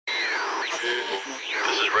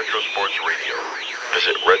This is Retro Sports Radio.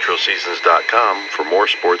 Visit RetroSeasons.com for more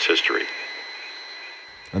sports history.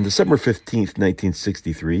 On December 15th,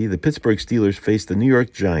 1963, the Pittsburgh Steelers faced the New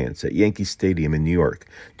York Giants at Yankee Stadium in New York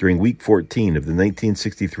during Week 14 of the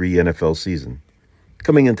 1963 NFL season.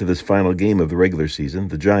 Coming into this final game of the regular season,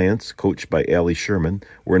 the Giants, coached by Allie Sherman,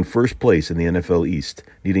 were in first place in the NFL East,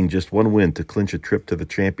 needing just one win to clinch a trip to the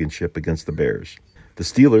championship against the Bears. The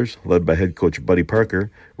Steelers, led by head coach Buddy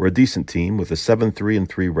Parker, were a decent team with a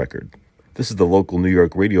 7-3-3 record. This is the local New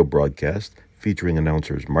York radio broadcast featuring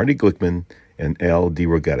announcers Marty Glickman and Al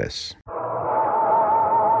DeRogatis.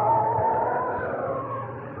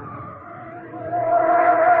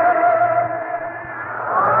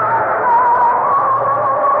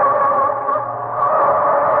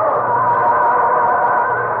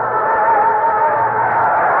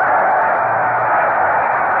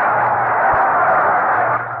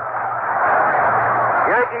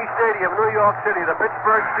 City, the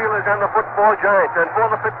Pittsburgh Steelers and the football Giants. And for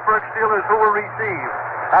the Pittsburgh Steelers, who will receive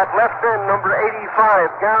at left end, number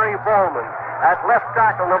 85, Gary Bowman. At left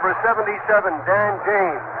tackle, number 77, Dan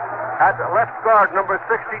James. At left guard, number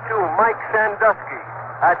 62, Mike Sandusky.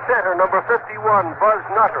 At center, number 51, Buzz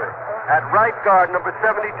Nutter. At right guard, number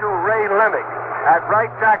 72, Ray Lemick. At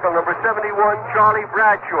right tackle, number 71, Charlie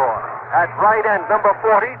Bradshaw. At right end, number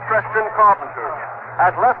 40, Preston Carpenter.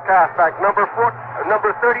 At left halfback, number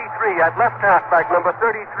 33. At left halfback, number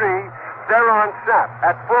 33, Theron Sapp.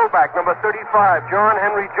 At fullback, number 35, John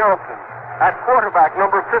Henry Johnson. At quarterback,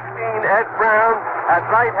 number 15, Ed Brown. At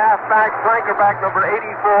right halfback, flankerback, number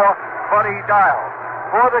 84, Buddy Dial.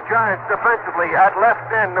 For the Giants defensively, at left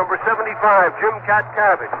end, number 75, Jim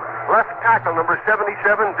Cabbage. Left tackle, number 77,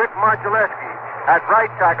 Dick Modulewski. At right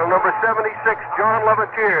tackle, number 76, John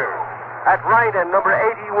Levatier. At right end, number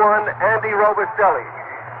 81, Andy Robustelli.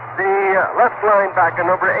 The left linebacker,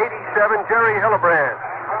 number 87, Jerry Hillebrand.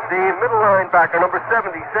 The middle linebacker, number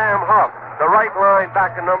 70, Sam Huff. The right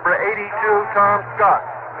linebacker, number 82, Tom Scott.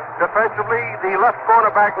 Defensively, the left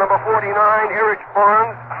cornerback, number 49, Erich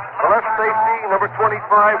Barnes. The left safety, number 25,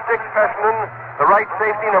 Dick Pessman. The right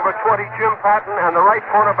safety, number 20, Jim Patton. And the right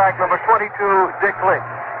cornerback, number 22, Dick Lynch.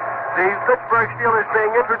 The Pittsburgh Steelers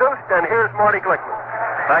being introduced, and here's Marty Glickman.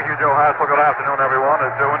 Thank you, Joe Hassel. Good afternoon, everyone.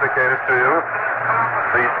 As Joe indicated to you,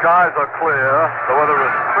 the skies are clear. The weather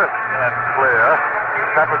is crisp and clear.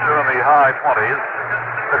 Temperature in the high 20s.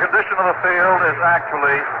 The condition of the field is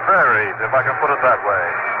actually varied, if I can put it that way.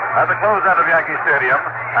 At the close end of Yankee Stadium,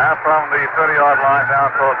 and from the 30-yard line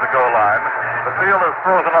down towards the goal line, the field is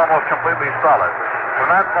frozen almost completely solid. From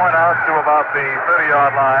that point out to about the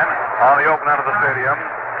 30-yard line on the open end of the stadium,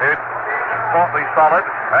 it's partly solid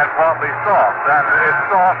and partly soft, and it's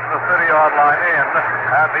soft from the 30-yard line in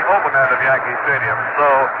at the open end of Yankee Stadium. So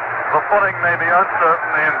the footing may be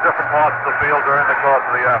uncertain in different parts of the field during the course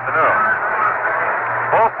of the afternoon.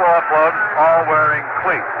 Both ball clubs are wearing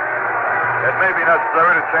cleats. It may be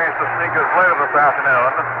necessary to change the sneakers later this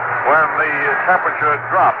afternoon when the temperature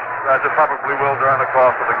drops, as it probably will during the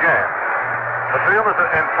course of the game. The field is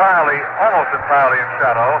almost entirely in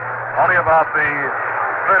shadow, only about the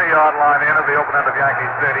 30-yard line in at the open end of Yankee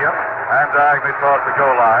Stadium and diagonally towards the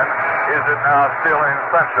goal line is it now still in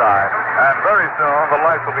sunshine. And very soon the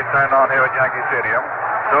lights will be turned on here at Yankee Stadium,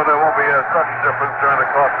 so there won't be a sudden difference during the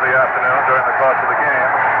course of the afternoon, during the course of the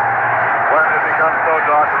game, when it becomes so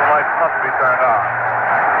dark that the lights must be turned on.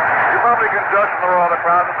 You probably can judge from the roar of the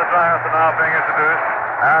crowd that the Giants are now being introduced,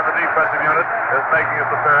 and the defensive unit is making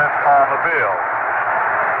its appearance on the field.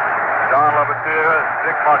 John Levatier,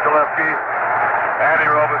 Dick Modulewski, Andy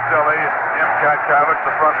Robustelli, Jim Cabbage,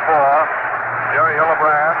 the front four, Jerry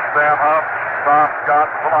Hillebrand, Sam Huff, Tom Scott,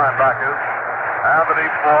 the linebackers, and the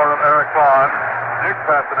deep four of Eric Barnes, Dick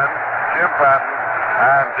Pessinen, Jim Patton,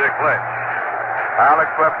 and Dick Lynch. Alex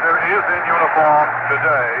Webster is in uniform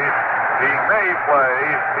today. He may play.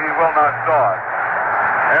 He will not start.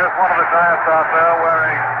 There's one of the Giants out there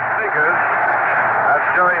wearing sneakers. That's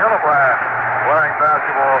Jerry Hillebrand wearing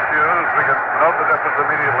basketball shoes. We can note the difference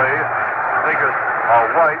immediately. Sneakers are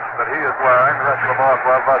white that he is wearing. The rest of the ball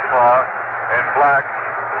club thus far in black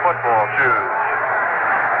football shoes.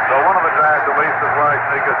 So one of the Giants at least is wearing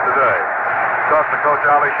sneakers today. Talked to Coach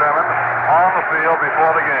Allie Sherman on the field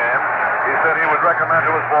before the game. He said he would recommend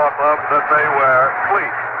to his ball club that they wear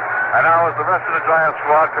cleats. And now as the rest of the Giants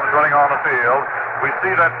squad comes running on the field, we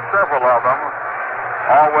see that several of them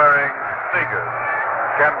are wearing sneakers.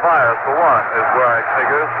 Ken Byers, for one, is wearing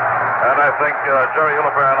sneakers. And I think Jerry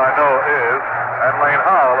Hillebrand, I know, is. And Lane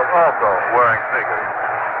Howell is also wearing sneakers.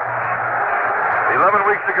 11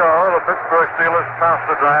 weeks ago, the Pittsburgh Steelers trounced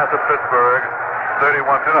the Giants of Pittsburgh 31-0.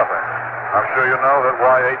 I'm sure you know that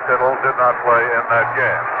Y.A. Tittle did not play in that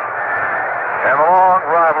game. In the long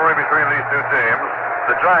rivalry between these two teams,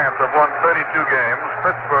 the Giants have won 32 games,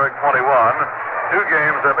 Pittsburgh 21. 2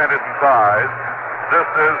 games have ended in ties. This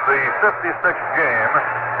is the 56th game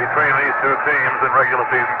between these two teams in regular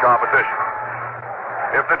season competition.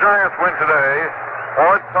 If the Giants win today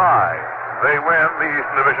or tie, they win the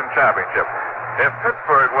Eastern Division Championship. If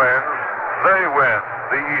Pittsburgh wins, they win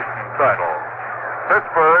the Eastern title.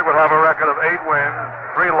 Pittsburgh would have a record of 8 wins,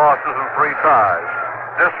 3 losses, and 3 ties.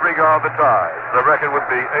 Disregard the ties. The record would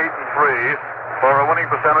be 8-3 for a winning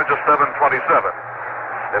percentage of .727.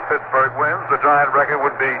 If Pittsburgh wins, the Giant record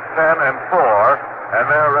would be 10-4, and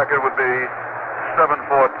their record would be .714.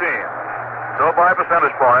 So by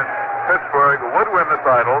percentage points, Pittsburgh would win the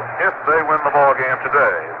title if they win the ball game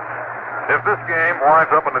today. If this game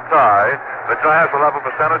winds up in a tie, the Giants will have a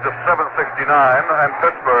percentage of .769 and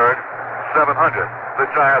Pittsburgh 700. The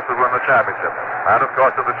Giants would win the championship. And of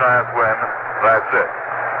course, if the Giants win, that's it.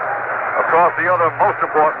 Of course, the other most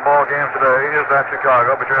important ball game today is at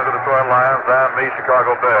Chicago between the Detroit Lions and the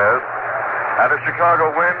Chicago Bears. And if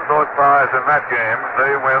Chicago wins or ties in that game,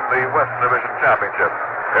 they win the Western Division Championship.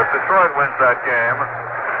 If Detroit wins that game,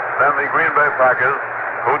 then the Green Bay Packers,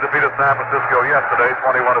 who defeated San Francisco yesterday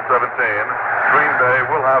 21-17, Green Bay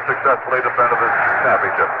will have successfully defended the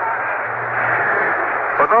championship.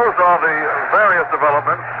 But those are the various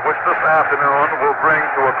developments which this afternoon will bring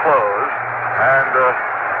to a close. And the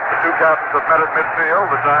two captains have met at midfield.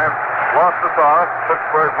 The Giants lost the toss.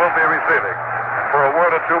 Pittsburgh will be receiving. For a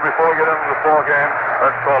word or two before we get into the ball game,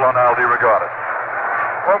 let's call on Al DeRogatis.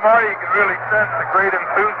 Well, Marty, you can really sense the great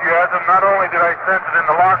enthusiasm. Not only did I sense it in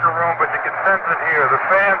the locker room, but you can sense it here. The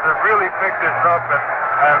fans have really picked this up.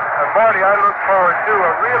 And Marty, I look forward to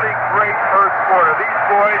a really great first quarter. These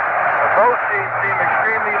boys, both teams seem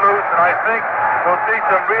extremely loose, and I think we'll see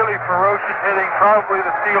some really ferocious hitting. Probably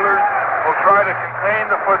the Steelers will try to contain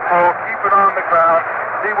the football, keep it on the ground,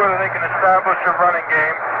 see whether they can establish a running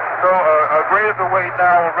game. So a great of the weight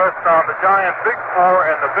now will rest on the Giants' big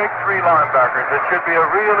 4 and the big 3 linebackers. It should be a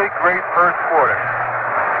really great first quarter.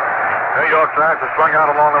 New York Giants are strung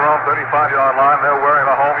out along their own 35-yard line. They're wearing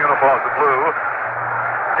the home uniforms, the blue.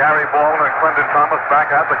 Gary Baldwin and Clinton Thomas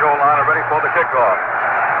back at the goal line are ready for the kickoff.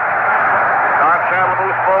 Don Chandler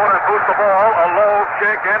moves forward and boots the ball. A low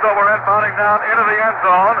kick, end over end, bounding down into the end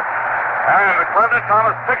zone. And Clinton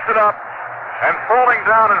Thomas picks it up. And falling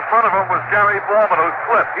down in front of him was Gary Baldwin, who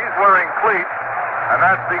slipped. He's wearing cleats, and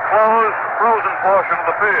that's the closed, frozen portion of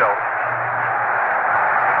the field.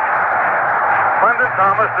 Clinton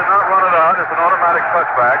Thomas did not run it out. It's an automatic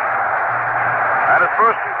touchback. And it's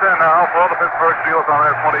 1st and 10 now for the Pittsburgh Steelers on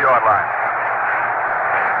their 20-yard line.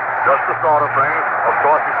 Just the start of things, of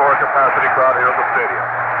course, before a capacity crowd here at the stadium.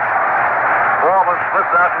 Foreman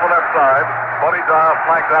slips out to the left side. Buddy Dial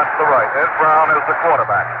flanked out to the right. Ed Brown is the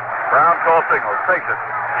quarterback. Brown calls signals, takes it,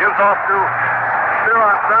 gives off to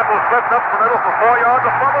Steron Sapp, who slips up the middle for 4 yards.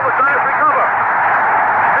 A fumble, the Giants recover.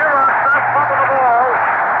 Steron Sapp fumbled the ball,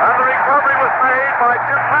 and the recovery was made by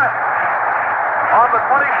Jim Pat on the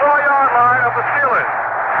 24-yard line of the Steelers.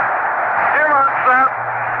 Steron Sapp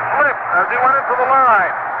slipped as he went into the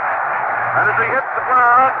line. And as he hit the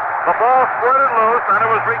ground, the ball squirted loose, and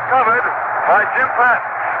it was recovered by Jim Pat.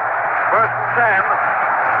 1st and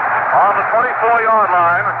 10 on the 24-yard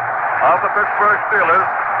line of the Pittsburgh Steelers.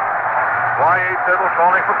 Y.A. Tittle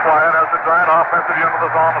calling for quiet as the Giant offensive unit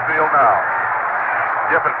is on the field now.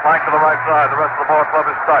 Giffen flanked to the right side. The rest of the ball club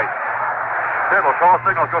is tight. Tittle calls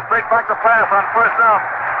signals, goes straight back to pass on 1st down.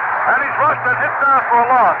 And he's rushed and hit down for a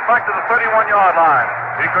loss back to the 31-yard line.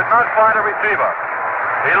 He could not find a receiver.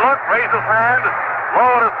 He looked, raised his hand,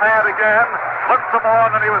 lowered his hand again, looked some more,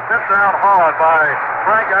 and then he was hit down hard by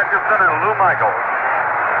Frank Atkinson and Lou Michaels.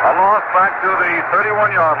 A loss back to the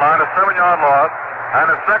 31-yard line, a 7-yard loss, and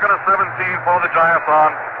a 2nd and 17 for the Giants on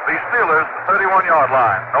the Steelers' 31-yard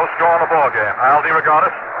line. No score in the ball game. Al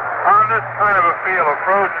DeRogatis. On this kind of a field, a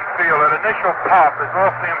frozen field, an initial pop is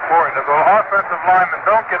awfully important. If the offensive linemen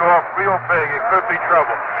don't get off real big, it could be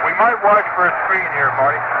trouble. We might watch for a screen here,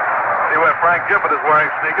 Marty. See where Frank Gifford is wearing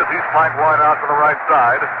sneakers. He's flanked wide out to the right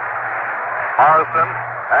side. Harrison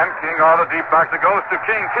and King are the deep back that goes to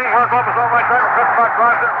King. King runs off his own right tackle, cuts back,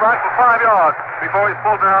 drives inside for 5 yards before he's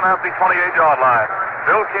pulled down at the 28-yard line.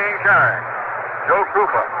 Bill King carrying. Joe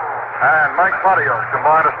Cooper and Mike Claudio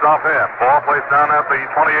combine to stop him. Ball placed down at the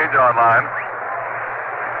 28-yard line.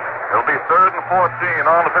 It'll be 3rd and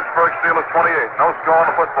 14 on the Pittsburgh Steelers 28. No score in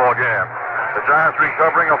the football game. The Giants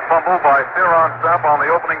recovering a fumble by Theron Sapp on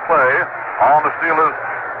the opening play on the Steelers'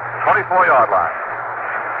 24-yard line.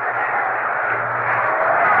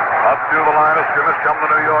 A to the line of scrimmage come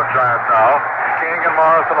the New York Giants now. King and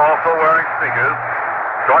Morrison also wearing sneakers.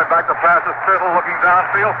 Going back to pass is Turtle looking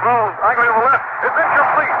downfield. Throws angling to the left. It's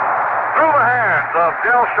incomplete. Through the hands of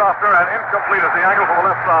Del Schaffner and incomplete as the angle from the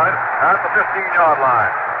left side at the 15-yard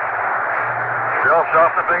line. Del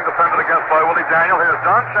Schaffner being defended against by Willie Daniel. Here's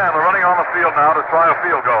Don Chandler running on the field now to try a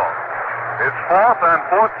field goal. It's 4th and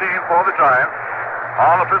 14 for the Giants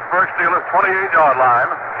on the Pittsburgh Steelers 28-yard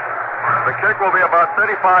line. The kick will be about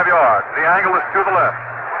 35 yards. The angle is to the left.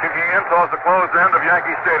 Kicking in towards the closed end of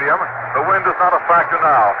Yankee Stadium. The wind is not a factor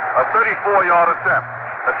now. A 34-yard attempt.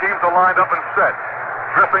 The teams are lined up and set.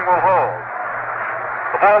 Griffin will hold.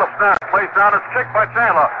 The ball is snapped. Placed down. It's kicked by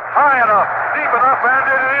Chandler. High enough. Deep enough. And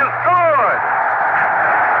it is good.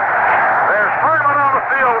 There's Hyman on the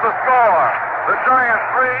field with the score. The Giants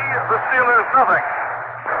 3. The Steelers nothing.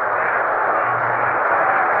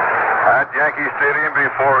 At Yankee Stadium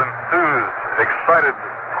before enthused, excited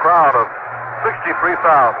crowd of 63,000.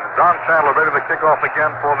 Don Chandler ready to kick off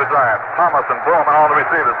again for the Giants. Thomas and Bowman on the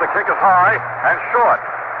receivers. The kick is high and short.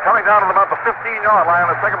 Coming down at about the 15-yard line,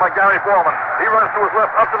 and second by Gary Bowman. He runs to his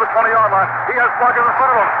left, up to the 20-yard line. He has Plunkett in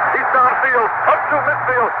front of him. He's downfield, up to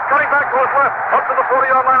midfield, cutting back to his left, up to the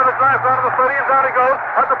 40-yard line of the Giants, down to the 30, and down he goes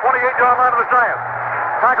at the 28-yard line of the Giants.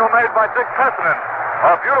 Tackle made by Dick Pessinen.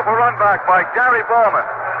 A beautiful run back by Gary Bowman.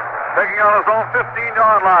 Taking on his own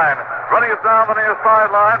 15-yard line, running it down the near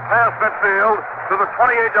sideline, past midfield to the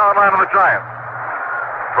 28-yard line of the Giants.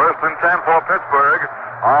 1st and 10 for Pittsburgh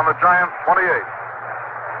on the Giants 28.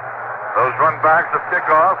 Those run backs of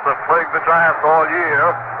kickoffs have plagued the Giants all year,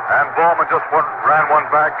 and Bowman just ran one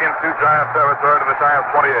back into Giants territory to the Giants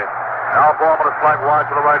 28. Now Bowman is flanked wide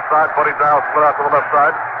to the right side. Buddy Dow split out to the left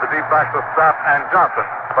side. The deep backs of Sapp and Johnson.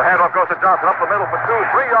 The handoff goes to Johnson up the middle for 2,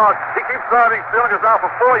 3 yards. He keeps driving, stealing us out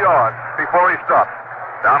for 4 yards before he stops.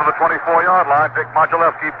 Down to the 24-yard line. Dick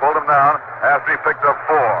Modulewski pulled him down after he picked up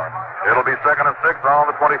 4. It'll be 2nd and 6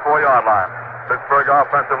 on the 24-yard line. Pittsburgh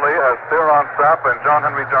offensively has Theron Sapp and John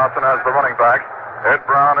Henry Johnson as the running backs. Ed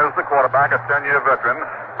Brown is the quarterback, a 10-year veteran.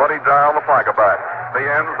 Buddy Dial, the flanker back. The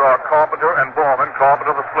ends are Carpenter and Bowman.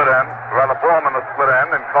 Carpenter the split end, rather Bowman the split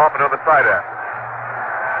end, and Carpenter the tight end.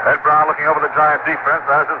 Ed Brown looking over the Giants defense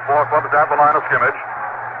as his ball club is at the line of scrimmage.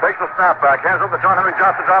 Takes the snap back, hands up to John Henry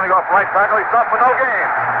Johnson driving off right tackle. He stops for no gain.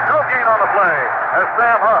 No gain on the play as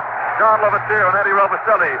Sam Huff, John Levitier, and Eddie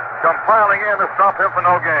Robicelli come piling in to stop him for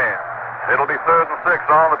no gain. It'll be 3rd and 6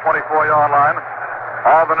 on the 24-yard line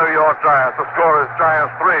of the New York Giants. The score is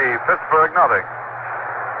Giants 3, Pittsburgh nothing.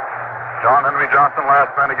 John Henry Johnson,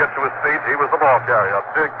 last man to get to his feet. He was the ball carrier.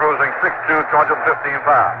 Big, bruising, 6'2", 215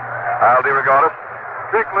 pounds. Al DeRogatis.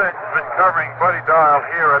 Dick Lynch's been covering Buddy Dial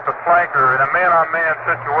here at the flanker in a man-on-man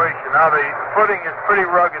situation. Now the footing is pretty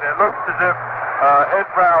rugged. It looks as if Ed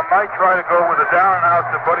Brown might try to go with a down and out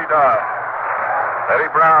to Buddy Dial.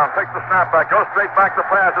 Eddie Brown takes the snap back, goes straight back to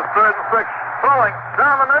pass. It's 3rd and 6. Throwing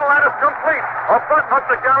down the middle, and it's complete. A butt touch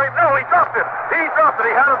to Gary. No, he dropped it. He dropped it.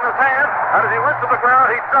 He had it in his hand, and as he went to the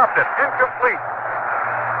ground, he dropped it. Incomplete.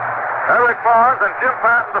 Eric Barnes and Jim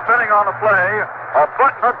Patton defending on the play. A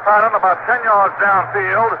butt nut pattern about 10 yards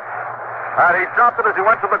downfield, and he dropped it as he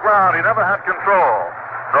went to the ground. He never had control.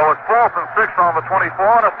 So it's 4th and 6 on the 24,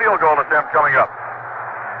 and a field goal attempt coming up.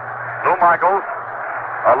 Lou Michaels,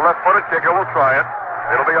 a left-footed kicker, will try it.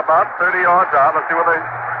 It'll be about 30 yards out. Let's see what they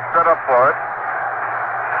set up for it.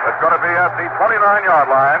 It's going to be at the 29-yard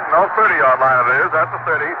line. No, 30-yard line it is. At the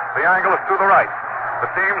 30. The angle is to the right. The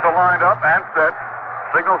teams are lined up and set.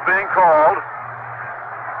 Signals being called.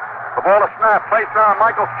 The ball is snapped. Placed down.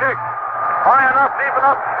 Michaels kick. High enough, deep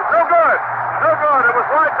enough. It's no good. No good. It was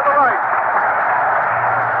wide to the right.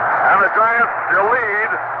 And the Giants still lead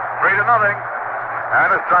 3-0. And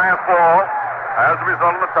it's Giants ball as a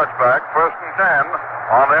result of the touchback. 1st and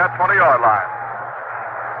 10 on their 20-yard line.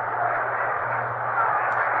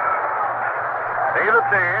 Neither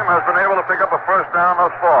team has been able to pick up a first down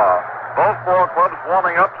thus far. Both ball clubs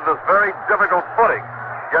warming up to this very difficult footing,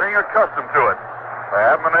 getting accustomed to it. They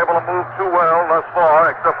haven't been able to move too well thus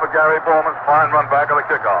far, except for Gary Bowman's fine run back of the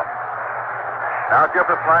kickoff. Now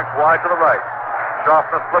Gifford flanks wide to the right.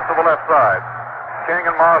 Schaffner split to the left side.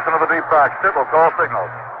 King and Morrison are the deep backs. Tittle call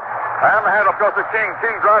signals. And the handoff goes to King.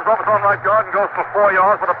 King drives off his own right guard and goes for 4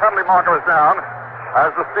 yards, but the penalty marker is down,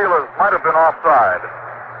 as the Steelers might have been offside.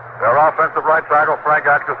 Their offensive right tackle, Frank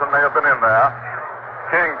Atkinson, may have been in there.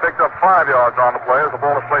 King picked up 5 yards on the play as the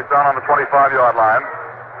ball is placed down on the 25-yard line.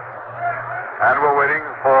 And we're waiting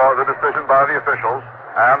for the decision by the officials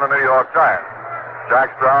and the New York Giants.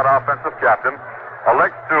 Jack Stroud, offensive captain,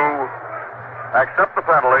 elects to accept the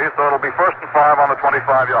penalty, so it'll be 1st and 5 on the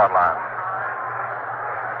 25-yard line.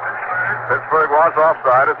 Pittsburgh was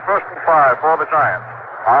offside. It's 1st and 5 for the Giants.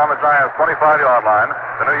 On the Giants' 25-yard line,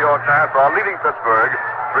 the New York Giants are leading Pittsburgh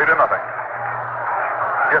 3-0.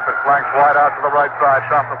 Gifford flanks wide out to the right side.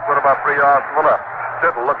 Shotton split about 3 yards to the left.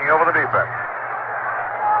 Tittle looking over the defense.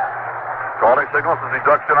 Calling signals as he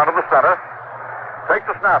ducks in under the center. Takes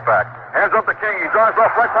the snap back. Hands up to King. He drives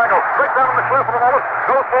off right tackle. Breaks down in the cliff for the moment.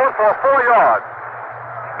 Goes forward for 4 yards.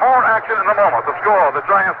 More action in a moment. The score, the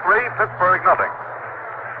Giants 3, Pittsburgh nothing.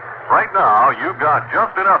 Right now, you've got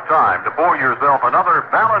just enough time to pour yourself another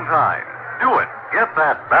Valentine. Do it. Get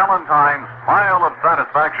that Valentine smile of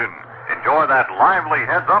satisfaction. Enjoy that lively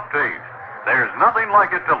heads-up taste. There's nothing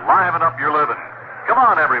like it to liven up your living. Come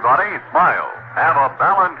on, everybody. Smile. Have a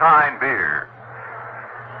Valentine beer.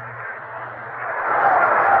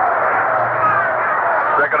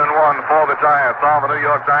 Second and 1 for the Giants on the New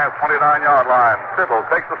York Giants 29-yard line. Tittle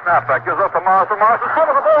takes the snap back. Gives up to Morrison. Morrison throws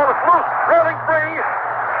the ball. It's loose. Rolling free.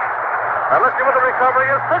 And let's see what the recovery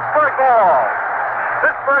is. Pittsburgh ball.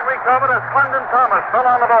 Pittsburgh recovered as Clendon Thomas fell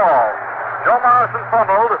on the ball. Joe Morrison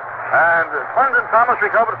fumbled, and Clendon Thomas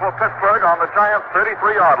recovered for Pittsburgh on the Giants'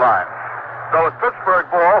 33-yard line. So it's Pittsburgh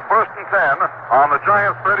ball, 1st and 10 on the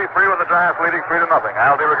Giants' 33 with the Giants leading 3-0.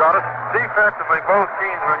 Al DeRogatis. Defensively, both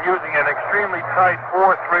teams were using an extremely tight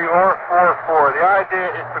 4-3 or 4-4. The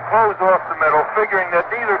idea is to close off the middle, figuring that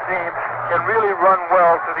neither team can really run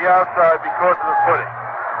well to the outside because of the footing.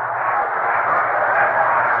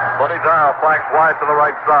 Buddy Dial flanks wide to the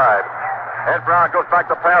right side. Ed Brown goes back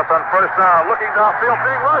to pass on 1st down. Looking downfield,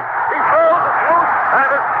 being rushed. He throws, it's loose, and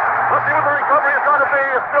let's see what the recovery is going to be.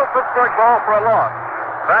 It's still Pittsburgh ball for a loss.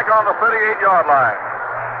 Back on the 38-yard line.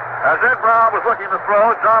 As Ed Brown was looking to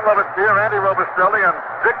throw, John Levitt-Steer, Andy Robustelli, and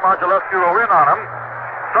Dick Modulescu were in on him.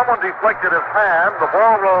 Someone deflected his hand. The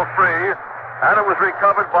ball rolled free, and it was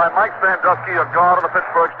recovered by Mike Sandusky, a guard of the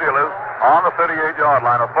Pittsburgh Steelers, on the 38-yard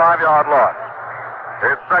line, a 5-yard loss.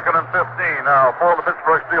 It's 2nd and 15 now for the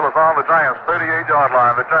Pittsburgh Steelers on the Giants' 38-yard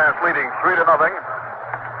line. The Giants leading 3-0. 5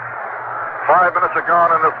 minutes are gone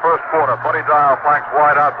in this first quarter. Buddy Dial flanks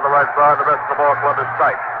wide out to the right side. The rest of the ball club is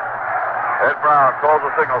tight. Ed Brown calls the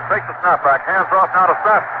signal, takes the snap back, hands off now to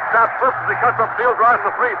Stapp. Stapp slips as he cuts upfield, drives to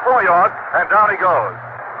 3-4 yards, and down he goes.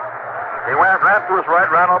 He ran to his right,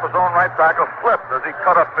 ran off his own right tackle, slipped as he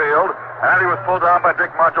cut upfield, and he was pulled down by Dick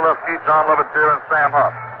Modulescu, John Levitt-Steer, and Sam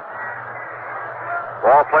Huff.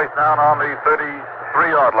 Ball placed down on the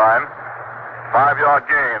 33-yard line. 5-yard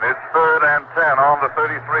gain. It's 3rd and 10 on the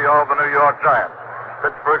 33 of the New York Giants.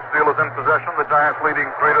 Pittsburgh Steelers in possession. The Giants leading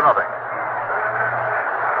 3-0.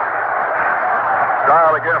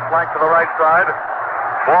 Dial again flanked to the right side.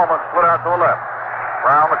 Ballman split out to the left.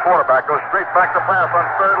 Brown, the quarterback, goes straight back to pass on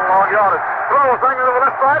 3rd and long yardage. Throws angling to the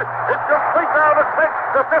left side. It's complete now to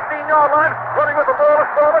the 15-yard line. Running with the ball is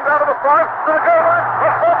Bowman down to the 5, to the goal line. A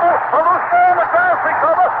fumble, a loose ball, the Giants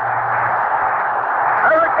recover.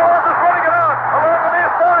 Eric Barnes is running it out along the near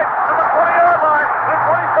side to the 20-yard line, to the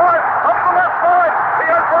 25, up the left side. He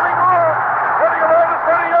has running room, running along the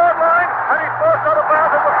 30-yard line, and he's forced out of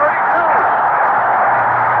bounds at the 32.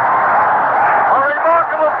 A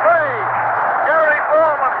remarkable play. Gary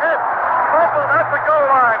Bowman hit, fumbled at the goal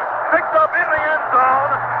line, picked up in the end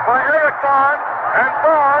zone by Eric Barnes, and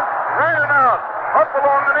Barnes ran it out up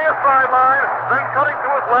along the near sideline, then cutting to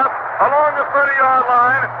his left along the 30-yard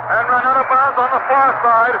line, and ran out of bounds on the far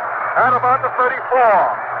side at about the 34.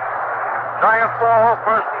 Giants ball,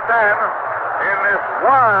 1st and 10 in this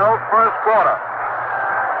wild first quarter.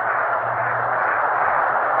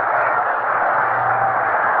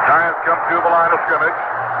 Giants come to the line of scrimmage.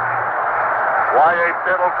 Y.A.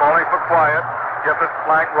 Tittle calling for quiet. Gifford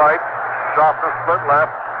flank right. Sharpness split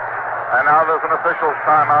left. And now there's an official's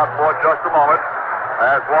timeout for just a moment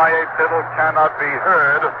as Y.A. Tittle cannot be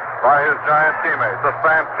heard by his Giant teammates. A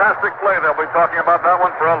fantastic play. They'll be talking about that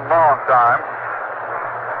one for a long time.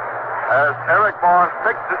 As Eric Barnes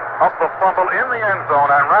picked up the fumble in the end zone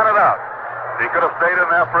and ran it out. He could have stayed in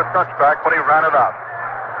there for a touchback, but he ran it out.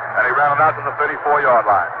 And he ran it out to the 34-yard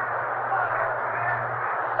line.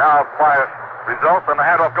 Now quiet results, and the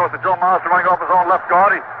handoff goes to Joe Morrison running off his own left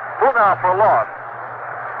guard. He pulled down for a loss.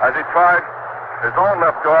 As he tried his own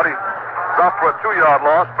left guard, he stopped for a 2-yard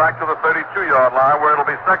loss back to the 32-yard line, where it'll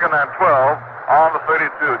be 2nd and 12 on the 32.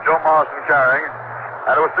 Joe Morrison carrying.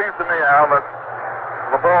 And it would seem to me, Al, that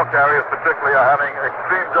the ball carriers particularly are having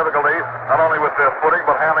extreme difficulty, not only with their footing,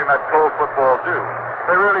 but handling that cold football too.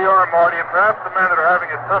 They really are, Marty, and perhaps the men that are having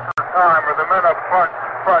a tougher time are the men up front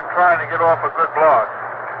trying to get off a good block.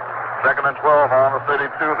 2nd and 12 on the 32,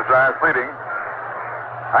 the Giants leading.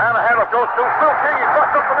 And the handoff goes to Phil King. He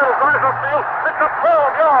busts up the middle, drives upfield. It's up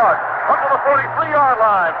 12 yards. Up to the 43-yard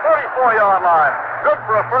line, 44-yard line. Good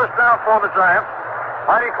for a first down for the Giants.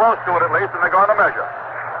 Mighty close to it at least, and they're going to measure.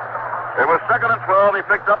 It was 2nd and 12. He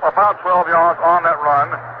picked up about 12 yards on that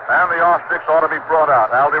run, and the off-sticks ought to be brought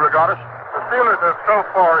out. Al DeRogatis? The Steelers have so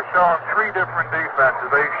far shown three different defenses.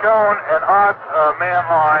 They've shown an odd man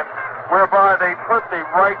line whereby they put the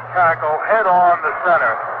right tackle head on the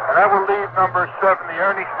center. And that will leave number 70,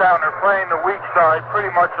 Ernie Stauner, playing the weak side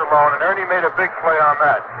pretty much alone. And Ernie made a big play on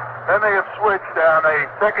that. Then they have switched down a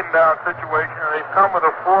second down situation, and they've come with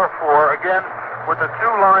a 4-4, again, with the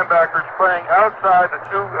two linebackers playing outside the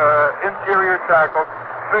two interior tackles,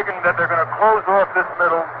 figuring that they're going to close off this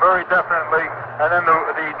middle very definitely. And then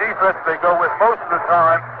the defense they go with most of the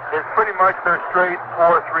time is pretty much their straight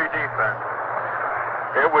 4-3 defense.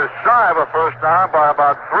 It was shy of a first down by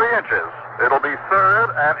about 3 inches. It'll be 3rd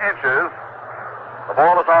and inches. The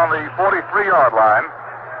ball is on the 43-yard line.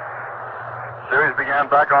 Series began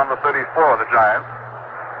back on the 34 of the Giants.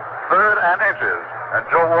 3rd and inches. And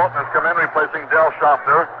Joe Walton has come in replacing Del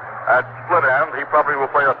Schaffner at split end. He probably will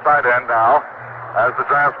play a tight end now as the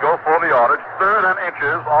Giants go for the yardage. 3rd and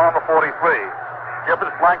inches on the 43.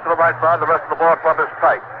 Gibbons flanked to the right side. The rest of the ball club is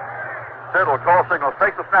tight. Tittle, call signals,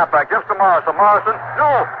 takes the snap back, gives to Morrison. Morrison,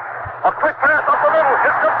 no! A quick pass up the middle.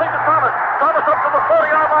 It's complete to Thomas. Thomas up to the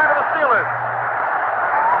 40-yard line of the Steelers.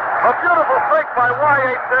 A beautiful fake by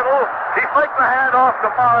Y.A. Tittle. He faked the handoff to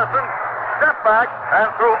Morrison, stepped back, and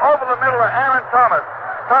threw over the middle of Aaron Thomas.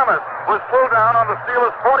 Thomas was pulled down on the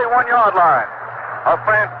Steelers' 41-yard line. A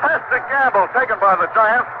fantastic gamble taken by the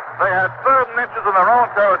Giants. They had 3rd and inches in their own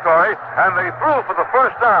territory, and they threw for the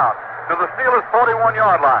first down to the Steelers'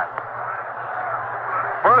 41-yard line.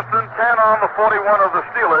 1st and 10 on the 41 of the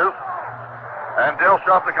Steelers. And Dale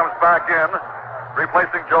Schaffner comes back in,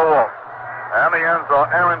 replacing Joe Walton. And the ends are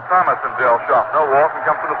Aaron Thomas and Dale Schaffner. Walton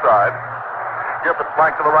comes to the side. Gibbons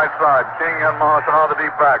flank to the right side. King and Morrison on the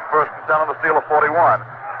deep back. 1st and 10 on the Steeler 41.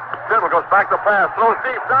 Tittle goes back to pass. Throws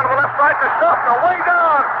deep down to the left side to Schaffner. Way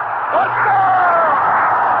down. Touchdown!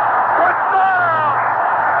 Touchdown!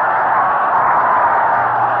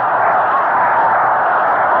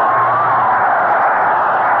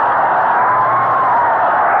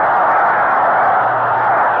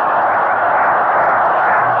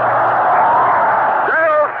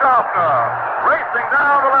 Racing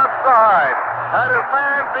down the left side. Had his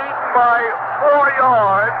man beaten by 4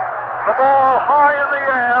 yards. The ball high in the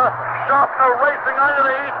air. Schaffner racing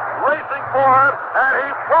underneath, racing forward, and he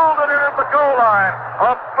pulled it in at the goal line.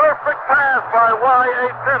 A perfect pass by Y.A.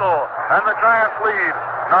 Tittle. And the Giants lead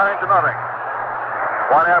 9-0.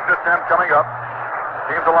 1 after 10 coming up.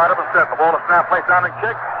 Teams are lined up and set. The ball is snapped, placed down and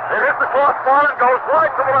kicked. It hits the crossbar and goes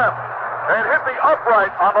right to the left. It hit the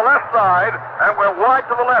upright on the left side and went wide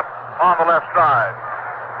to the left on the left side.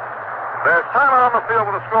 There's time out on the field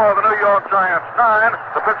with the score of the New York Giants 9,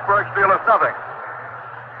 the Pittsburgh Steelers 0.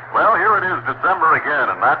 Well, here it is December again,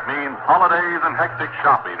 and that means holidays and hectic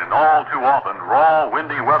shopping and all too often raw,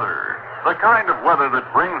 windy weather. The kind of weather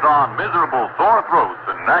that brings on miserable sore throats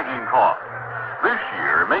and nagging coughs. This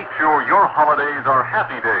year, make sure your holidays are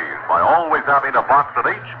happy days by always having a box of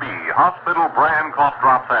HB Hospital brand cough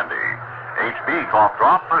drops handy. HB cough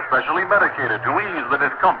drops are specially medicated to ease the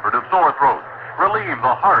discomfort of sore throat, relieve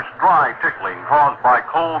the harsh, dry tickling caused by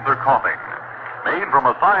colds or coughing. Made from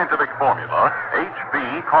a scientific formula,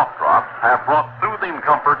 HB cough drops have brought soothing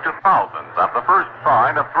comfort to thousands at the first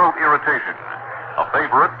sign of throat irritation. A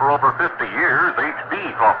favorite for over 50 years,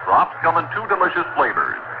 HB cough drops come in 2 delicious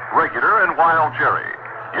flavors, regular and wild cherry.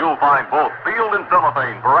 You'll find both sealed in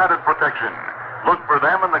cellophane for added protection. Look for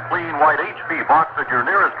them in the clean white HB box at your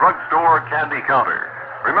nearest drugstore or candy counter.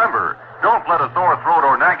 Remember, don't let a sore throat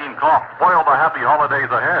or nagging cough spoil the happy holidays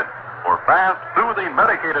ahead. For fast, soothing,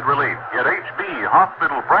 medicated relief, get HB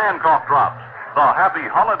Hospital brand cough drops. The happy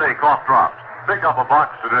holiday cough drops. Pick up a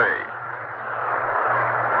box today.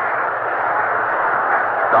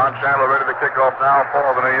 Don Chandler ready to kick off now for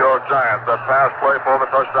the New York Giants. That pass play for the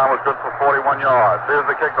touchdown was good for 41 yards. Here's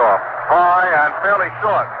the kickoff. High and fairly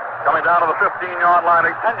short. Coming down to the 15-yard line,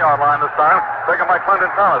 a 10-yard line this time. Taken by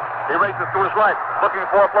Clinton Thomas. He races to his right, looking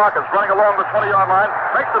for blockers. Running along the 20-yard line,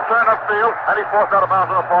 makes the turn upfield, and he forced out of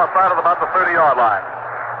bounds on the far side of about the 30-yard line.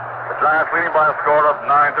 The Giants leading by a score of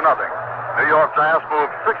 9-0. New York Giants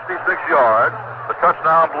moved 66 yards. The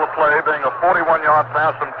touchdown play being a 41-yard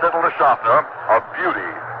pass from Tittle to Schaffner. A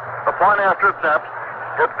beauty. The point after attempt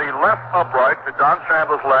hit the left upright to Don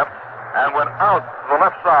Chandler's left and went out to the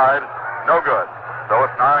left side. No good. So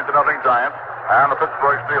it's 9-0 Giants, and the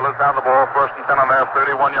Pittsburgh Steelers have the ball 1st and 10 on their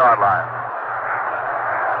 31-yard line.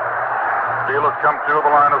 Steelers come to the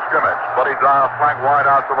line of scrimmage. Buddy Dial flank wide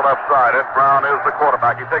out to the left side. Ed Brown is the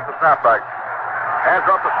quarterback. He takes the snap back. Hands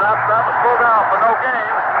up to Sapp. Sapp is pulled down for no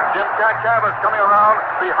gain. Jim Catkavage coming around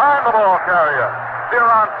behind the ball carrier. Steer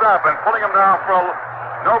on Sapp and pulling him down for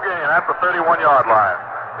no gain at the 31-yard line.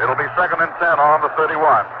 It'll be 2nd and 10 on the 31.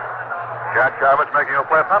 Catkavage making a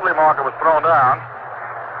play. Penalty marker was thrown down.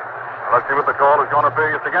 Let's see what the call is going to be.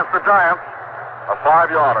 It's against the Giants. A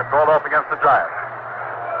 5-yarder called off against the Giants.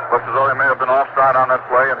 Looks as though they may have been offside on that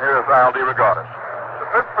play, and here's Al DeRogatis. The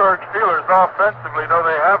Pittsburgh Steelers offensively, though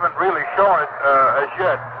they haven't really shown it as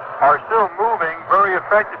yet, are still moving very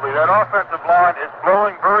effectively. That offensive line is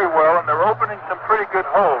blowing very well, and they're opening some pretty good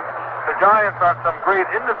holes. The Giants, on some great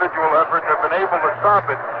individual efforts, have been able to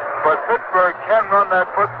stop it, but Pittsburgh can run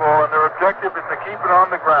that football, and their objective is to keep it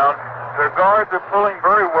on the ground. Their guards are pulling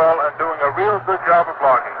very well and doing a real good job of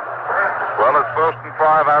blocking. Well, it's 1st and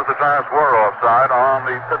 5 as the Giants were offside on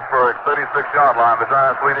the Pittsburgh 36-yard line. The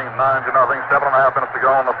Giants leading 9-0, 7.5 minutes to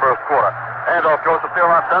go in the first quarter. Handoff goes to Steer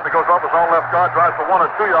on Sapp. He goes off his own left guard, drives for 1 or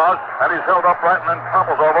 2 yards, and he's held upright and then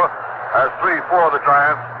topples over as 3-4 of the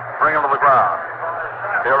Giants bring him to the ground.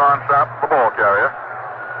 Steer on Sapp, the ball carrier.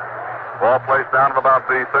 Ball placed down at about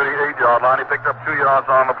the 38-yard line. He picked up 2 yards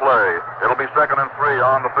on the play. It'll be 2nd and 3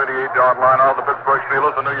 on the 38-yard line of the Pittsburgh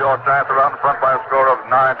Steelers. The New York Giants are out in front by a score of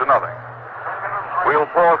 9-0. We'll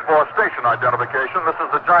pause for station identification. This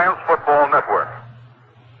is the Giants Football Network.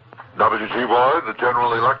 WGY, the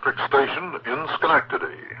General Electric station in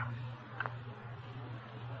Schenectady.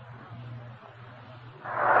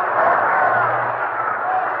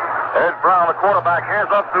 Ed Brown, the quarterback,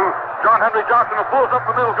 hands up to John Henry Johnson, who pulls up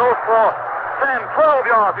the middle, goes for 10, 12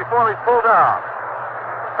 yards before he's pulled down.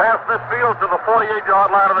 Past midfield to the 48-yard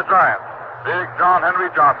line of the Giants. Big John Henry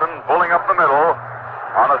Johnson pulling up the middle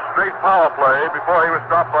on a straight power play before he was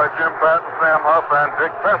stopped by Jim Patton, Sam Huff, and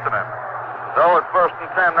Dick Fessenden. So it's 1st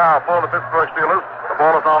and 10 now for the Pittsburgh Steelers. The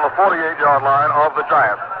ball is on the 48-yard line of the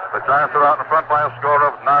Giants. The Giants are out in front by a score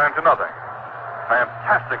of 9-0.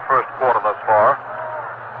 Fantastic first quarter thus far.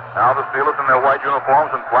 Now the Steelers in their white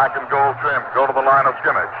uniforms and black and gold trim go to the line of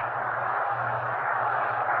scrimmage.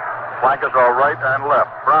 Flankers are right and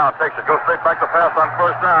left. Brown takes it, goes straight back to pass on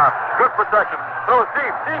 1st down. Good protection. Throws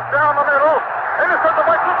deep down the middle. Intercepted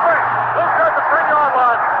by Pittsburgh. Looks at the 10-yard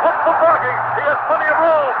line. Looks for blocking. He has plenty of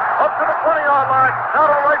room. Up to the 20-yard line. Now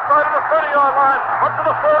to the right side of the 30-yard line. Up to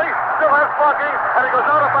the 40. Still has blocking. And he goes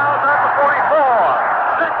out of bounds at the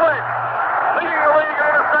 44. Dick Lynch leading the league in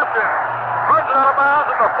interception. Runs it out of bounds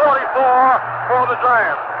at the 44 for the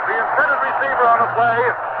Giants. The intended receiver on the play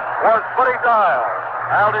was Buddy Dial.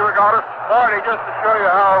 Al DeRogatis. Marty, just to show you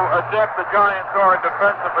how adept the Giants are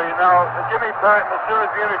defensively. Now, Jimmy Patton, as soon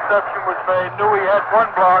as the interception was made, knew he had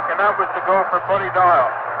one block, and that was to go for Buddy Dial.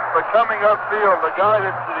 But coming upfield, the guy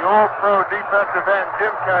that's the all-pro defensive end,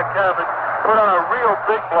 Jim Catkavage, put on a real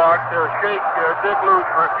big block to shake Dick loose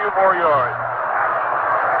for a few more yards.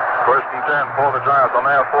 1st and 10 for the Giants on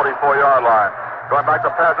their 44-yard line. Going back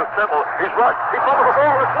to pass is Tittle. He's rushed. He fumbled the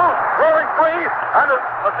ball. It's loose. Rolling free. And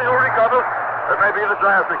let's see who recovers. It may be the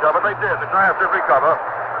Giants recover. They did. The Giants did recover.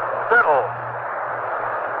 Tittle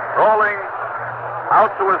rolling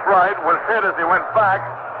out to his right was hit as he went back.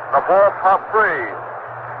 The ball popped free.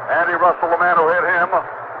 Andy Russell, the man who hit him,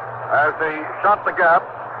 as he shot the gap.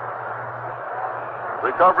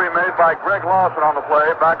 Recovery made by Greg Lawson on the play,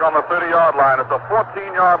 back on the 30-yard line. It's a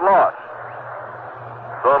 14-yard loss.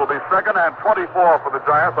 So it'll be 2nd and 24 for the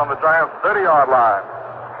Giants on the Giants' 30-yard line.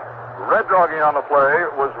 Red dogging on the play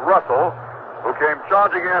was Russell, who came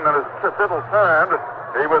charging in, and as Tittle turned,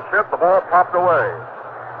 he was hit. The ball popped away.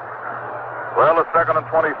 Well, it's 2nd and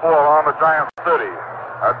 24 on the Giants' 30.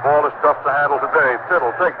 That ball is tough to handle today.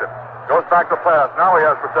 Tittle takes it. Goes back to pass. Now he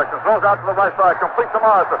has protection. Throws out to the right side. Completes to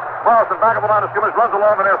Morrison. Morrison back of the line of scrimmage. Runs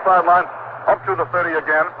along the near sideline. Up to the 30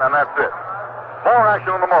 again. And that's it. More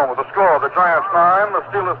action in the moment. The score. The Giants 9. The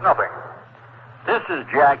Steelers nothing. This is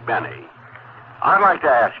Jack Benny. I'd like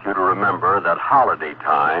to ask you to remember that holiday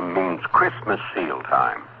time means Christmas seal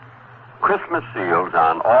time. Christmas seals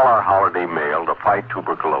on all our holiday mail to fight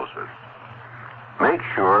tuberculosis. Make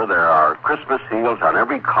sure there are Christmas seals on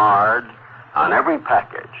every card, on every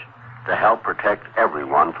package, to help protect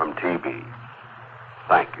everyone from TB.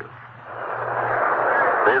 Thank you.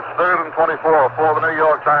 It's 3rd and 24 for the New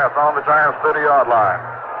York Giants on the Giants' 30-yard line.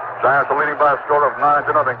 Giants are leading by a score of 9-0.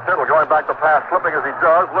 Tittle going back to pass, slipping as he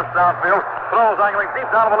does, looks downfield, throws angling deep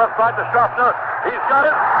down on the left side to Schaffner. He's got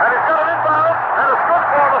it, and he's got it inbound, and it's good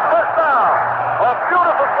for the 1st down. A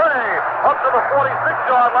beautiful play up to the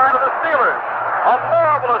 46-yard line of the Steelers. A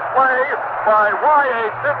marvelous play by Y.A.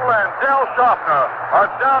 Tittle and Del Schaffner. A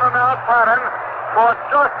down-and-out pattern for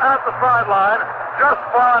just at the sideline, just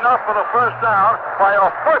far enough for the 1st down by a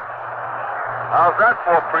foot. How's that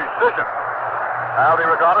for precision? Aldi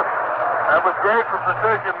Regatta. That was great for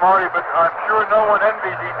precision, Marty, but I'm sure no one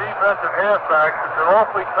envies the defensive halfbacks. It's an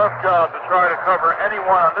awfully tough job to try to cover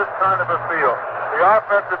anyone on this kind of a field. The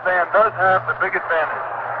offensive man does have the big advantage.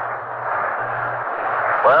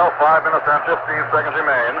 Well, 5 minutes and 15 seconds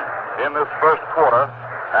remain in this first quarter,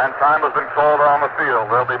 and time has been called on the field.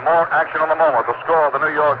 There'll be more action in a moment. The score, the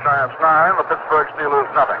New York Giants 9, the Pittsburgh Steelers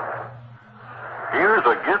nothing. Here's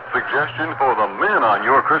a gift suggestion for the men on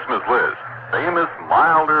your Christmas list. Famous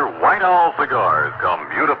Milder White Owl cigars come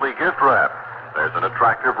beautifully gift wrapped. There's an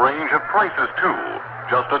attractive range of prices, too.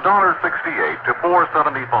 Just $1.68 to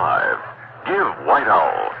 $4.75. Give White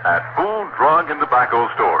Owl at food, drug, and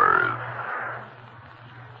tobacco stores.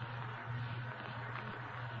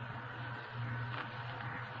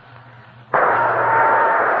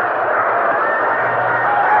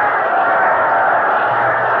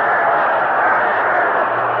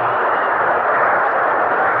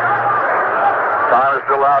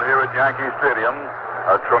 Out here at Yankee Stadium,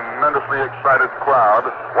 a tremendously excited crowd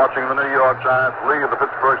watching the New York Giants lead the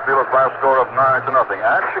Pittsburgh Steelers by a score of 9-0.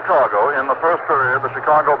 At Chicago, in the first period, the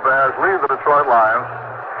Chicago Bears lead the Detroit Lions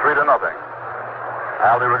 3-0.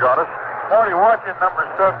 Aldi Regatas. Marty, watching number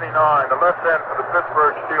 79, the left end for the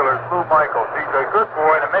Pittsburgh Steelers, Lou Michaels. He's a good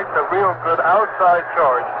boy and makes a real good outside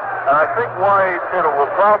charge. And I think Y.A. Tittle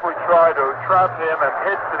will probably try to trap him and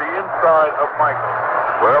hit to the inside of Michaels.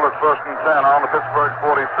 Well, it's 1st and 10 on the Pittsburgh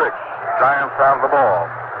 46. Giants have the ball.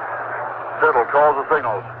 Tittle calls the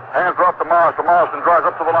signals. Hands are up to Marston. Marston drives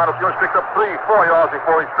up to the line of scrimmage, picks up 3-4 yards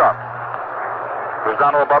before he stops. Goes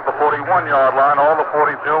down to about the 41-yard line, all the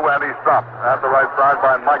 42, and he stopped at the right side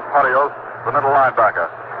by Mike Patios, the middle linebacker.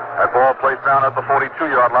 That ball placed down at the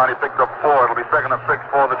 42-yard line. He picked up 4. It'll be 2nd and 6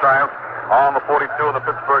 for the Giants on the 42 of the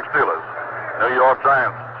Pittsburgh Steelers. New York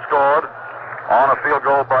Giants scored on a field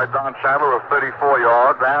goal by Don Chandler of 34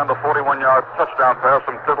 yards and a 41-yard touchdown pass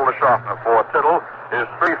from Tittle to Schaffner. For Tittle, his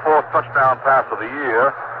 34th touchdown pass of the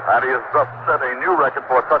year, and he has thus set a new record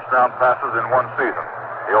for touchdown passes in one season.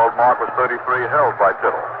 The old mark was 33, held by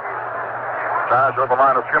Tittle. Giants are at the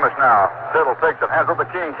line of scrimmage now. Tittle takes it, hands up to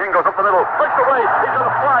King. King goes up the middle, breaks away. He's going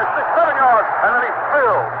to fly 6, 7 yards, and then he's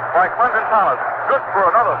filled by Clinton Thomas. Good for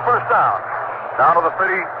another first down. Down to the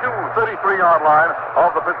 33-yard line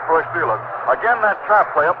of the Pittsburgh Steelers. Again, that trap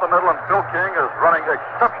play up the middle, and Phil King is running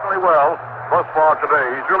exceptionally well thus far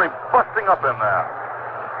today. He's really busting up in there.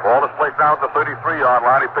 Ball is placed down at the 33-yard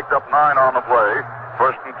line. He picked up 9 on the play.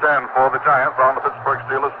 1st and 10 for the Giants on the Pittsburgh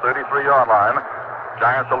Steelers 33-yard line.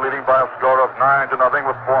 Giants are leading by a score of 9-0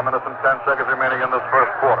 with 4 minutes and 10 seconds remaining in this first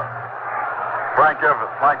quarter. Frank Evans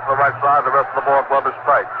flanks to the right side. The rest of the ball club is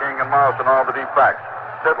tight. King and Morrison all the deep backs.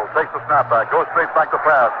 Tittle takes the snap back, goes straight back to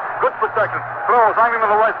pass. Good protection, throws, hanging to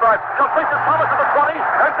the right side. Completes Thomas to the 20,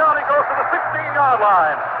 and down he goes to the 16-yard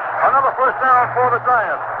line. Another first down for the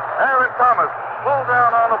Giants. Aaron Thomas pulled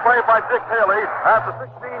down on the play by Dick Haley at the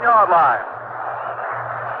 16-yard line.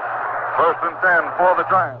 1st and 10 for the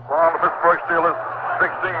Giants. On the Pittsburgh Steelers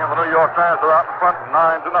 16. The New York Giants are out in front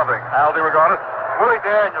 9-0. Aldi Regatas. Willie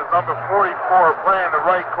Daniels, number 44, playing the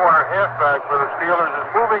right corner halfback for the Steelers, is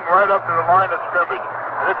moving right up to the line of scrimmage.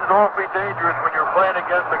 And this is awfully dangerous when you're playing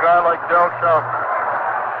against a guy like Del Schaffner.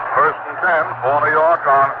 1st and 10 for New York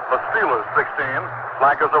on the Steelers 16.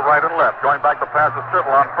 Flankers are right and left. Going back to pass to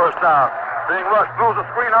Tittle on first down. Being rushed, throws a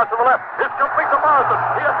screen out to the left. It's complete to Morrison.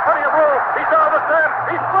 He has plenty of room. He's down to the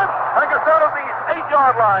 10. He slips and gets out of the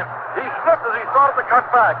 8-yard line. He slipped as he started to cut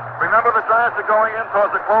back. Remember, the Giants are going in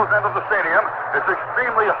towards the close end of the stadium. It's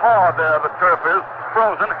extremely hard there. The turf is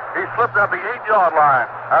frozen. He slipped at the 8-yard line,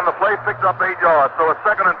 and the play picked up 8 yards. So it's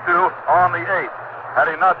 2nd and 2 on the 8. Had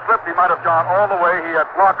he not slipped, he might have gone all the way. He had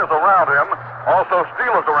blockers around him, also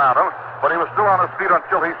Steelers around him, but he was still on his feet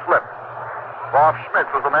until he slipped. Bob Schmitz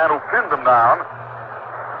was the man who pinned him down,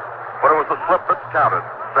 but it was the slip that counted.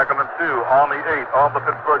 2nd and 2 on the 8 of the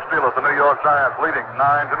Pittsburgh Steelers. The New York Giants leading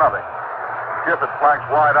 9-0. Gifford flanks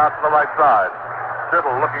wide out to the right side.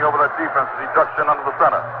 Tittle looking over that defense as he ducks in under the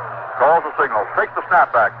center. Calls the signal, takes the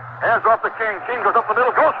snap back, hands off to King. King goes up the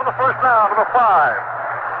middle, goes for the first down to the 5.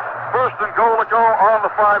 1st and goal to go on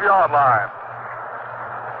the 5-yard line.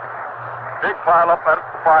 Big pile up at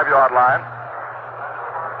the 5-yard line.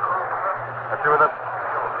 Let's see what that's.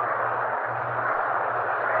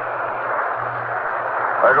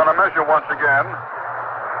 They're going to measure once again.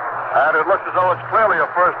 And it looks as though it's clearly a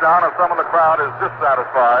first down, and some of the crowd is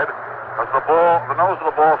dissatisfied as the nose of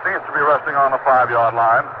the ball seems to be resting on the 5-yard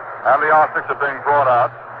line, and the R6 are being brought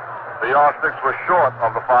out. The R6 was short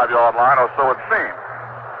of the 5-yard line, or so it seemed.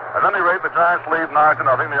 At any rate, the Giants lead 9-0.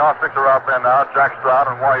 The R6 are out there now. Jack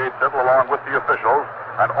Stroud and Y.A. Tittle along with the officials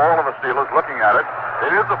and all of the Steelers looking at it.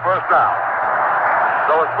 It is the first down.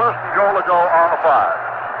 So it's first and goal to go on the 5.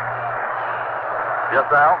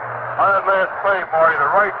 Yes, Al? On that last play, Marty,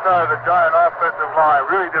 the right side of the Giant offensive line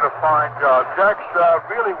really did a fine job. Jack Stroud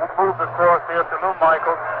really moved across there to Lou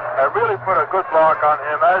Michaels and really put a good block on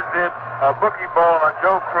him, as did Bookie Bowling on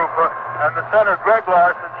Joe Krupa. And the center, Greg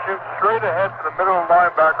Larson, shoots straight ahead to the middle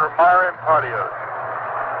linebacker, Myron Patios.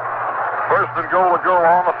 First and goal to go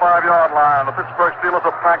on the 5-yard line. The Pittsburgh Steelers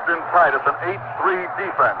are packed in tight. It's an 8-3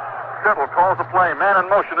 defense. Kittle calls the play. Man in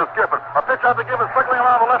motion is Gifford. A pitch out to Gifford, quickly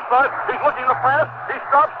around the left side. He's looking to pass. He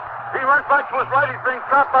stops. He runs back to his right. He's being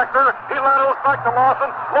trapped back there. He laterals back to Lawson.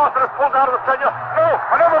 Lawson is pulled out of the tenure. No,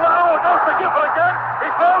 another lateral. It goes to Gifford again. He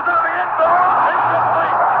throws into the end zone.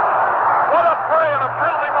 Incomplete. What a play and a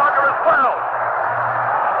penalty marker as well.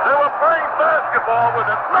 They were playing basketball with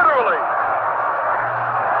it, literally.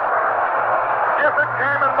 Gifford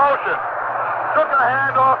came in motion. Took a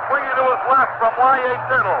handoff, swinging to his left from Y.A.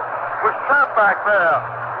 Tittle. Was trapped back there.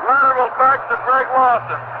 Lateral back to Greg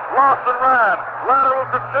Lawson. Lawson ran. Lateral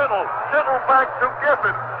to Tittle. Tittle back to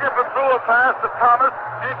Gifford. Gifford threw a pass to Thomas.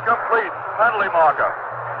 Incomplete. Penalty marker.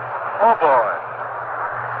 Oh, boy.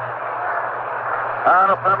 And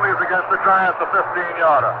a penalty is against the Giants, a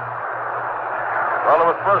 15-yarder. Well, it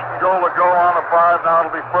was first and goal to go on the 5. Now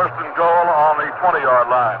it'll be first and goal on the 20-yard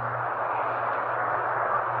line.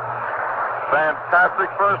 Fantastic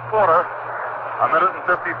first quarter. 1 minute and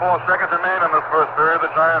 54 seconds remain in this first period. The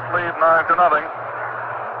Giants lead 9-0.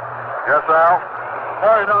 Yes, Al?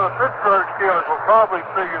 Well, you know, the Pittsburgh Steelers will probably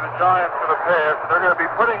figure the Giants for the pass. They're going to be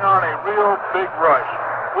putting on a real big rush.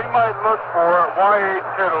 We might look for Y.A.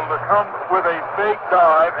 Tittle to come with a fake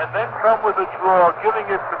dive and then come with a draw, giving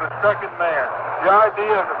it to the second man. The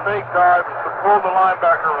idea of the fake dive is to pull the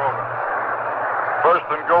linebacker over. First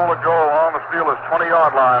and goal to go on the Steelers'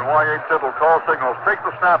 20-yard line. Y.A. Tittle calls signals, takes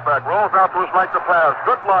the snap back, rolls out to his right to pass.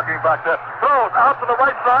 Good blocking back there. Throws out to the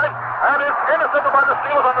right side, and is intercepted by the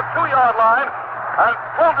Steelers on the 2-yard line. And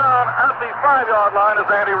pulled down at the 5-yard line is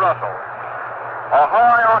Andy Russell. A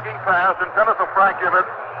high arcing pass intended for Frank Gifford.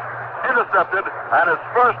 Intercepted, and it's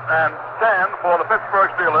first and 10 for the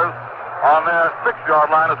Pittsburgh Steelers. On their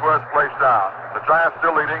 6-yard line is where it's placed down. The Giants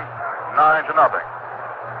still leading 9-0.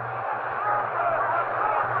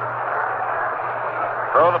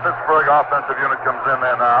 So the Pittsburgh offensive unit comes in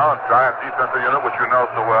there now. Giant defensive unit, which you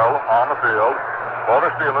know so well, on the field. For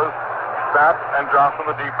the Steelers, Stapp and Johnson,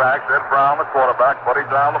 the D-backs. Ed Brown, the quarterback. Buddy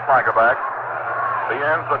Down, the flanker-back. The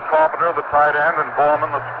ends are Carpenter, the tight end, and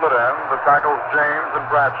Borman, the split end. The tackles, James and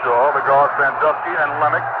Bradshaw. The guards, Sandusky and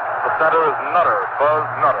Lemick. The center is Nutter, Buzz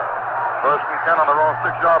Nutter. First and 10 on their own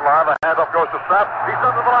 6-yard line. The handoff goes to Stapp. He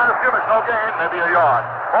sends it to the line of scrimmage. No gain, maybe a yard.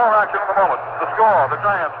 More action at the moment. The score, the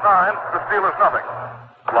Giants 9, the Steelers nothing.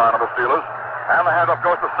 Line of the Steelers. And the handoff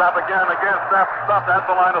goes to Stapp again. Stapp stopped at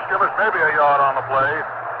the line of scrimmage. Maybe a yard on the play.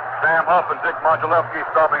 Sam Huff and Dick Modulewski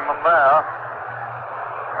stopping them there.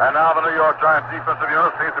 And now the New York Giants defensive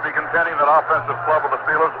unit seems to be containing that offensive club of the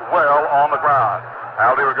Steelers well on the ground.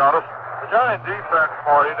 Al DeRogatis. The Giant defense,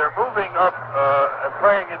 Marty, they're moving up and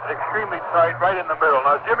playing it extremely tight right in the middle.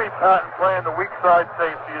 Now, Jimmy Patton, playing the weak side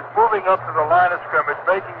safety, is moving up to the line of scrimmage,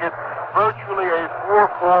 making it virtually a 4-4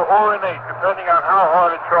 or an 8, depending on how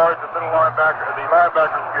hard a charge the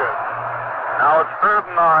linebackers give. Now it's 3rd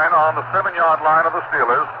and 9 on the 7-yard line of the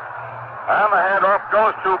Steelers. And the handoff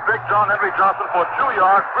goes to Big John Henry Johnson for 2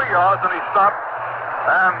 yards, 3 yards, and he stopped.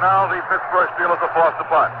 And now the Pittsburgh Steelers are forced to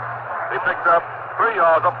punt. He picked up 3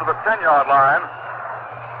 yards up to the 10-yard line.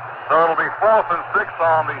 So it'll be 4th and 6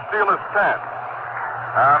 on the Steelers' 10.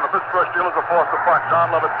 And the Pittsburgh Steelers are forced to punt.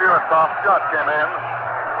 John Levitier and Tom Scott came in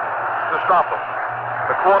to stop them.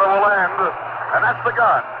 The quarter will end, and that's the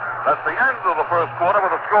gun. That's the end of the first quarter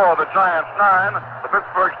with a score of the Giants 9, the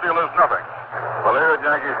Pittsburgh Steelers nothing. Well, here at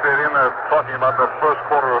Yankee Stadium, they're talking about the first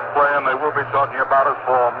quarter of play, and they will be talking about it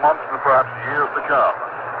for months and perhaps years to come.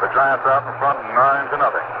 The Giants out in front 9-0.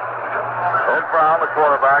 Ed Brown, the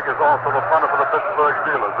quarterback, is also the punter for the Pittsburgh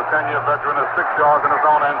Steelers. The 10-year veteran is 6 yards in his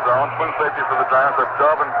own end zone. Twin safeties for the Giants are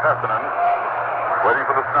Dove and Pessinen. Waiting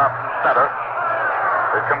for the snap from center.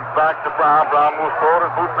 It comes back to Brown. Brown moves forward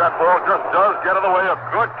and boots that ball. Just does get in the way. A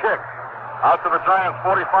good kick. Out to the Giants'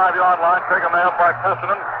 45-yard line. Taken there by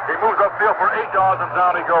Pessinen. He moves upfield for 8 yards and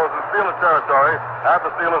down he goes in Steelers territory at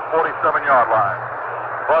the Steelers' 47-yard line.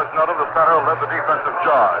 Buzz Nutter, the center, led the defensive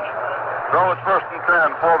charge. So it's 1st and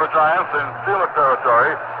 10 for the Giants in Steelers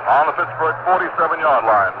territory on the Pittsburgh 47-yard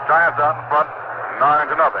line. Giants out in front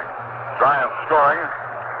 9-0. Giants scoring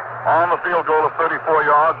on the field goal of 34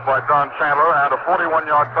 yards by Don Chandler and a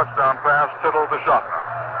 41-yard touchdown pass, Tittle to Schottner.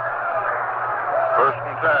 1st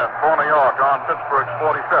and 10 for New York on Pittsburgh's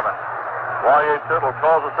 47. Y.A. Tittle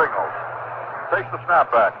calls the signals. takes the snap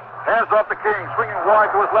back. Hands off to King, swinging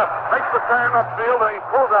wide to his left. Makes the turn upfield, and he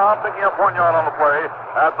pulls out, picking up 1 yard on the play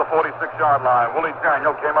at the 46-yard line. Willie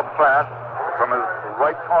Daniel came up fast from his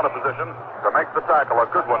right corner position to make the tackle. A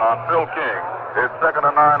good one on Phil King. It's 2nd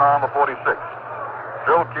and 9 on the 46.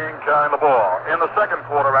 Phil King carrying the ball. In the second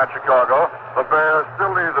quarter at Chicago, the Bears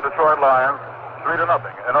still lead the Detroit Lions 3-0.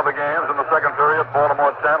 In other games in the second period,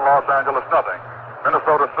 Baltimore 10, Los Angeles nothing.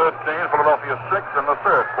 Minnesota 13, Philadelphia 6 in the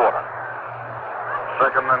third quarter.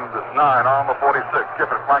 2nd and 9 on the 46.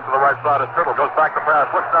 Gifford flanked to the right side of Tittle. Goes back to pass.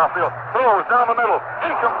 Looks downfield. Throws down the middle.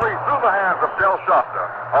 Incomplete through the hands of Del Shofter.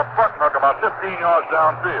 A front hook about 15 yards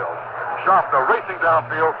downfield. Shofter racing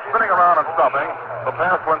downfield, spinning around and stopping. The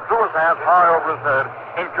pass went through his hands, high over his head.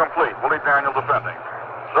 Incomplete. Willie Daniel defending.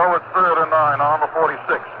 So it's 3rd and 9 on the 46.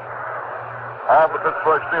 Of the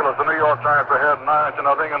Pittsburgh Steelers, the New York Giants ahead 9-0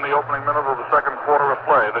 in the opening minute of the second quarter of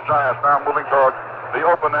play. The Giants now moving towards the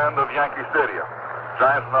open end of Yankee Stadium.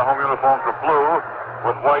 Giants in their home uniforms are blue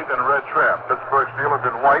with white and red trim. Pittsburgh Steelers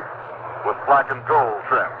in white with black and gold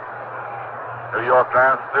trim. New York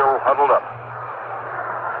Giants still huddled up.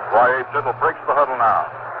 Y.A. Tittle breaks the huddle now.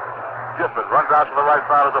 Gifford runs out to the right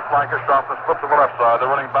side as a flanker. Shofter splits to the left side. The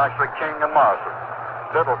running backs are King and Morrison.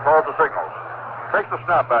 Tittle calls the signals. Takes the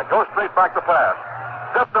snap back. Goes straight back to pass.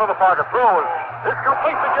 Steps into the pocket. Throws. It's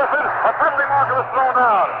complete to Gifford. A penalty marker is thrown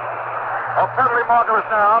down. A penalty marker is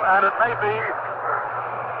down, and it may be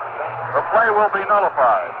the play will be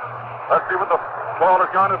nullified. Let's see what the call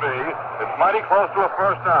is going to be. It's mighty close to a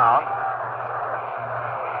first down.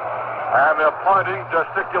 And they're pointing,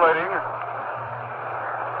 gesticulating.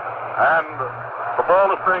 And the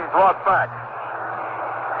ball is being brought back.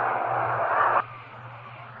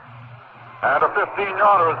 And a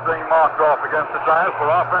 15-yarder is being marked off against the Giants for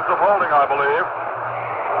offensive holding, I believe.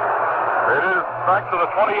 It is back to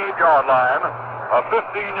the 28-yard line. A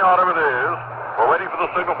 15-yarder it is. We're waiting for the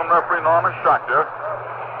signal from referee Norman Schachter.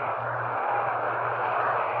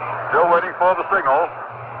 Still waiting for the signal.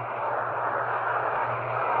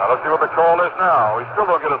 Now let's see what the call is now. We still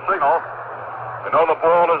don't get a signal. We know the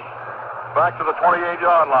ball is back to the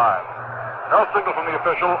 28-yard line. No signal from the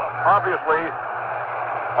official. Obviously,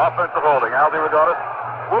 offensive holding. Aldi Regatas.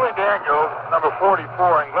 Willie Daniel, number 44,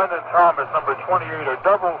 and Glendon Thomas, number 28, are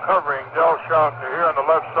double covering Del Shofter here on the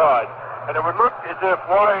left side. And it would look as if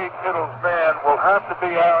Y.A. Tittle's man will have to be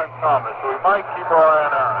Aaron Thomas, so we might keep our eye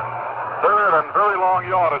on Aaron. Third and very long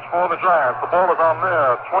yardage for the Giants. The ball is on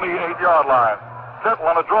their 28-yard line. Tittle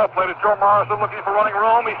on a draw play to Joe Morrison looking for running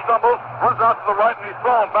room. He stumbles, runs out to the right, and he's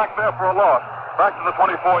thrown back there for a loss. Back to the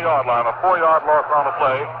 24-yard line. A 4-yard loss on the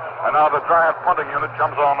play. And now the Giant punting unit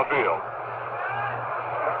comes on the field.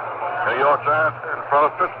 New York Giants in front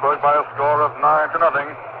of Pittsburgh by a score of 9-0.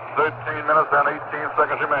 13 minutes and 18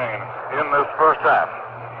 seconds remain in this first half.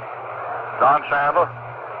 Don Chandler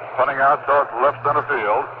punting out towards left center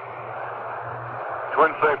field.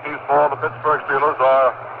 Twin safeties for the Pittsburgh Steelers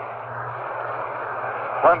are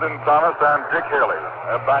Glendon Thomas and Dick Haley.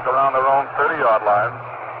 They're back around their own 30-yard line.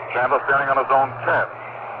 Chandler standing on his own 10.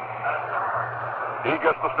 He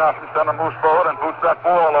gets the snap from center, moves forward, and boots that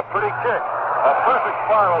ball. A pretty kick. A perfect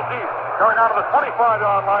spiral deep. Going out to the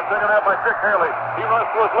 25-yard line, taken out by Dick Haley. He runs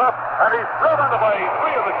to his left, and he's driven by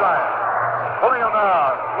 3 of the Giants. Pulling him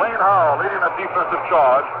down. Lane Howell leading a defensive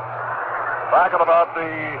charge. Back at about the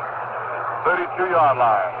 32-yard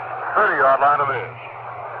line. 30-yard line it is.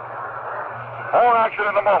 More action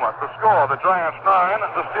in a moment. The score, the Giants 9,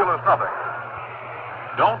 the Steelers nothing.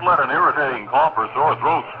 Don't let an irritating cough or sore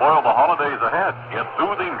throat spoil the holidays ahead. Get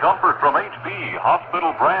soothing comfort from HB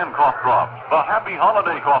Hospital brand cough drops. The Happy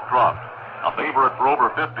Holiday cough drops. A favorite for over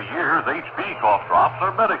 50 years, HB cough drops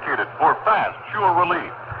are medicated for fast, sure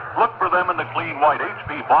relief. Look for them in the clean white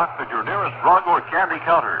HB box at your nearest drug or candy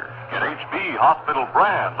counter. Get HB Hospital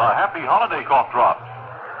brand, the Happy Holiday cough drops.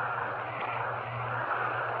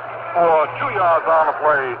 For 2 yards on the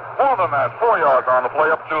play, more than that, 4 yards on the play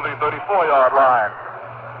up to the 34-yard line.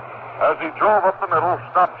 As he drove up the middle,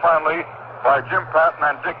 stopped finally by Jim Patton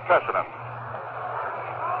and Dick Pessinen.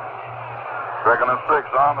 2nd and 6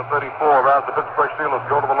 on the 34 as the Pittsburgh Steelers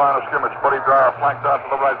go to the line of scrimmage. Buddy Dyer flanked out to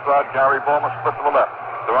the right side. Gary Bowman split to the left.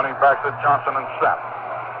 The running backs are Johnson and Sapp.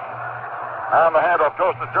 And the handoff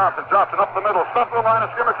goes to Johnson. Johnson up the middle, stuck to the line of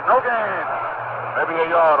scrimmage. No gain. Maybe a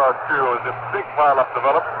yard or two as the big pile-up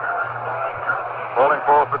developed. Falling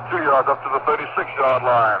forward for 2 yards up to the 36-yard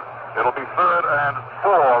line. It'll be 3rd and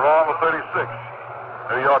 4 on the 36.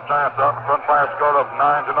 New York Giants out in front by a score of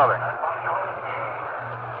 9-0.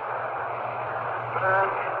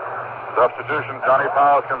 Substitution, Johnny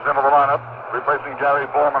Powers comes into the lineup, replacing Gary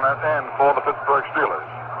Bowman at end for the Pittsburgh Steelers.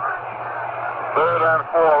 Third and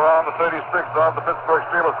 4 on the 36 of the Pittsburgh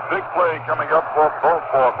Steelers. Big play coming up for both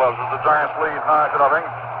ball clubs as the Giants lead 9-0.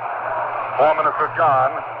 4 minutes are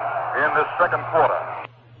gone in this second quarter.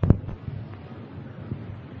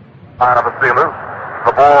 Line of the Steelers.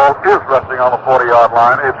 The ball is resting on the 40-yard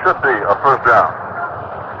line. It should be a first down.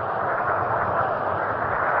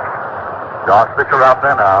 Josh Fisher out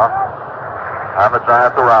there now. And the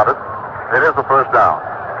Giants around it. It is a first down.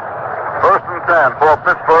 First and 10 for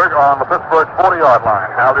Pittsburgh on the Pittsburgh 40-yard line.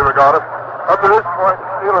 How do you regard it? Up to this point, the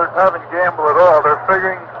Steelers haven't gambled at all. They're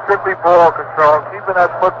figuring strictly ball control, keeping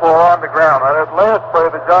that football on the ground. On that last play,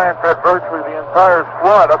 the Giants had virtually the entire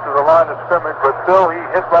squad up to the line of scrimmage, but still he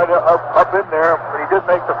hit right up in there, but he did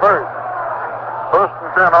make the first. First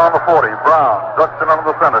and 10 on the 40. Brown ducks in under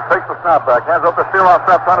the center, takes the snap back, hands up to Steele on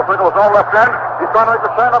snap, trying to flickle his own left end. He's trying to make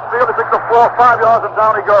the turn upfield. He picks up 4-5 yards, and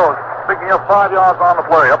down he goes. Picking up 5 yards on the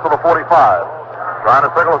play, up to the 45. Trying to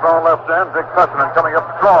flickle his own left end. Dick Pessin coming up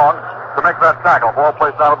strong to make that tackle. Ball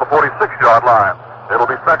placed down at the 46-yard line. It'll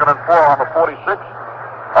be 2nd and 4 on the 46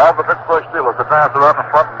 of the Pittsburgh Steelers. The Giants are out in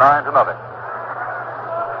front 9-0.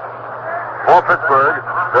 For Pittsburgh,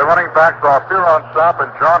 their running backs are Theron Sapp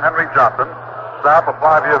and John Henry Johnson. Sapp, a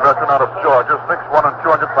 5-year veteran out of Georgia, 6'1" and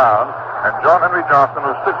 200 pounds. And John Henry Johnson,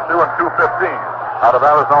 who's 6'2" and 215 out of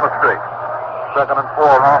Arizona State. 2nd and 4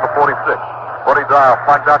 on the 46. Buddy Dial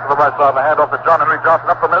flanked out to the right side. The handoff to John Henry Johnson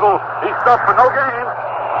up the middle. He's stuffed for no gain.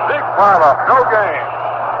 Big pile up, no gain.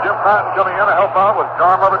 Jim Patton coming in to help out with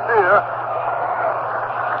John Levitier.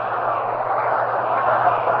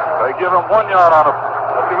 They give him 1 yard on him.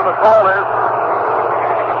 Let's see what the call is.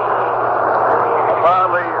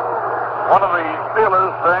 Apparently, one of the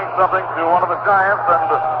Steelers saying something to one of the Giants and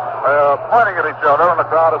pointing at each other, and the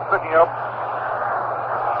crowd is picking up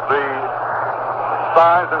the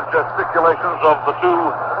signs and gesticulations of the two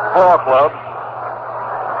ball clubs.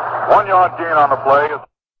 1 yard gain on the play.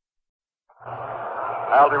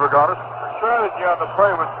 Aldi Regatas. The strategy on the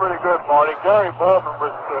play was pretty good, Marty. Gary Bowman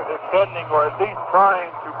was intending, or at least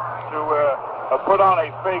trying to put on a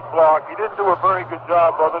fake block. He didn't do a very good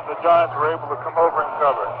job, other than the Giants were able to come over and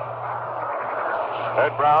cover.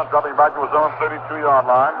 Ed Brown dropping back to his own 32-yard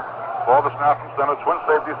line. For the snap from center, twin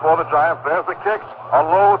safeties for the Giants. There's the kick. A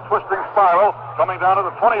low twisting spiral coming down to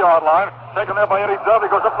the 20-yard line. Taken there by Eddie Dove. He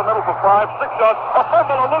goes up the middle for 5, 6 yards. A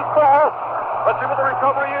fumble, a loose ball. Let's see what the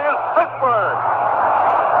recovery is. Pittsburgh.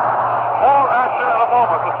 More action in a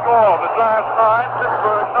moment. The score, the Giants 9,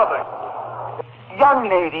 Pittsburgh nothing. Young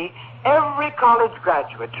lady, every college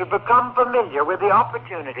graduate should become familiar with the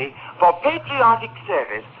opportunity for patriotic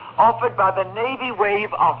service offered by the Navy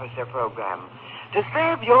Wave Officer Program. To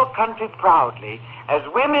serve your country proudly as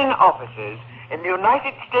women officers in the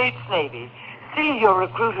United States Navy, see your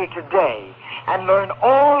recruiter today and learn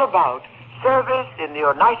all about service in the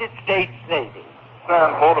United States Navy.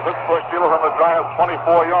 And for the Pittsburgh Steelers on the Giants'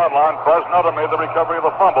 24-yard line, Buzz Nutter made the recovery of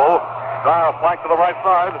the fumble. Dial flanked to the right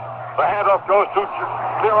side. The handoff goes to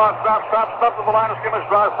Theron Sapp. Sapp stopped at the line of scrimmage,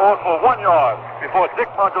 drive forward for 1 yard before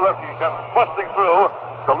Dick Monteleschi comes busting through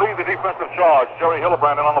to lead the defensive charge. Jerry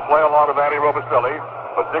Hillebrand in on the play along with Andy Robicelli,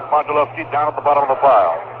 but Dick Monteleschi down at the bottom of the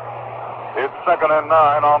pile. It's 2nd and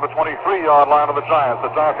 9 on the 23-yard line of the Giants.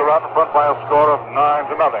 The Giants are out in front by a score of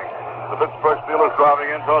 9-0. The Pittsburgh Steelers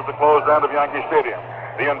driving in towards the closed end of Yankee Stadium.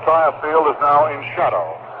 The entire field is now in shadow.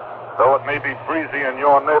 Though it may be breezy in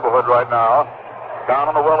your neighborhood right now,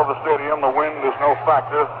 down on the well of the stadium, the wind is no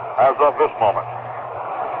factor as of this moment.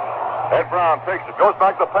 Ed Brown takes it, goes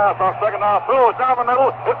back to pass on second down, throws down the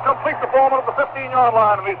middle. It's complete to Bowman at the 15-yard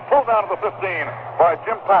line, and he's pulled down to the 15 by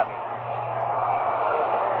Jim Patton.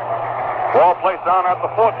 Ball placed down at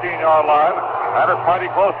the 14-yard line, and it's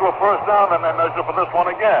mighty close to a first down, and they measure for this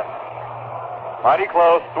one again. Mighty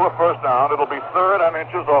close to a first down. It'll be 3rd and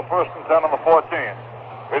inches or 1st and 10 on the 14.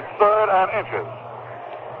 It's 3rd and inches.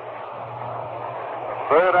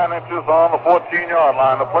 3rd and inches on the 14-yard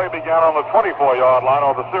line. The play began on the 24-yard line,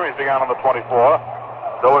 or the series began on the 24.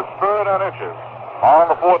 So it's 3rd and inches on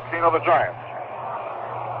the 14 of the Giants.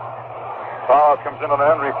 Powers comes into the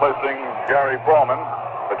end, replacing Gary Bowman.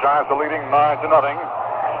 The Giants are leading 9-0.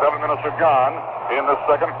 7 minutes are gone in the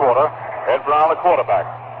second quarter. Ed Brown, the quarterback.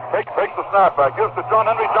 Takes the snap back. Gives to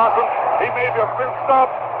John Henry Johnson. He may have been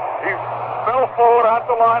stopped. He fell forward at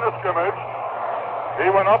the line of scrimmage.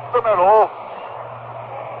 He went up the middle.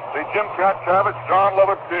 See Jim Katchavich, John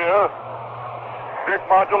Levitier, Dick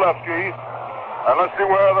Modulewski, and let's see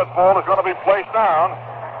where that ball is going to be placed down.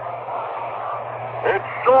 It's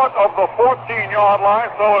short of the 14-yard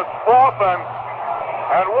line, so it's 4th and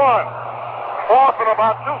 1. 4th and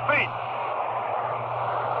about 2 feet.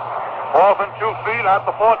 4th and 2 feet at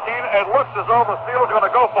the 14. It looks as though the Steelers are going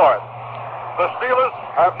to go for it. The Steelers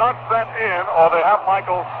have not sent in, or they have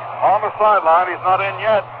Michael on the sideline. He's not in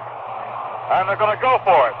yet. And they're going to go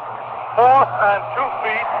for it. 4th and 2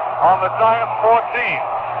 feet on the Giants 14.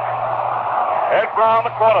 Ed Brown,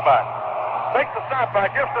 the quarterback. Takes the snap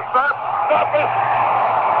back, gives the snap. Snap is.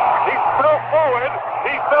 He fell forward.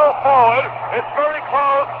 He fell forward. It's very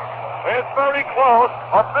close. It's very close.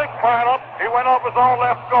 A big pileup. He went off his own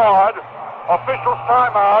left guard. Officials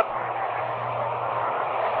timeout.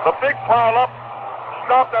 The big pileup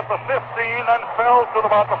stopped at the 15 and fell to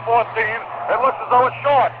about the 14. It looks as though it's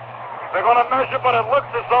short. They're going to measure, but it looks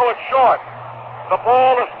as though it's short. The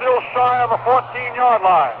ball is still shy of the 14-yard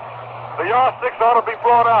line. The yardsticks ought to be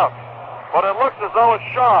brought out, but it looks as though it's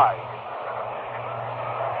shy.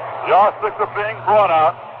 Yardsticks are being brought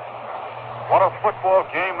out. What a football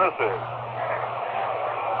game this is.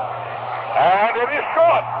 And it is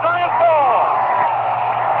short. Giant ball.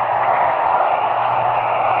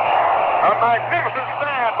 A magnificent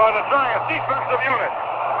stand by the Giant defensive unit.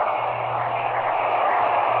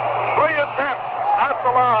 3 attempts at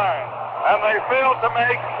the line, and they failed to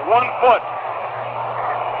make 1 foot.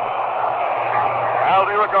 Al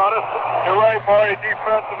DeRogatis. You're right, Marty.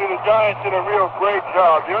 Defensively, the Giants did a real great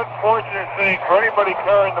job. The unfortunate thing for anybody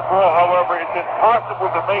carrying the ball, however, it's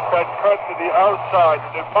impossible to make that cut to the outside.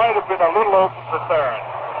 It might have been a little open for Theron.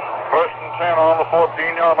 1st and 10 on the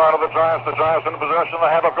 14-yard line of the Giants. The Giants in possession. The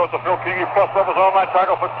handoff goes to Phil King. He busts up his own line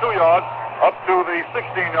tackle for 2 yards up to the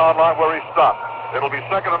 16-yard line where he stopped. It'll be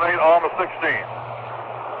 2nd and 8 on the 16.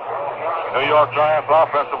 New York Giants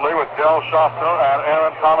offensively with Del Schaffner and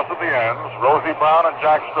Aaron Thomas at the ends. Rosie Brown and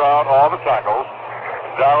Jack Stroud all the tackles.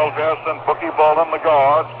 Darrell Dess and Bookie Bolden the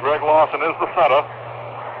guards. Greg Lawson is the center.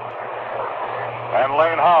 And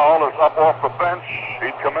Lane Howell is up off the bench.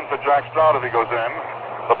 He'd come in for Jack Stroud if he goes in.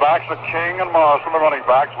 The backs are King and Morrison, the running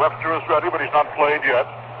backs. Webster is ready, but he's not played yet.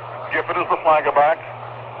 Gifford is the flanker back.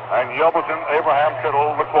 And Yelverton, Abraham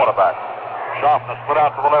Kittle, the quarterback. Schaffner split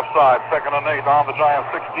out to the left side. 2nd and 8 on the Giants'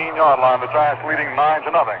 16-yard line. The Giants leading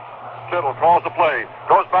 9-0. Kittle calls the play.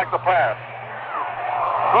 Goes back to pass.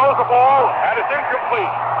 Throws the ball, and it's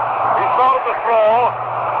incomplete. He started to throw,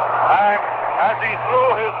 and as he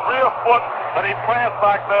threw his rear foot that he plants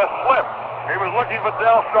back there slipped. He was looking for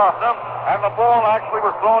Del Schaffner, and the ball actually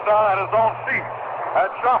was thrown down at his own feet.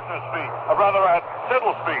 At Schaffner's feet, or rather at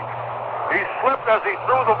Tittle's feet. He slipped as he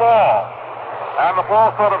threw the ball. And the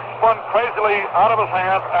ball sort of spun crazily out of his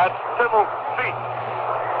hands at Tittle's feet.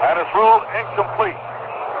 And it's ruled incomplete.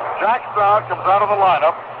 Jack Stroud comes out of the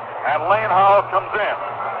lineup, and Lane Howell comes in.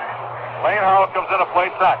 Lane Howell comes in to play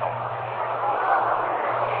tackle.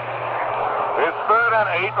 It's 3rd and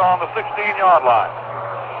 8 on the 16-yard line.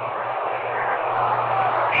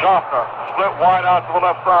 Schaffner split wide out to the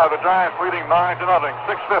left side. The Giants leading 9-0.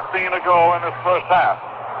 6:15 to go in this first half.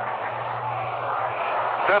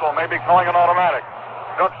 Tittle may be calling an automatic.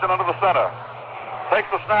 Ducks it into the center. Takes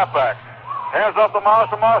the snap back. Hands up to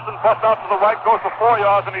Morrison. Morrison busts out to the right, goes for 4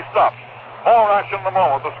 yards, and he stops. All action in the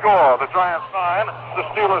moment. The score, the Giants 9, the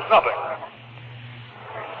Steelers nothing.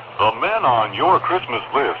 The men on your Christmas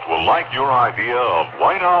list will like your idea of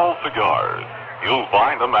White Owl cigars. You'll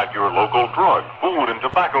find them at your local drug, food, and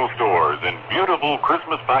tobacco stores in beautiful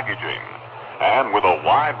Christmas packaging. And with a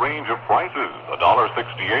wide range of prices,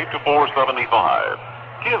 $1.68 to $4.75.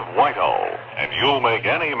 Give White Owl, and you'll make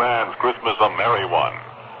any man's Christmas a merry one.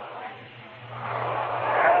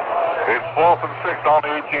 It's 4th and 6 on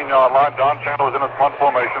the 18-yard line. Don Chandler is in his punt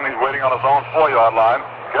formation. He's waiting on his own 4-yard line.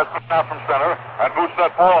 Gets the snap from center and boots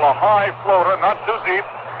that ball. A high floater, not too deep.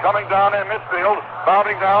 Coming down in midfield.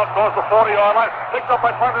 Bounding down towards the 40-yard line. Picked up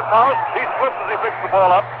by Clinton Powers. He slips as he picks the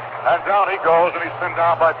ball up. And down he goes, and he's pinned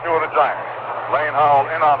down by 2 of the Giants. Lane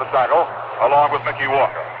Howell in on the tackle, along with Mickey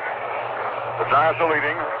Walker. The Giants are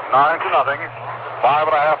leading 9-0.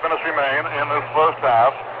 5.5 minutes remain in this first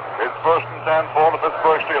half. It's 1st and 10 for the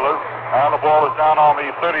Pittsburgh Steelers, and the ball is down on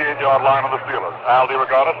the 38-yard line of the Steelers. Al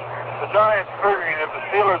DeRogatis. The Giants, figuring if the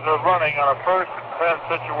Steelers are running on a 1st and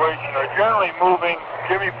 10 situation, are generally moving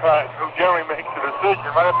Jimmy Pratt, who generally makes the decision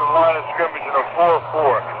right at the line of scrimmage in a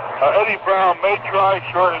 4-4. Eddie Brown may try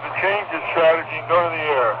shortly to change his strategy and go to the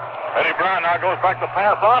air. Eddie Brown now goes back to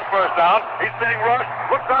pass on 1st down. He's being rushed,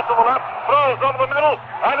 looks out to the left, throws over the middle,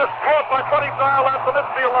 and is caught by Buddy Dial at the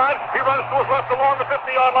midfield line. He runs to his left along the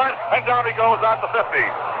 50-yard line, and down he goes at the 50.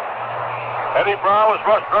 Eddie Brown was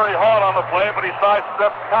rushed very hard on the play, but he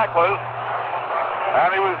sidestepped tacklers,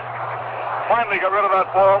 and he was finally got rid of that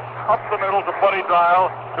ball up the middle to Buddy Dial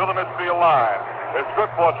to the midfield line. It's good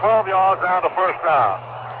for 12 yards and a 1st down.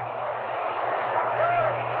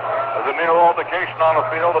 There's a near altercation on the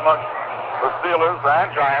field amongst the Steelers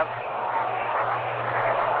and Giants.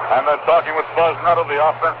 And then talking with Buzz Nutter, the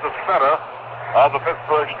offensive center of the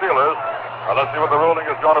Pittsburgh Steelers. Let's see what the ruling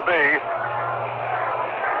is going to be.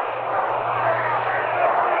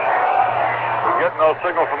 We get no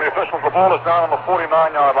signal from the officials. The ball is down on the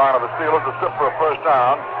 49-yard line of the Steelers. It's good for a first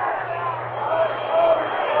down.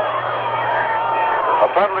 A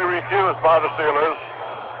penalty refused by the Steelers.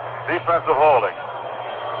 Defensive holding.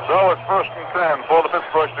 So it's first and 10 for the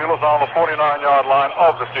Pittsburgh Steelers on the 49-yard line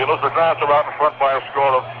of the Steelers. The Giants are out in front by a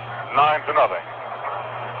score of 9-0.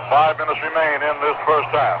 5 minutes remain in this first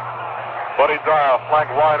half. Buddy Dial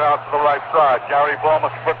flanked wide out to the right side. Gary Bowman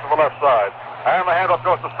split to the left side. And the handoff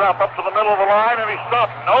goes to Sapp up to the middle of the line, and he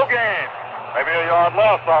stopped. No gain. Maybe a yard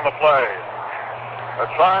loss on the play.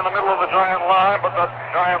 They're trying the middle of the Giant line, but that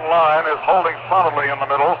Giant line is holding solidly in the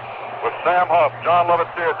middle with Sam Huff, John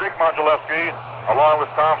Lovett-Sear, Dick Modulewski, along with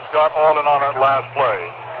Tom Scott, all in on that last play.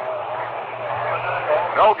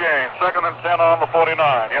 No gain. 2nd and 10 on the 49.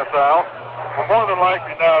 Yes, Al? We'll more than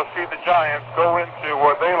likely now see the Giants go into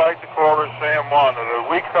what they like to call their Sam 1, or the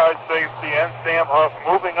weak side safety and Sam Huff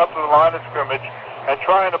moving up to the line of scrimmage and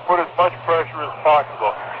trying to put as much pressure as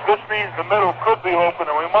possible. This means the middle could be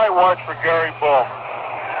open, and we might watch for Gary Bowman.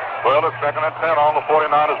 Well, it's 2nd and 10 on the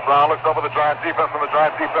 49 as Brown looks over the Giant defense, and the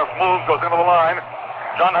Giant defense moves, goes into the line.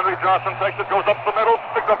 John Henry Johnson takes it, goes up the middle,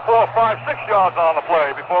 picks up 4, 5, 6 yards on the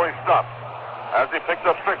play before he stops. As he picks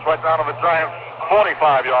up 6 right down to the Giants'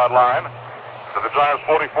 45-yard line. To the Giants'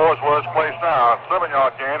 44 is where it's placed now.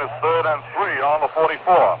 7-yard gain is 3rd and 3 on the 44.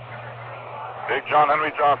 Big John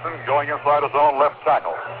Henry Johnson going inside his own left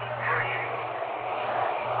tackle.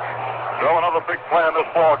 So another big play in this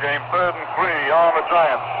ball game. 3rd and 3 on the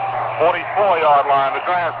Giants' 44-yard line. The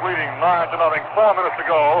Giants leading 9-0. 4 minutes to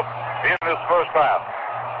go in this first half.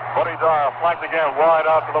 Buddy Dial flanked again wide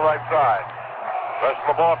out to the right side. Rest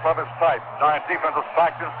of the ball from his tight. Giant defense is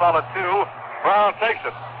packed in solid 2. Brown takes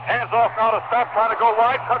it. Hands off now to Sapp, trying to go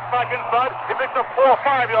wide. Cuts back inside. He picks up 4 or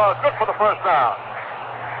 5 yards. Good for the first down.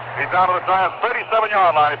 He's down to the Giants'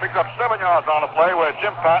 37-yard line. He picks up 7 yards on the play where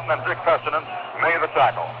Jim Patton and Dick Fessenden made the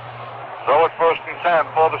tackle. So it's 1st and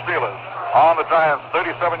 10 for the Steelers. On the Giants'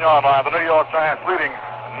 37-yard line, the New York Giants leading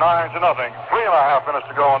 9-0. 3.5 minutes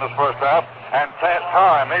to go in this first half. And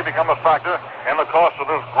time may become a factor in the course of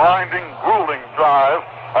this grinding, grueling drive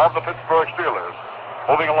of the Pittsburgh Steelers.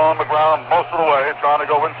 Moving along the ground most of the way, trying to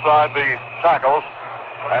go inside the tackles.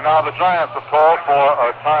 And now the Giants have called for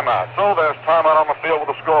a timeout. So there's timeout on the field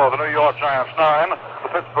with the score. The New York Giants 9, the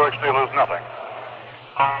Pittsburgh Steelers nothing.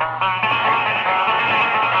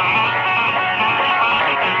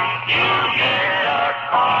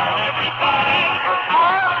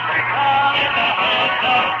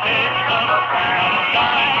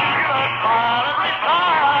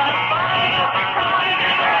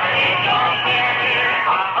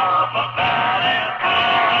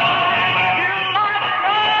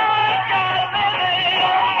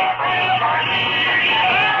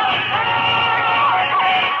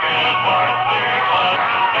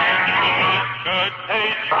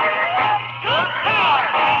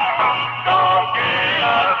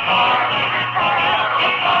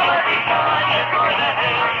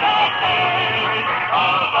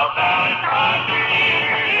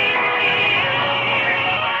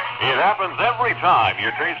 Every time you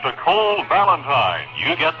taste a cold Valentine,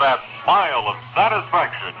 you get that smile of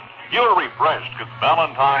satisfaction. You're refreshed because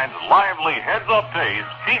Valentine's lively heads-up taste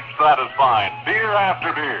keeps satisfying beer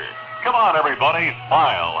after beer. Come on, everybody,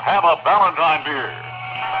 smile. Have a Valentine beer.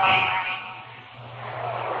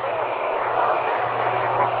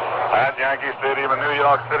 At Yankee Stadium in New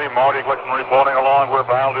York City, Marty Glickman reporting along with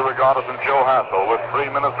Al DeRogatis and Joe Hassel with 3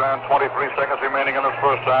 minutes and 23 seconds remaining in this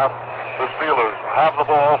first half. The Steelers have the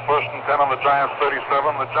ball, 1st and 10 on the Giants' 37.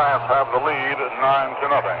 The Giants have the lead, 9-0.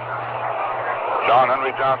 John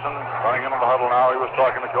Henry Johnson running into the huddle now. He was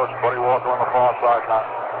talking to Coach Buddy Walker on the far sideline.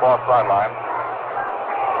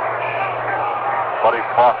 Buddy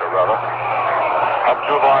Parker, rather. Up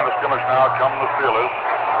to the line of scrimmage now come the Steelers.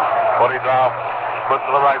 Buddy Dow split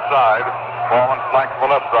to the right side. Bowman flanked to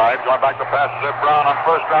the left side. Going back to pass to Brown on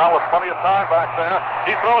first down with plenty of time back there.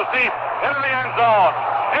 He throws deep into the end zone.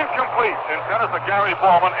 Incomplete. Intended for Gary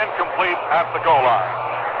Bowman. Incomplete at the goal line.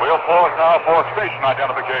 We'll pause now for station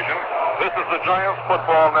identification. This is the Giants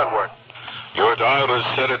Football Network. Your dial is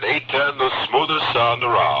set at 810, the smoothest sound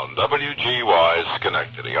around. WGY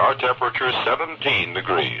Schenectady. Our temperature 17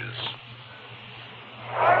 degrees.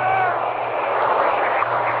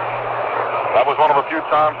 That was one of the few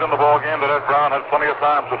times in the ball game that Ed Brown had plenty of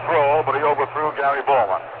time to throw, but he overthrew Gary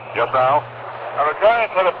Bowman. Yes, Al? Now, the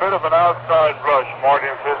Giants had a bit of an outside rush, Marty.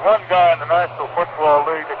 If there's one guy in the National Football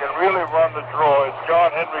League that can really run the draw, it's John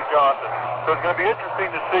Henry Johnson. So it's going to be interesting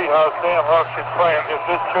to see how Sam Huff should play him if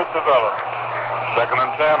this should develop. 2nd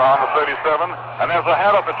and 10 on the 37. And there's a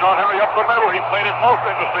head up to John Henry up the middle. He played it most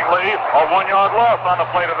interestingly. A 1-yard loss on the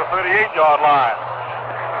plate of the 38-yard line.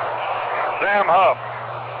 Sam Huff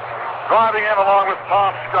driving in along with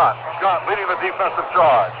Tom Scott. Scott leading the defensive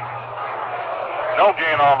charge. No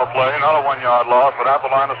gain on the play, not a 1-yard loss, but at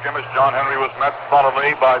the line of scrimmage, John Henry was met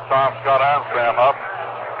solidly by Tom Scott and Sam Huff.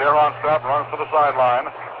 There on step, runs to the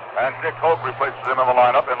sideline, and Dick Hope replaces him in the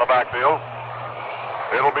lineup in the backfield.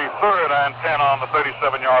 It'll be 3rd and 10 on the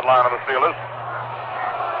 37-yard line of the Steelers.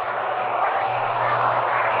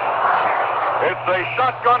 It's a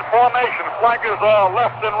shotgun formation, flankers all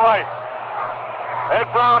left and right.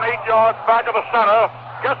 Ed Brown, 8 yards back of the center.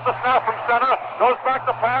 Gets the snap from center, goes back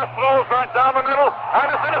to pass, throws right down the middle, and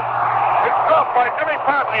it's in it. It's dropped by Jimmy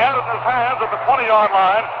Patton. He had it in his hands at the 20-yard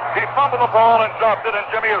line. He fumbled the ball and dropped it, and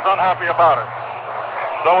Jimmy is unhappy about it.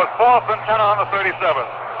 So it's 4th and 10 on the 37.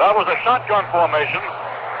 That was a shotgun formation,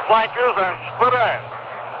 flankers and split end.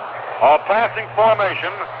 A passing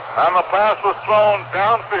formation, and the pass was thrown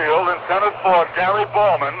downfield, intended for Gary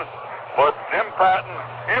Bowman, but Jim Patton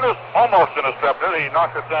almost intercepted. He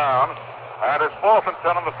knocked it down. And it's 4th and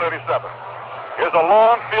 10 on the 37. Here's a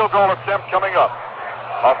long field goal attempt coming up.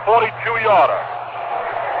 A 42-yarder.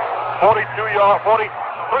 43 yards.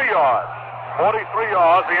 43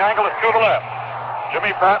 yards. The angle is to the left.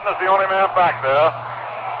 Jimmy Patton is the only man back there.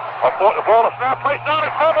 The ball is snapped, placed down,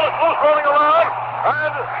 it's fumble, it's loose, rolling around,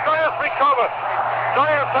 and Giants recover.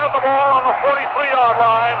 Giants have the ball on the 43-yard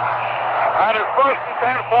line, and it's 1st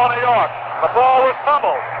and 10 for New York. The ball was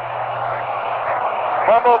fumbled.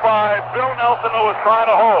 Fumbled by Bill Nelson, who was trying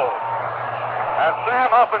to hold. And Sam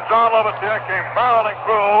Huff and John Lovett came barreling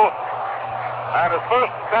through. And it's 1st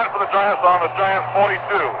and 10 for the Giants on the Giants 42.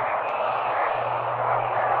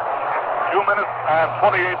 2 minutes and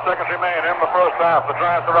 28 seconds remain in the first half. The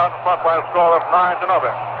Giants are out in front by a score of 9-0.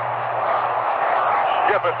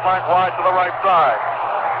 Skip is flanked wide to the right side.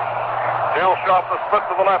 Dale Sharpner split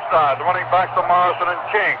to the left side. Running back to Morrison and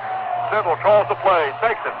King. Siddle calls the play,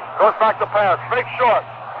 takes it, goes back to pass, fake short,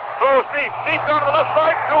 throws deep down to the left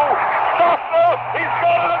side to Sharpner. He's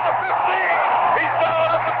got it at the 15. He's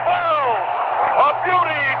down at the 12. A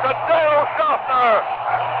beauty to Dale Sharpner.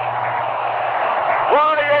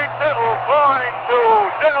 Y.A. Tittle throwing to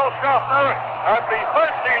Dale Sharpner at the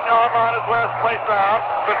 13-yard line, his last place down.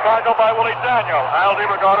 The tackle by Willie Daniel.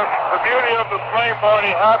 Aldi regarded the beauty of the play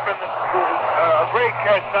party happened. A great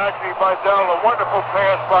catch actually by Dell, a wonderful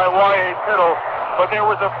pass by Y.A. Tittle, but there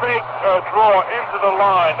was a fake draw into the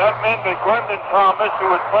line. That meant that Glendon Thomas,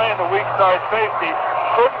 who was playing the weak side safety,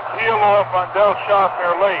 couldn't peel off on Del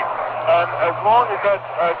Sharpner late. And as long as that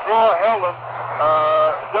draw held him,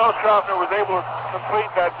 Del Sharpner was able to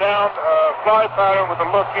complete that down fly pattern with a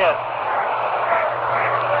look in.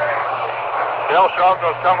 Del Sharpner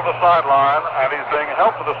has come to the sideline, and he's being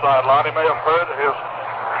helped to the sideline. He may have hurt his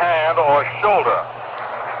hand or shoulder.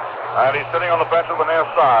 And he's sitting on the bench on the near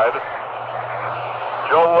side.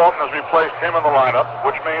 Joe Walton has replaced him in the lineup,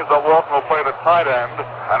 which means that Walton will play the tight end,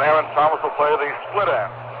 and Aaron Thomas will play the split end.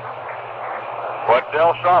 But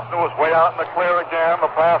Del Sharpner was way out in the clear again. The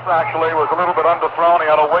pass actually was a little bit underthrown. He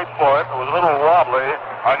had to wait for it. It was a little wobbly,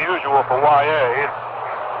 unusual for Y.A.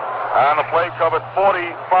 And the play covered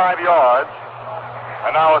 45 yards.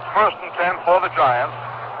 And now it's 1st and 10 for the Giants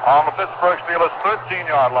on the Pittsburgh Steelers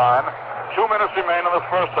 13-yard line. 2 minutes remain in the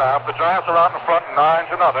first half. The Giants are out in front 9-0.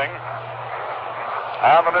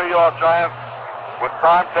 And the New York Giants, with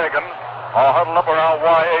time taken, are huddled up around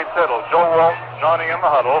Y.A. Tittle. Joe Walton joining in the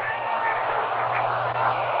huddle.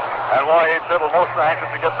 And Y.A. Tittle most anxious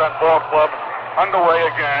to get that ball club underway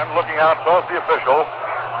again, looking out towards the official,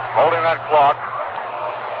 holding that clock.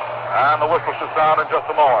 And the whistle should sound in just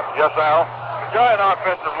a moment. Yes, Al? Giant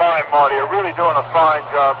offensive line, Marty, are really doing a fine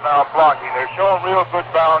job now blocking. They're showing real good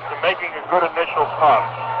balance and making a good initial pump.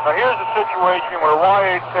 Now here's a situation where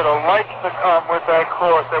Y.A. Tittle likes to come with that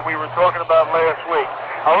cross that we were talking about last week.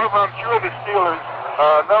 However, I'm sure the Steelers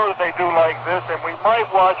know that they do like this, and we might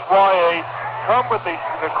watch Y.A. come with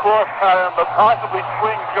the cross pattern, but possibly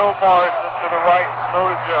swing Joe Morrison to the right and throw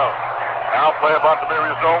to Joe. Now play about to be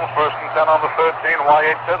resumed. 1st and 10 on the 13.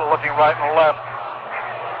 Y.A. Tittle looking right and left.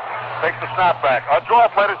 Takes the snap back. A draw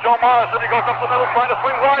play to Joe Morrison. He goes up the middle, trying to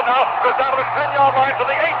swing wide now. Goes down to the 10-yard line to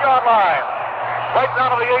the 8-yard line. Right down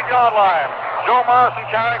to the 8-yard line. Joe Morrison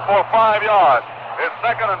carrying for 5 yards. It's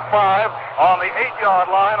 2nd and 5 on the 8-yard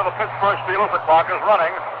line of the Pittsburgh Steelers. The clock is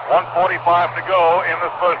running. 1:45 to go in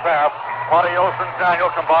this first half. Monty Olson and Daniel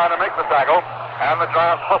combine to make the tackle. and the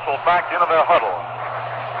Giants hustle back into their huddle.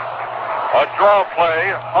 A draw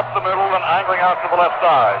play up the middle and angling out to the left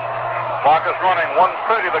side. Clock is running,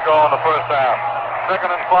 1:30 to go in the first half. 2nd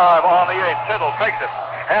and 5 on the 8. Tittle takes it.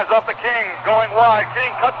 Hands up to King, going wide. King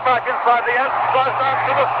cuts back inside the end, drives down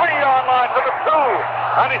to the 3-yard line, to the 2.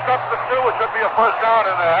 And he stops the 2. It should be a first down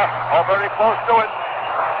in there, or very close to it.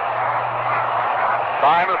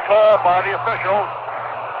 Time is called by the officials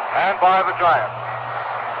and by the Giants.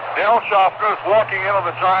 Dale Schofter is walking into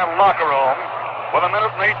the Giant locker room with 1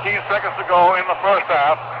 minute and 18 seconds to go in the first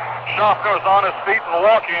half. Schofter is on his feet and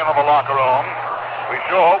walking into the locker room. We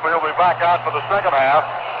sure hope he'll be back out for the second half.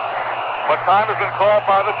 But time has been called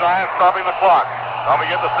by the Giants, stopping the clock. Now we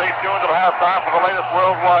get to stay tuned till halftime for the latest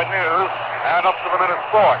worldwide news and up to the minute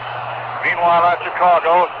sports. Meanwhile, at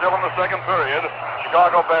Chicago, still in the second period,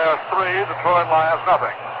 Chicago Bears 3, Detroit Lions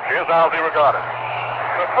nothing. Here's Al DeRogatis.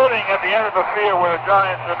 The footing at the end of the field where the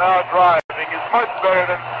Giants are now driving is much better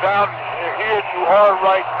than down here to our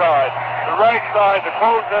right side. The right side, the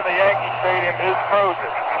close end of Yankee Stadium, is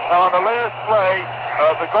frozen. Now on the last play,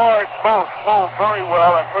 the guards both moved very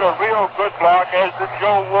well and put a real good block, as did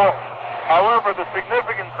Joe Wolf. However, the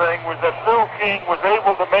significant thing was that Phil King was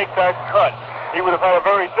able to make that cut. He would have had a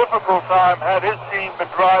very difficult time had his team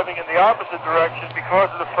been driving in the opposite direction because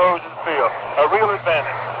of the frozen field. A real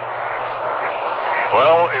advantage.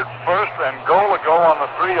 Well, it's first and goal to go on the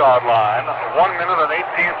 3-yard line. 1 minute and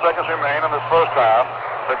 18 seconds remain in this first half.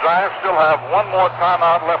 The Giants still have one more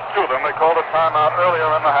timeout left to them. They called a timeout earlier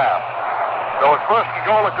in the half. So it's first and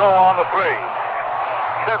goal to go on the 3.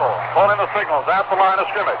 Tittle calling the signals at the line of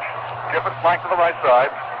scrimmage. Gifford flank to the right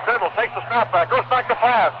side. Tittle takes the snap back, goes back to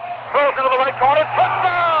pass. Throws into the right corner.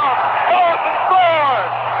 Touchdown! Dawson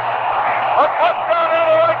scores! A touchdown into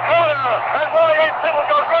the right corner. And Roy A. Tittle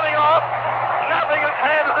goes running off, snapping his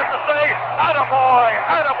hand as if to say, attaboy,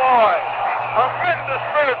 attaboy. Tremendous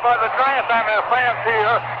spirit by the Giants and their fans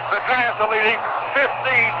here. The Giants are leading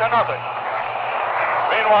 15-0.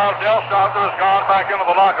 Meanwhile, Del Schofter has gone back into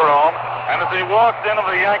the locker room, and as he walked into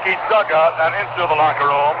the Yankee dugout and into the locker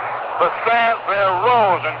room, the fans there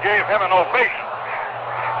rose and gave him an ovation.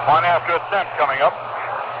 1 after 10 coming up.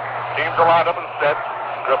 Teams are lined up instead.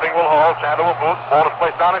 Griffin will hold, Chandler will boot, ball is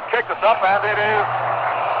placed down and kicked us up, and it is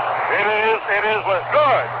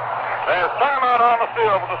good. There's timeout on the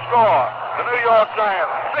field with the score. The New York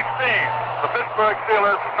Giants 16, the Pittsburgh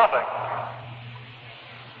Steelers nothing.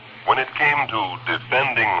 When it came to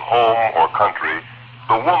defending home or country,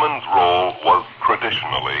 the woman's role was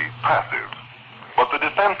traditionally passive. But the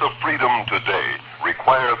defense of freedom today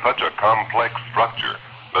requires such a complex structure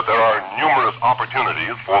that there are numerous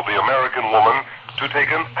opportunities for the American woman to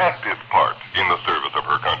take an active part in the service of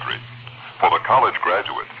her country. For the college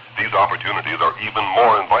graduate, these opportunities are even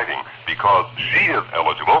more inviting because she is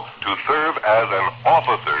eligible to serve as an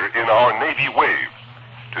officer in our Navy Waves.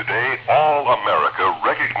 Today, all America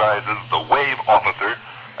recognizes the Wave officer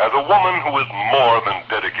as a woman who is more than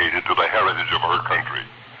dedicated to the heritage of her country.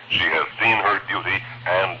 She has seen her duty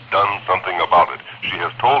and done something about it. She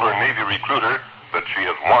has told her Navy recruiter that she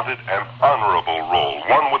has wanted an honorable role,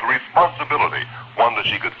 one with responsibility, one that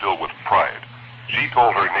she could fill with pride. She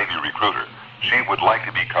told her Navy recruiter she would like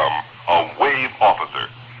to become a Wave officer.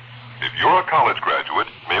 If you're a college graduate,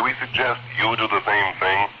 may we suggest you do the same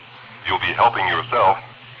thing? You'll be helping yourself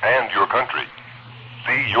and your country.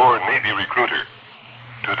 See your Navy recruiter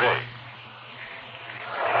today.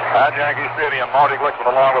 At Yankee Stadium, Marty Glickman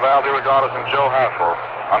along with Al DeRogatis and Joe Hassel.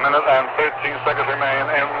 1 minute and 13 seconds remain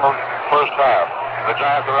in the first half. The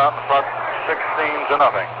Giants are out in front 16-0.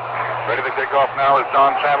 Ready to kick off now is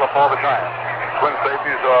John Chandler for the Giants. Twin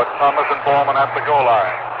safeties are Thomas and Bowman at the goal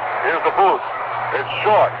line. Here's the booth. It's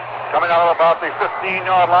short. Coming out of about the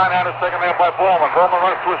 15-yard line and is taken there by Bowman. Bowman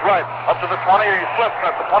runs to his right. Up to the 20. He slips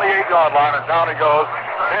at the 28-yard line and down he goes.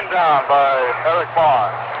 Pinned down by Eric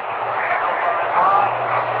Barnes.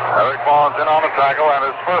 Eric Barnes in on the tackle and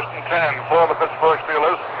it's 1st and 10 for the Pittsburgh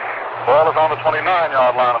Steelers. Ball is on the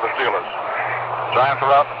 29-yard line of the Steelers. Giants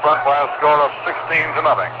are out in front by a score of 16-0.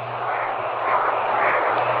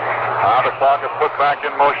 Now the clock is put back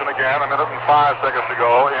in motion again. 1 minute and 5 seconds to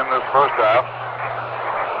go in this first half.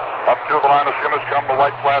 Up to the line of scrimmage come the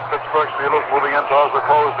white-clad Pittsburgh Steelers, moving in towards the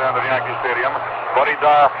closed end of Yankee Stadium. Buddy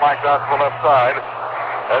Dyer flanked out to the left side.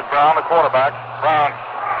 Ed Brown, the quarterback. Brown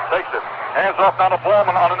takes it. Hands off down to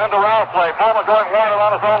Bowman on an end-around play. Bowman going wide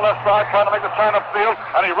around his own left side, trying to make the turn upfield,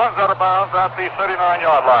 and he runs out of bounds at the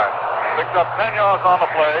 39-yard line. Picked up 10 yards on the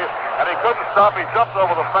play, and he couldn't stop. He jumped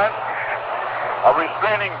over the fence, a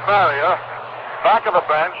restraining barrier, back of the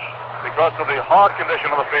bench, because of the hard condition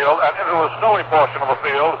of the field, and into the snowy portion of the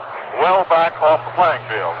field, well back off the playing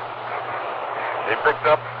field. He picked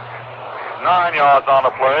up 9 yards on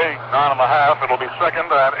the play, 9.5. It'll be second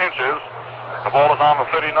and inches. The ball is on the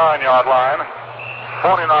 39-yard line.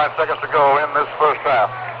 49 seconds to go in this first half.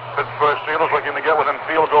 Pittsburgh Steelers looking to get within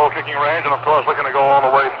field goal kicking range, and of course looking to go all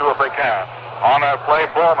the way through if they can. On that play,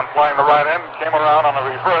 Bowman flying the right end, came around on the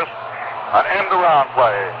reverse, an end-around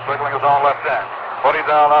play, circling his own left end. Buddy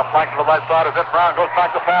down left flank to the right side as Ed Brown goes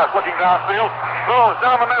back to pass, looking downfield, throws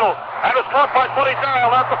down the middle, and it's caught by Buddy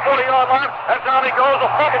Dial at the 40-yard line, and down he goes, a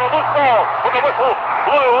fumble, a loose ball, with the whistle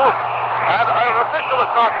blew, and an official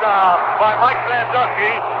is knocked down by Mike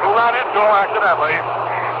Sandusky, who ran into him accidentally.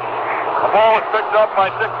 The ball was picked up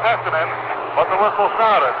by Dick Pestinen, but the whistle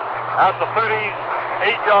sounded at the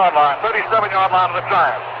 38-yard line, 37-yard line of the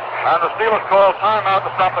Giants, and the Steelers call timeout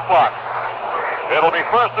to stop the clock. It'll be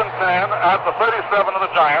first and 10 at the 37 of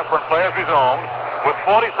the Giants when play is resumed, with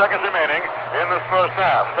 40 seconds remaining in this first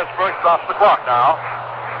half. Pittsburgh stops the clock now,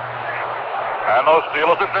 and those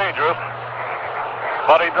Steelers are dangerous.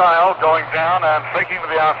 Buddy Dial going down and faking to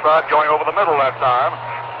the outside, going over the middle that time,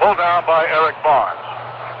 pulled down by Eric Barnes.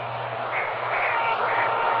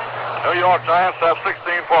 New York Giants have 16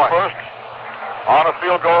 points. First, on a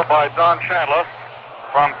field goal by Don Chandler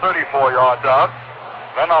from 34 yards out.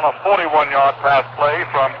 Then on a 41-yard pass play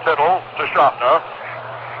from Tittle to Schaffner,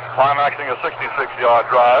 climaxing a 66-yard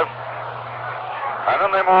drive. And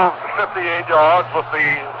then they moved 58 yards with the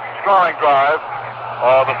scoring drive,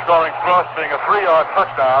 the scoring thrust being a 3-yard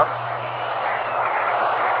touchdown.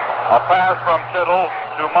 A pass from Tittle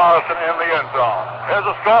to Morrison in the end zone. Here's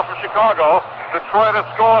a score from Chicago. Detroit has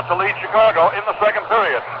scored to lead Chicago in the second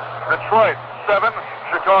period. Detroit 7,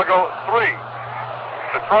 Chicago 3.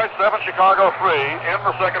 Detroit 7, Chicago 3 in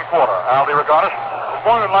the second quarter. Al DeRogatis.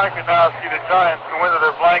 More than likely now see the Giants go into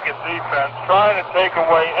their blanket defense, trying to take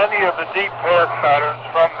away any of the deep pass patterns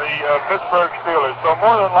from the Pittsburgh Steelers. So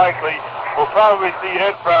more than likely, we'll probably see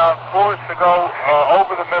Ed Brown forced to go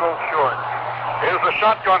over the middle short. Here's the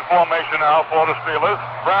shotgun formation now for the Steelers.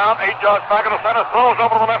 Brown, 8 yards back in the center, throws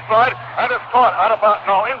over to the left side, and it's caught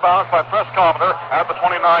inbounds by Press Carpenter at the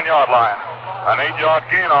 29-yard line. An 8-yard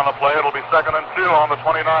gain on the play. It'll be second and 2 on the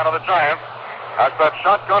 29 of the Giants. That's that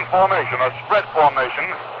shotgun formation, a spread formation,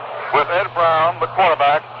 with Ed Brown, the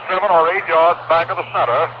quarterback, 7 or 8 yards back of the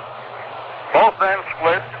center. Both ends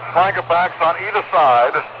split, flanker backs on either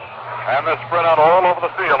side, and they're spread out all over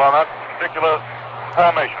the field on that particular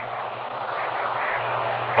formation.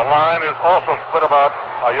 The line is also split about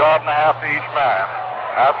 1.5 yards to each man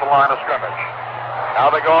at the line of scrimmage. Now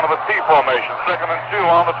they go into the T formation, second and 2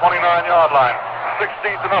 on the 29-yard line.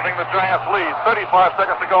 16-0, the Giants lead. 35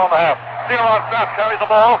 seconds to go in the half. Theron Sapp carries the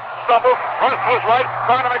ball, stumbles, runs to his right,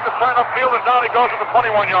 trying to make the turn upfield, and down he goes to the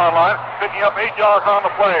 21-yard line, picking up 8 yards on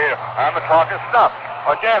the play, and the clock is stopped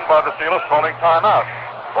again by the Steelers, calling timeout.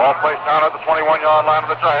 Ball placed down at the 21-yard line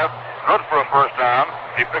of the Giants. Good for a first down.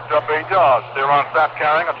 He picked up 8 yards. Theron Sapp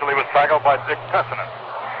carrying until he was tackled by Dick Pestinen.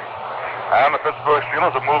 And the Pittsburgh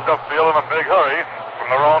Steelers have moved upfield in a big hurry from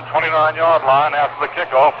their own 29-yard line after the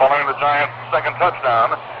kickoff, following the Giants' second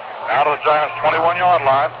touchdown. Now to the Giants' 21-yard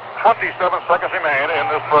line. 27 seconds remain in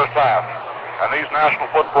this first half. And these National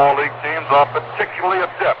Football League teams are particularly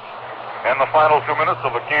adept in the final 2 minutes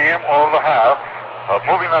of the game or the half of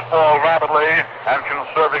moving that ball rapidly and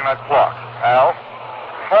conserving that clock. Al?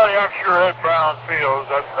 Marty, I'm sure Ed Brown feels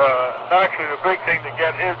that actually the big thing to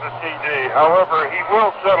get is the TD. However, he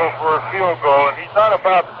will settle for a field goal, and he's not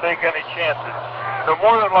about to take any chances. So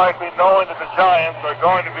more than likely, knowing that the Giants are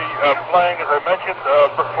going to be playing, as I mentioned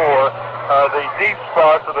before, the deep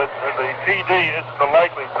spot, so that the TD isn't the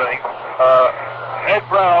likely thing, Ed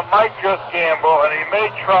Brown might just gamble, and he may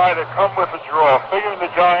try to come with a draw, figuring the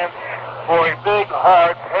Giants for a big,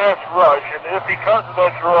 hard pass rush. And if he comes to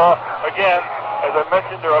that draw, again, as I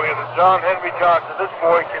mentioned earlier, the John Henry Johnson, this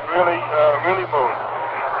boy can really move.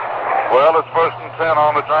 Well, it's first and 10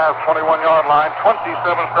 on the Giants' 21-yard line. 27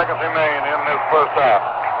 seconds remain in this first half.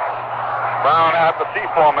 Brown at the T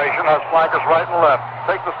formation has flankers right and left.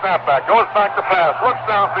 Takes the snap back, goes back to pass, looks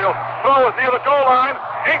downfield, throws near the goal line,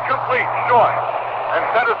 incomplete, short.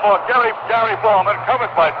 Intended for Gary Bowman, covered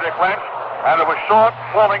by Dick Lynch, and it was short,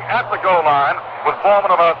 falling at the goal line, with Bowman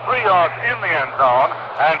about 3 yards in the end zone,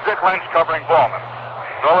 and Dick Lynch covering Bowman.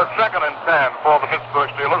 So it's second and 10 for the Pittsburgh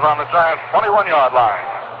Steelers on the Giants' 21-yard line.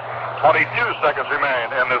 22 seconds remain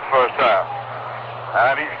in this first half.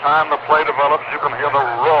 And each time the play develops, you can hear the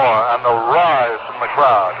roar and the rise from the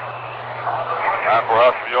crowd. And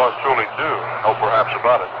perhaps yours truly do. No perhaps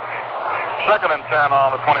about it. Second and 10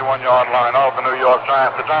 on the 21-yard line of the New York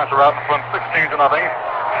Giants. The Giants are out in front 16-0.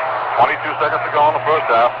 22 seconds to go in the first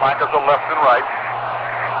half. Flankers are left and right.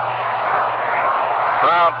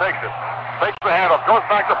 Brown takes it. Takes the handoff, goes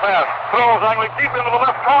back to pass, throws angling deep into the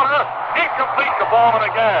left corner. Incomplete to Ballman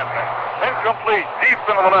again. Incomplete, deep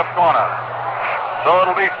into the left corner. So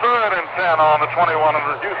it'll be 3rd and 10 on the 21.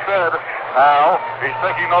 And as you said, Al, he's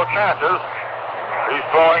taking no chances. He's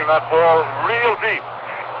throwing that ball real deep.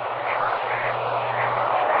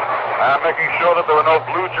 And making sure that there are no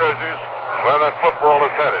blue jerseys where that football is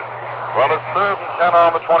headed. Well, it's 3rd and 10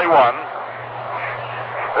 on the 21.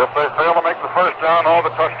 If they fail to make the first down or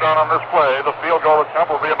the touchdown on this play, the field goal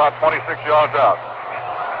attempt will be about 26 yards out.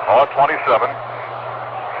 Or 27.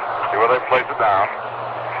 See where they place it down.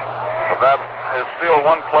 But that is still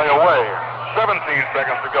one play away. 17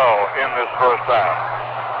 seconds to go in this first half.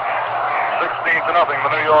 16-0,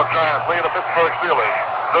 the New York Giants lead the Pittsburgh Steelers.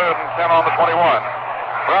 3rd and 10 on the 21.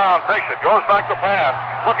 Brown takes it, goes back to pass.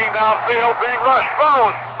 Looking downfield, being rushed,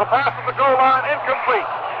 throws. The pass at the goal line, incomplete.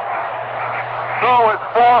 So it's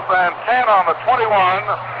 4th and 10 on the 21.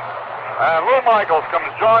 And Lou Michaels comes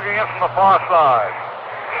jogging in from the far side.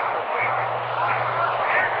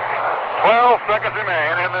 12 seconds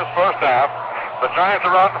remain in this first half. The Giants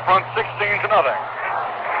are out in front 16-0.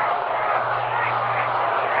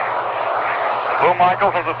 Lou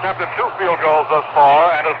Michaels has attempted 2 field goals thus far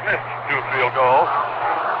and has missed 2 field goals.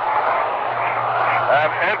 And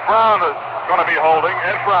Ed Brown is going to be holding.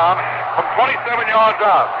 Ed Brown from 27 yards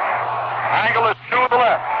out. Angle is to the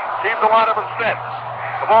left. Keeps the lineup in set.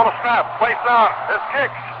 The ball is snapped. Placed down. It's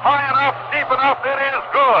kicked. High enough. Deep enough. It is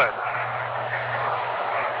good.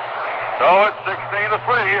 So it's 16-3.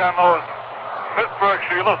 And those Pittsburgh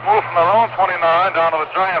Steelers moved from their own 29 down to the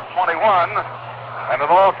Giants' 21. And it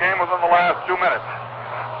all came within the last 2 minutes.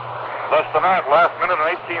 Less than that. Last minute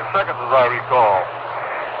and 18 seconds, as I recall.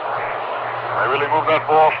 They really moved that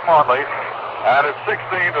ball smartly. And it's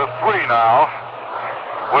 16-3 now,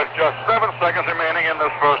 with just 7 seconds remaining in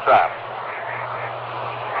this first half.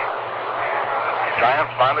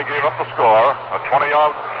 Giants finally gave up the score, a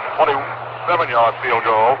 27-yard field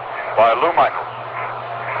goal by Lou Michaels.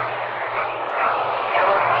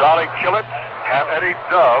 Charlie Killett and Eddie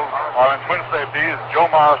Dove are in twin safeties. Joe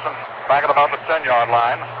Morrison back at about the 10-yard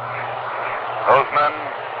line. Those men,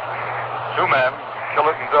 2 men,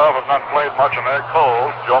 Killett and Dove, have not played much in their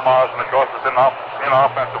cold. Joe Morrison, of course, has been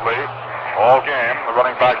inoffensively all game. The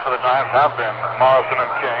running backs for the Giants have been Morrison and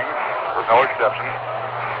King, with no exception.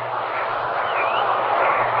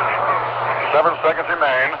 7 seconds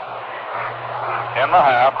remain in the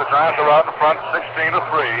half. The Giants are out in front 16-3.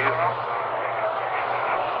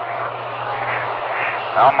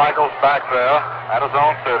 Now Michaels back there at his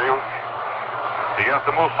own 30. Begins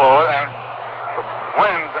to move forward, and the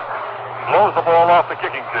wind blows the ball off the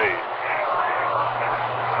kicking tee.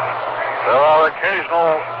 There are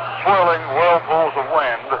occasional swirling whirlpools of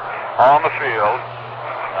wind on the field,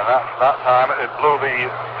 and that time it blew the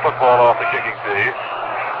football off the kicking tee.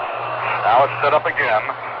 Now it's set up again.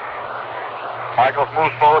 Michaels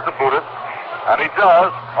moves forward to boot it, and he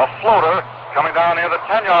does. A floater coming down near the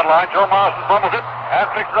 10-yard line. Joe Morrison fumbles it and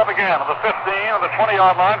picks it up again at the 15 and the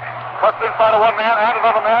 20-yard line. Cuts inside of one man and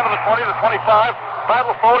another man to the 20 to 25.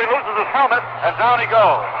 Battle forward, he loses his helmet, and down he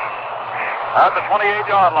goes. At the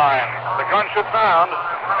 28-yard line, the gun should sound,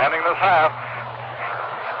 ending this half.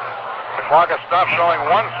 The clock has stopped showing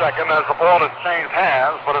 1 second as the ball has changed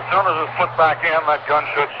hands, but as soon as it's put back in, that gun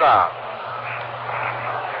should sound.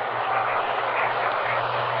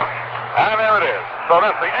 And there it is. So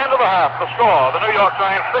that's the end of the half. The score, the New York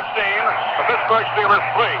Giants 16, the Pittsburgh Steelers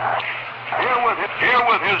 3. Here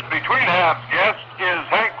with his between half guest is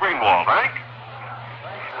Hank Greenwald. Hank?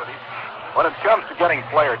 When it comes to getting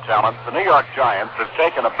player talent, the New York Giants have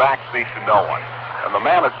taken a backseat to no one. And the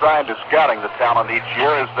man assigned to scouting the talent each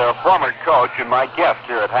year is their former coach and my guest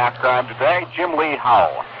here at halftime today, Jim Lee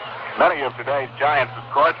Howell. Many of today's Giants, of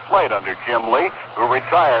course, played under Jim Lee, who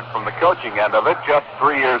retired from the coaching end of it just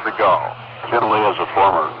 3 years ago. Jim Lee, as a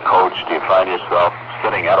former coach, do you find yourself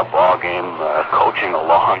sitting at a ball game, coaching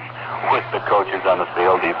along with the coaches on the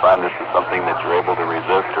field? Do you find this is something that you're able to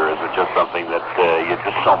resist, or is it just something that you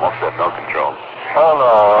just almost have no control? Oh, no.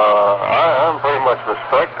 I'm pretty much a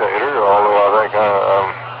spectator, although I think I'm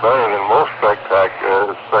better than most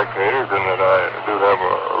spectators in that I do have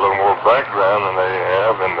a little more background than they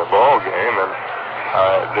have in the ball game. And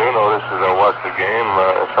I do notice as I watch the game,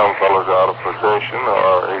 some fellow's out of position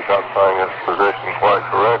or he's not playing his position quite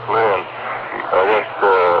correctly. And I just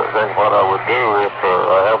think what I would do if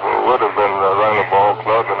I would have been running a ball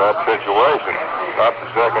club in that situation. Not to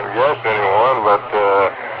second guess anyone, but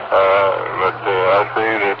I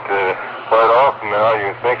see that quite often now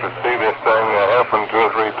you think to see this thing happen 2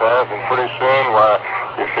 or 3 times, and pretty soon, why,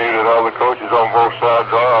 you see that all the coaches on both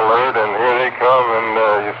sides are alert, and here they come, and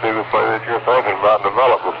you see the play that you're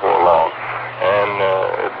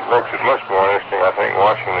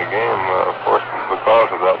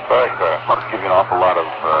an awful lot of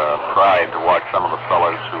pride to watch some of the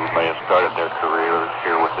fellas who may have started their careers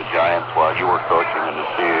here with the Giants while you were coaching and to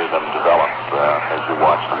see them develop as you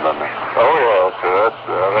watched them, doesn't it? Oh, yeah. So that's,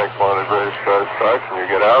 I think, one of the greatest satisfaction you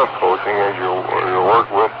get out of coaching is you work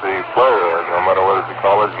with the players, no matter whether it's the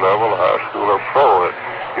college level, high school, or pro.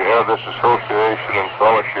 You have this association and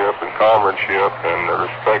fellowship and comradeship and the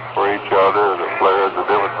respect for each other, the players of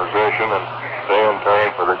different position, and they in turn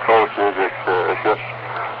for the coaches. It's just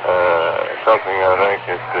something I think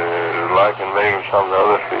is like in maybe some of the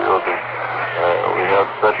other fields. And we have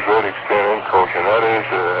such a great extent in coaching. That is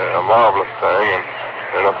a marvelous thing.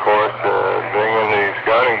 And of course, being in the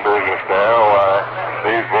scouting business now,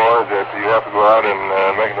 these boys that you have to go out and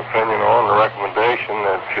make an opinion on, a recommendation,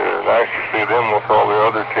 it's nice to see them with all the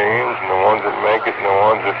other teams and the ones that make it and the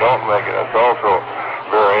ones that don't make it. That's also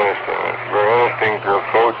very interesting. It's very interesting to have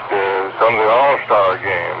coached some of the all-star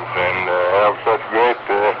games and have such great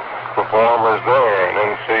performers there and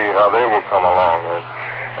then see how they will come along.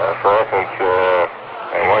 For instance,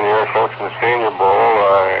 one year coaching the Senior Bowl,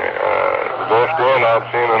 the best end I'd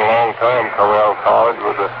seen in a long time coming out of college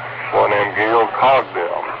was one named Gil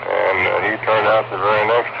Cogdell. And he turned out the very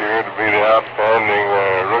next year to be the outstanding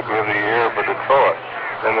Rookie of the Year for Detroit.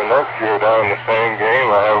 Then the next year down in the same game,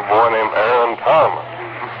 I have a boy named Aaron Thomas.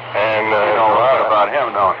 And you know a lot about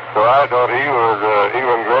him, don't you? So I thought he was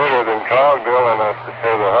even greater than Cogdell, and I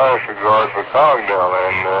had the highest regard for Cogdell.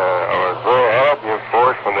 And I was very happy, of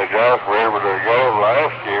course, when the Giants were able to get him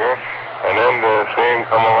last year, and then to see him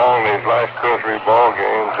come along these last 2 or 3 ball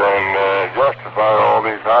games and justify all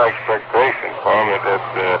these high expectations for him. It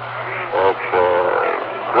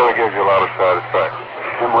really gives you a lot of satisfaction.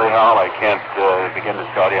 Jim Lee Howell, I can't begin to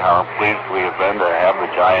tell you how pleased we have been to have the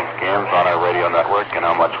Giants games on our radio network and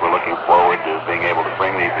how much we're looking forward to being able to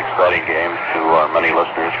bring these exciting games to our many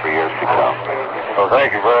listeners for years to come. Well,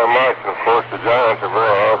 thank you very much. And of course, the Giants are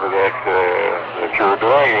very happy that you're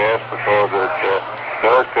doing this because it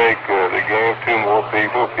does take the game to more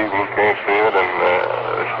people who can't see it, and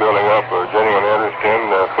it's building up a genuine interest in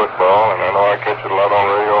football. And I know I catch it a lot on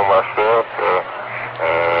radio myself.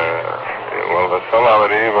 Well, some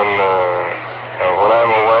of it even, when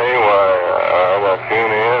I'm away, I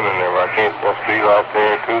tune in, and if I can't just be right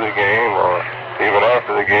there to the game, or even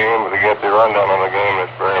after the game, to get the rundown on the game,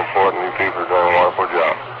 it's very important. You people are doing a wonderful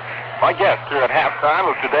job. My guest here at halftime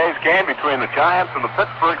of today's game between the Giants and the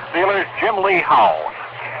Pittsburgh Steelers, Jim Lee Howell.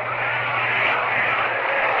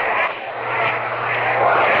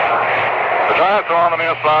 The Giants are on the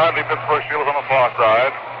near side, the Pittsburgh Steelers on the far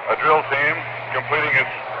side. A drill team completing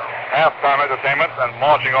its halftime entertainment and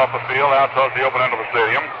marching off the field out towards the open end of the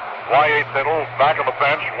stadium. Y.A. Tittle back on the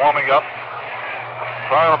bench, warming up.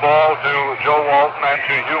 Throwing the ball to Joe Walton and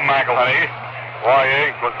to Hugh McElhenney.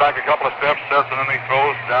 Y.A. goes back a couple of steps, sets it, and he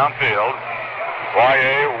throws downfield.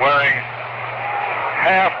 Y.A. wearing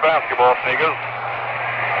half basketball sneakers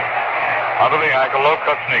under the ankle,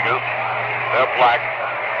 low-cut sneakers. They're black.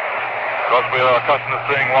 Because we are accustomed to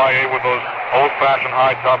seeing Y.A. with those old-fashioned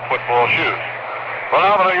high-top football shoes. Well,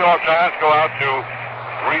 now the New York Giants go out to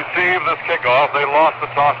receive this kickoff. They lost the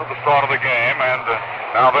toss at the start of the game, and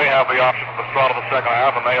now they have the option at the start of the second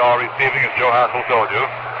half, and they are receiving, as Joe Hassel told you.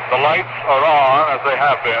 The lights are on, as they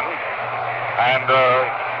have been, and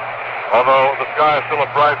although the sky is still a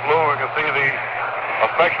bright blue, we can see the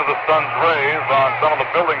effects of the sun's rays on some of the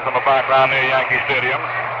buildings in the background near Yankee Stadium.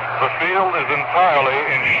 The field is entirely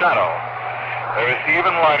in shadow. There is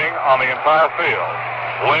even lighting on the entire field.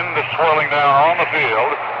 Wind is swirling down on the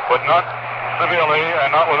field, but not severely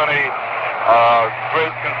and not with any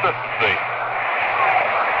great consistency.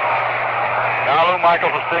 Now Lou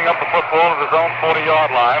Michaels is teeing up the football at his own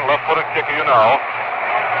 40-yard line. Left-footed kicker, you know.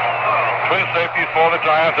 Twin safeties for the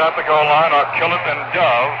Giants at the goal line are Killett and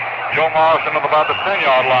Dove. Joe Morrison at about the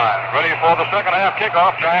 10-yard line. Ready for the second half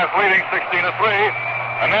kickoff. Giants leading 16-3.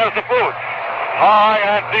 And there's the boot. High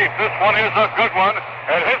and deep. This one is a good one.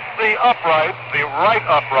 It hits the upright, the right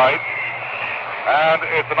upright, and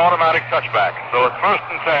it's an automatic touchback. So it's 1st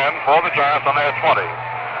and 10 for the Giants on their 20.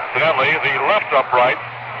 Incidentally, the left upright,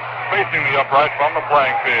 facing the upright from the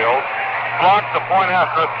playing field, blocked the point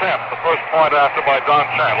after attempt, the first point after by Don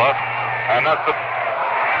Chandler, and that's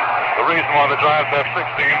the reason why the Giants have 16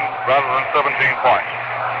 rather than 17 points.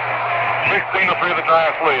 16-3 the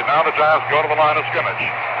Giants lead. Now the Giants go to the line of scrimmage.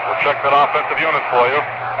 We'll check that offensive unit for you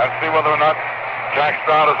and see whether or not Jack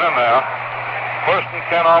Stroud is in there. 1st and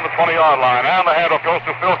 10 on the 20-yard line. And the handoff goes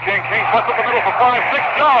to Phil King. King puts up the middle for 5-6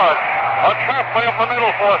 yards. A trap play up the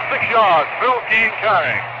middle for 6 yards. Phil King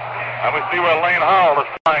carrying. And we see where Lane Howell is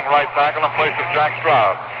playing right tackle in place of Jack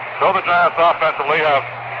Stroud. So the Giants offensively have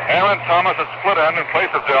Aaron Thomas at split end in place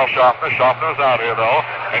of Del Schaffner. Schaffner's out here, though.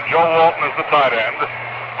 And Joe Walton is the tight end.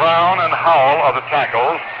 Brown and Howell are the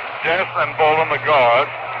tackles. Jess and Bolin the guards.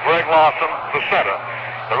 Greg Lawson the center.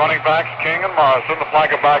 The running backs, King and Morrison. The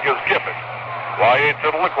flanker back is Gifford. Y.A.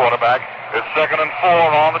 Tittle, the quarterback. It's 2nd and 4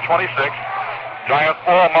 on the 26. Giants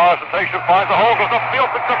ball. Morrison takes it, finds the hole, goes upfield,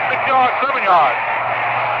 picks up 6 yards, 7 yards.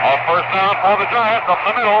 On first down for the Giants, up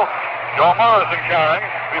the middle. Joe Morrison carrying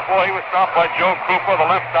before he was stopped by Joe Cooper, the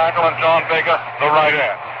left tackle, and John Vega, the right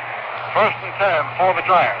end. 1st and 10 for the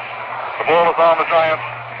Giants. The ball is on the Giants'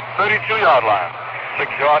 32-yard line.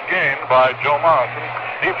 6-yard gain by Joe Morrison.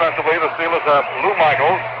 Defensively, the Steelers have Lou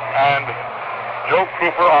Michaels and Joe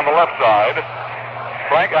Cooper on the left side.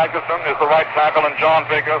 Frank Atkinson is the right tackle and John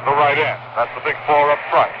Vega the right end. That's the big four up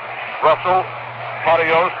front. Russell,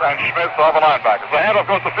 Patios, and Schmitz are the linebackers. The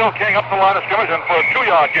handoff goes to Phil King up the line of scrimmage, and for a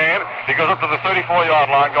 2-yard gain, he goes up to the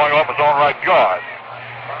 34-yard line going off his own right guard.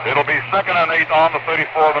 It'll be 2nd and 8 on the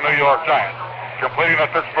 34 of the New York Giants. Completing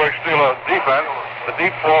the Pittsburgh Steelers defense, the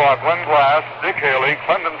deep four are Glenn Glass, Dick Haley,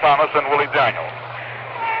 Clinton Thomas, and Willie Daniel.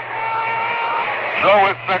 So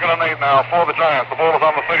it's 2nd and 8 now for the Giants. The ball is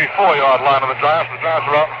on the 34-yard line of the Giants. The Giants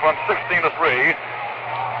are out in front 16-3.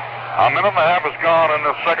 A minute and a half is gone in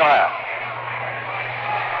the second half.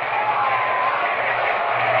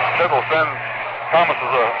 Tittle sends Thomas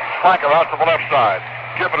as a flanker out to the left side.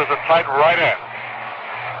 Gifford is a tight right end.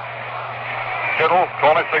 Tittle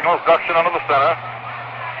calling signals, ducks in under the center.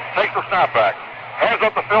 Takes the snap back. Hands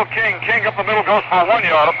up to Phil King. King up the middle, goes for 1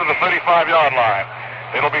 yard up to the 35-yard line.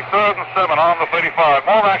 It'll be 3rd and 7 on the 35.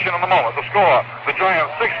 More action in a moment. The score, the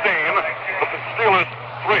Giants 16, the Steelers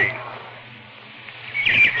 3.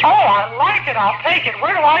 Oh, I like it. I'll take it.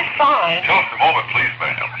 Where do I sign? Just a moment, please,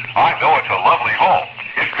 ma'am. I know it's a lovely home.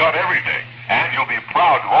 It's got everything, and you'll be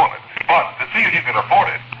proud to own it. But to see if you can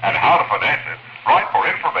afford it and how to finance it, write for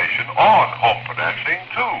information on home financing,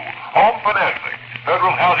 too. Home financing.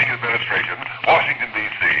 Federal Housing Administration, Washington,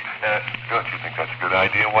 D.C. Don't you think that's a good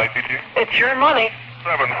idea, Wifey, dear? It's your money.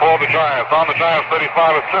 7 for the Giants. On the Giants 35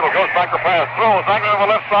 is Tittle. Goes back to pass. Throws. Back on the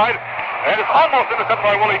left side. And it's almost intercepted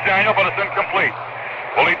by Willie Daniel, but it's incomplete.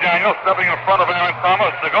 Willie Daniel stepping in front of Aaron Thomas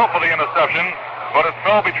to go for the interception, but it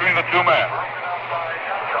fell between the two men.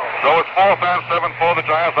 So it's 4th and 7 for the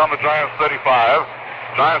Giants on the Giants 35.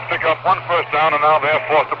 Giants pick up 1 first down, and now they're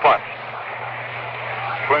forced to punt.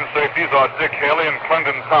 Twin safeties are Dick Haley and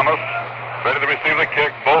Clinton Thomas, ready to receive the kick,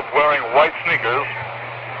 both wearing white sneakers.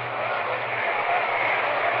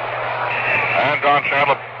 And Don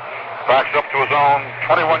Chandler backs up to his own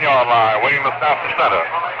 21-yard line, waiting to snap to center.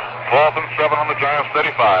 4th and 7 on the Giants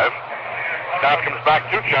 35. Snap comes back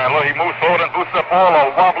to Chandler. He moves forward and boots the ball.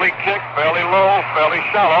 A wobbly kick, fairly low, fairly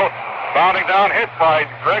shallow. Bounding down, hit by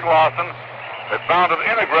Greg Lawson. It bounded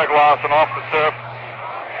into Greg Lawson off the turf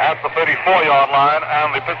at the 34-yard line,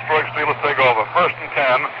 and the Pittsburgh Steelers take over. 1st and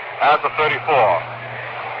 10 at the 34.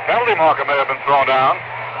 Penalty marker may have been thrown down.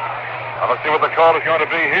 Now let's see what the call is going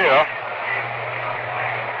to be here.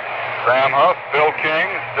 Sam Huff, Phil King,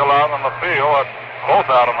 still out on the field, both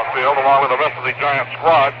out on the field, along with the rest of the Giant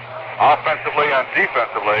squad, offensively and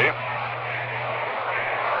defensively.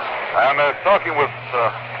 And they're talking with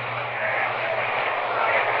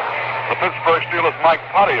the Pittsburgh Steelers' Mike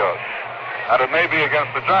Patios, and it may be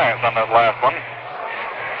against the Giants on that last one.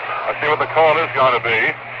 Let's see what the call is going to be.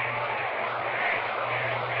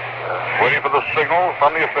 Waiting for the signal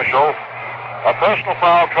from the official. A personal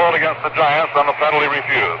foul called against the Giants, and the penalty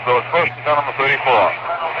refused. So it's 1st and 10 on the 34.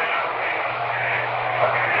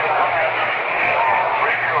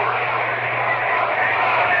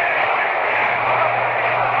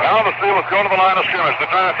 Now the Steelers go to the line of scrimmage.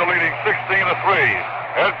 The Giants are leading 16-3.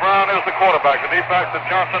 Ed Brown is the quarterback. The deep backs are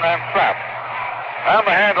Johnson and Sapp. And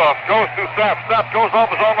the handoff goes to Sapp. Sapp goes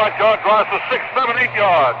off his own right guard, drives for 6, 7, 8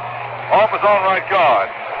 yards. Off his own right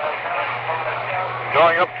guard.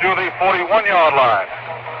 Going up to the 41-yard line.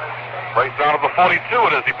 Placed down to the 42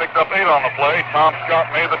 it is. He picked up 8 on the play. Tom Scott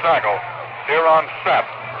made the tackle. Here on Sapp.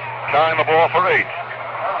 Carrying the ball for 8.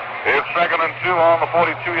 It's 2nd and 2 on the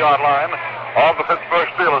 42-yard line of the Pittsburgh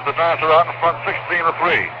Steelers. The Giants are out in front 16-3.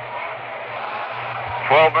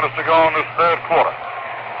 12 minutes to go in this third quarter.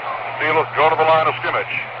 Steelers go to the line of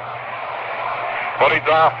scrimmage. Buddy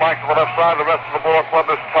Dow flanks to the left side. The rest of the ball club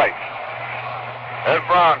is tight. Ed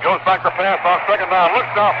Brown goes back to pass on 2nd down.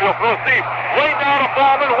 Looks downfield, throws deep. Way down to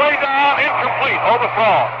Ballman, way down, incomplete,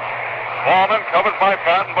 overthrown. Ballman covered by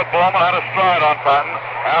Patton, but Ballman had a stride on Patton,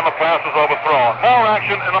 and the pass is overthrown. More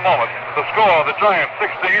action in a moment. The score, the Giants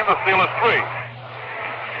 16, the Steelers 3.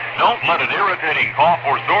 Don't let an irritating cough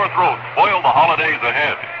or sore throat spoil the holidays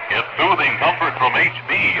ahead. Get soothing comfort from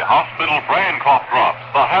HB Hospital brand cough drops,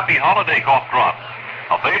 the Happy Holiday cough drops.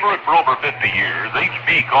 A favorite for over 50 years,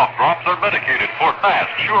 HB cough drops are medicated for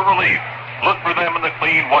fast, sure relief. Look for them in the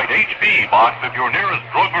clean white HB box at your nearest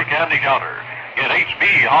drug or candy counter. Get HB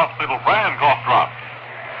Hospital brand cough drops.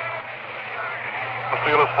 The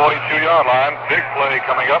Steelers' 42-yard line. Big play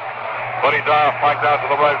coming up. Buddy Dyer flanked out to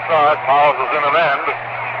the right side. Powers is in an end.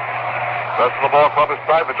 Rest of the ball club is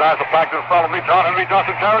tight. The Giants are packed in front of me. John Henry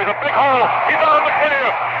Johnson carries a big hole. He's out in the clear.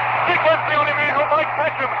 Sequence the only man who might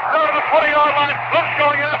catch him. Down to the 20-yard line. Looks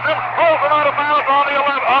going after him. Rolls him out of bounds on the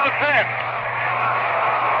 11, on the 10.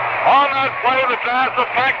 On that play, the Giants are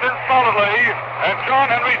packed in solidly, and John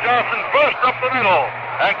Henry Johnson burst up the middle.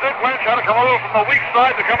 And Dick Lynch had to come over from the weak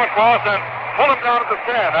side to come across and pull him down at the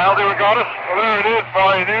 10. Al DeRogatis. Well, there it is,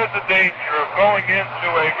 Brian. There's the danger of going into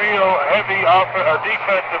a real heavy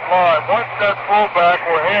defensive line. Once that fullback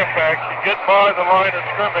or halfback should get by the line of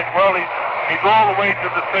scrimmage, well, he's all the way to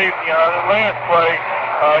the safety. On the last play,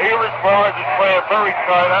 Eric Barnes is playing very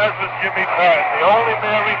tight, as was Jimmy Patton. The only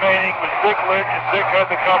man remaining was Dick Lynch, and Dick had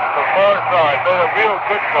to come from the far side. Made a real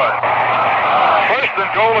good cut. First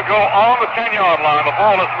and goal to go on the 10-yard line. The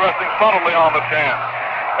ball is resting solidly on the 10.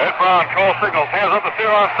 Ed Brown calls signals, hands up the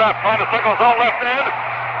Theron Sapp, trying to signal his own left end.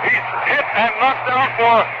 He's hit and knocked down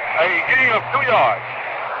for a gain of 2 yards.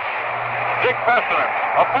 Dick Fessenden,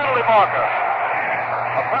 a penalty marker.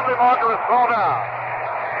 A penalty marker is thrown down.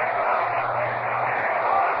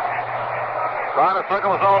 Trying to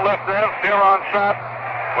signal his own left end. Theron Sapp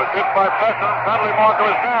was hit by Fessenden. Penalty marker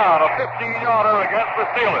is down. A 15-yarder against the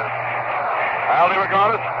Steelers. Al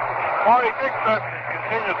DeRogatis. Marty, Dick Fessenden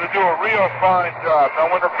continues to do a real fine job. Now,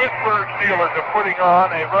 when the Pittsburgh Steelers are putting on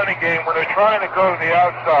a running game where they're trying to go to the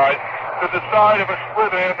outside, to the side of a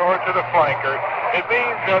split end or to the flanker, it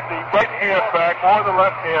means that the right halfback or the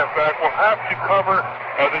left halfback will have to cover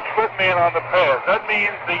the split man on the pass. That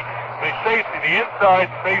means the safety, the inside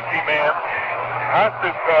safety man, has to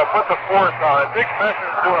put the force on it. Dick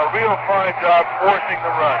Fessenden is doing a real fine job forcing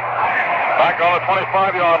the run. Back on the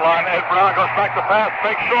 25-yard line, Ed Brown goes back to pass,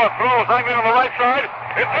 fake short, throws, angling on the right side.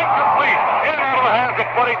 It's incomplete. In and out of the hands of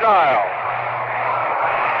Buddy Dial.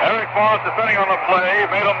 Eric Barnes, defending on the play,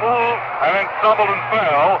 made a move and then stumbled and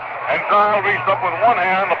fell. And Dial reached up with one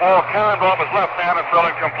hand. The ball cannoned off his left hand and fell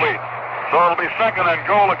incomplete. So it'll be second and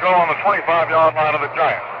goal to go on the 25-yard line of the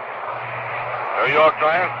Giants. New York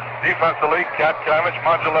Giants, defensively, Cat Cavich,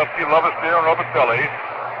 Mongelefsky, Lovesteer, and Robitelli.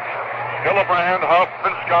 Hillebrand, Huff,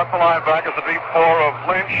 and Scott, the linebackers, the deep four of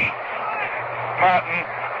Lynch, Patton,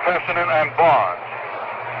 Fessenden, and Barnes.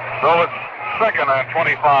 So it's second and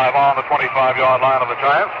 25 on the 25-yard line of the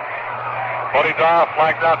Giants. Buddy Dyer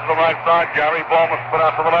flanked out to the right side. Gary Bowman split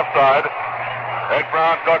out to the left side. Ed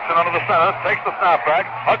Brown ducks in under the center, takes the snap back.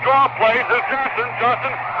 A draw plays is Johnson.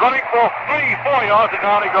 Johnson running for 3-4 yards, and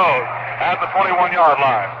down he goes at the 21-yard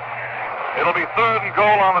line. It'll be third and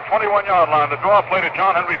goal on the 21-yard line. The draw play to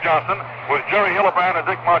John Henry Johnson was Jerry Hillebrand and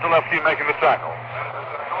Dick Mongelefsky making the tackle.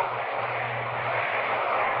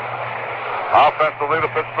 Offensively, the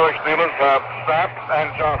Pittsburgh Steelers have Sapp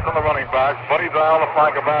and Johnson, the running backs. Buddy Dial, the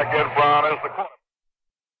flanker back. Ed Brown is the quarterback.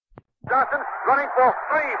 Johnson running for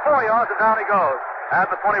 3-4 yards, and down he goes at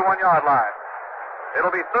the 21-yard line.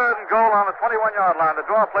 It'll be third and goal on the 21-yard line. The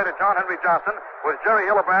draw play to John Henry Johnson was Jerry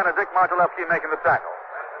Hillebrand and Dick Mongelefsky making the tackle.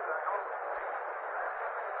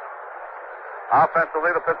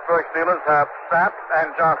 Offensively, the Pittsburgh Steelers have Sapp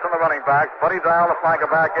and Johnson, the running backs. Buddy Dial, the flanker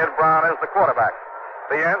back. Ed Brown is the quarterback.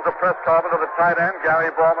 The ends are Press Carpenter, the tight end.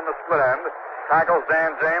 Gary Bowman, the split end. Tackles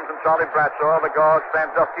Dan James and Charlie Bradshaw. The guards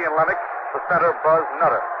Sandusky and Lennox. The center Buzz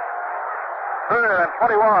Nutter. Third and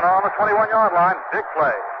 21 on the 21-yard line. Big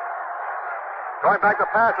play. Going back to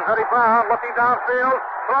pass is Eddie Brown, looking downfield,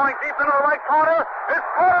 throwing deep into the right corner. It's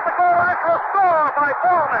caught at the goal line for a score by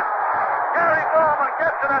Bowman. Gary Bowman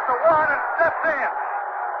gets it at the 1 and steps in.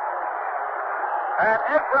 And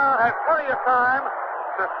Ed Brown had plenty of time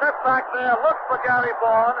to step back there, look for Gary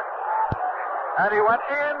Bowman, and he went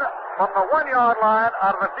in from the 1-yard line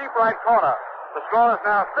out of the deep right corner. The score is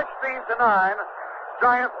now 16-9,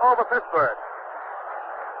 Giants over Pittsburgh.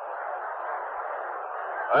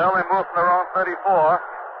 They only moved from their own 34.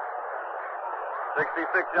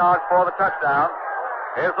 66 yards for the touchdown.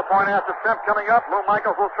 Here's the point after attempt coming up. Lou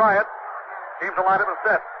Michaels will try it. Teams will line up and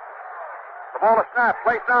set. The ball is snapped,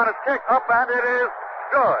 placed down, it's kicked up, and it is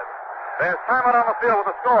good. There's time out on the field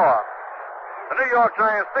with the score. The New York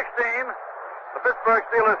Giants 16, the Pittsburgh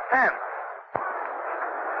Steelers 10.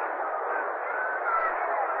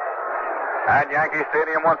 At Yankee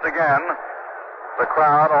Stadium once again, the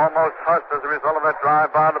crowd almost hushed as a result of that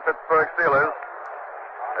drive by the Pittsburgh Steelers.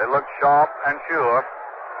 They looked sharp and sure.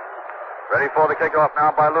 Ready for the kickoff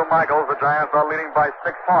now by Lou Michaels. The Giants are leading by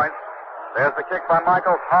 6 points. There's the kick by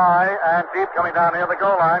Michaels, high and deep, coming down near the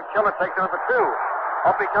goal line. Killer takes it at the 2.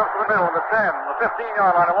 Up he comes to the middle, the 10, the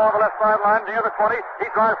 15-yard line, along the left sideline, near the 20. He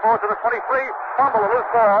drives forward to the 23. Fumble, a loose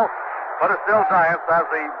ball, but it's still Giants as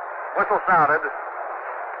the whistle sounded.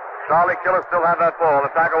 Charlie Killer still had that ball.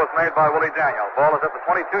 The tackle was made by Willie Daniel. Ball is at the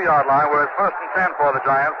 22-yard line, where it's 1st and 10 for the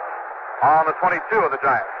Giants on the 22 of the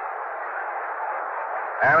Giants.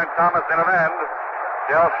 Aaron Thomas in an end.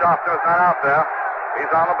 Dale Schaffner is not out there.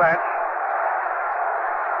 He's on the bench.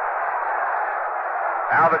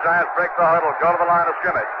 Now the Giants break the huddle, go to the line of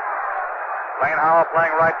scrimmage. Lane Howell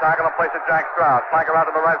playing right tackle in place of Jack Stroud. Flanker out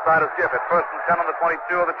to the right side is Gifford. 1st and 10 on the 22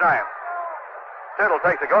 of the Giants. Tittle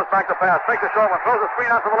takes it, goes back to pass, takes a short one, throws a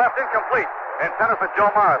screen out to the left, incomplete. Intended for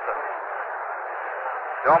Joe Morrison.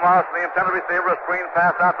 Joe Morrison, the intended receiver, a screen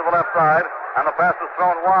pass out to the left side, and the pass was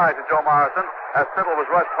thrown wide to Joe Morrison as Tittle was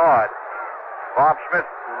rushed hard. Bob Schmidt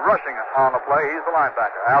rushing on the play. He's the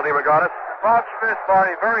linebacker. Al DeRogatis. Bob Schmidt,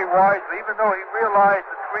 Marty, very wisely, even though he realized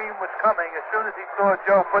the screen was coming, as soon as he saw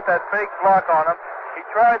Joe put that fake block on him, he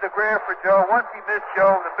tried to grab for Joe. Once he missed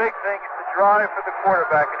Joe, the big thing is to drive for the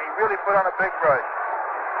quarterback, and he really put on a big rush.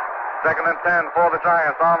 2nd and 10 for the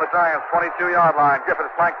Giants on the Giants' 22-yard line. Gifford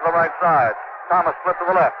flanked to the right side. Thomas split to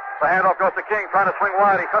the left. The handoff goes to King, trying to swing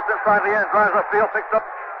wide. He cuts inside the end, drives upfield, picks up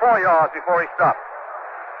 4 yards before he stopped.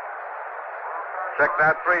 Check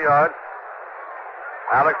that 3 yards.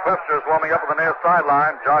 Alex Webster is warming up on the near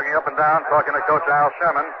sideline, jogging up and down, talking to Coach Al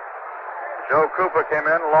Sherman. Joe Cooper came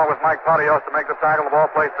in along with Mike Padios to make the tackle. The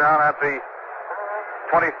ball placed down at the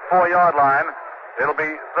 24-yard line. It'll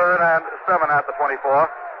be 3rd and 7 at the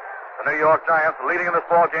 24. The New York Giants leading in this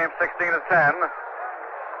ball game 16-10.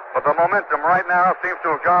 But the momentum right now seems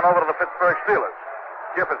to have gone over to the Pittsburgh Steelers.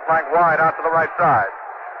 Gifford flanked wide out to the right side.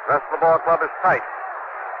 The rest of the ball club is tight.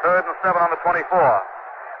 3rd and 7 on the 24.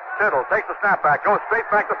 Tittle takes the snap back, goes straight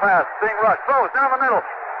back to pass. Being rushed, throws down the middle.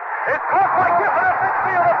 It's caught by Gifford at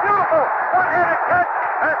midfield. A beautiful one-handed catch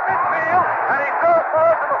at midfield, and he throws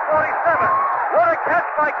forward to the 47. What a catch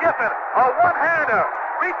by Gifford. A one-hander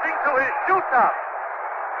reaching to his shoe top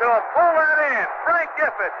to pull that in. Frank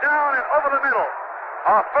Gifford down and over the middle.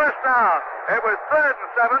 Our 1st down. It was 3rd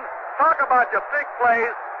and 7. Talk about your big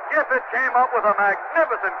plays. Gifford came up with a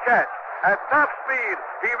magnificent catch. At top speed,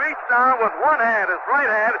 he reached down with one hand, his right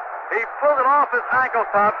hand. He pulled it off his ankle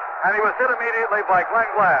top, and he was hit immediately by Glenn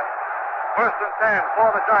Glass. 1st and 10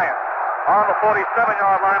 for the Giants on the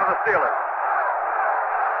 47-yard line of the Steelers.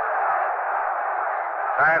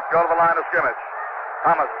 Giants go to the line of scrimmage.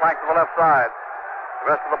 Thomas flanked to the left side.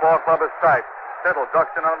 The rest of the ball club is tight. Tittle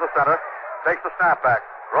ducks in under the center, takes the snap back,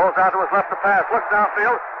 rolls out to his left to pass, looks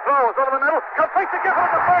downfield, throws over the middle, completes the Gifford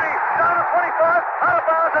at the 30, down to 25, out of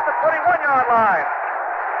bounds at the 21-yard line.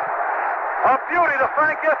 A beauty to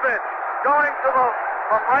Frank Gifford, going from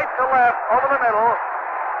right to left, over the middle.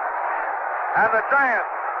 And the Giants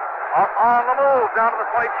are on the move down to the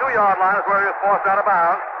 22-yard line is where he was forced out of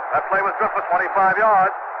bounds. That play was good for 25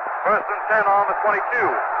 yards. 1st and 10 on the 22.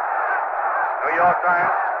 New York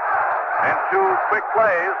Giants in 2 quick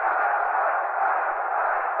plays.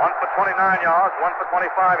 One for 29 yards, one for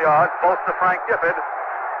 25 yards, both to Frank Gifford.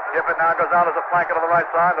 Gifford now goes out as a flanker to the right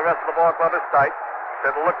side. The rest of the ball club is tight.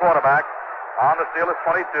 Tittle, the quarterback, on the Steelers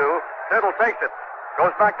 22. Tittle takes it.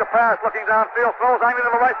 Goes back to pass, looking downfield, throws angling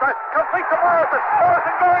to the right side, completes to Morrison.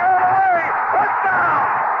 Morrison going all the way. Touchdown!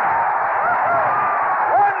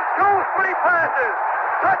 1, 2, 3 passes.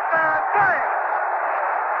 Touchdown, Giants!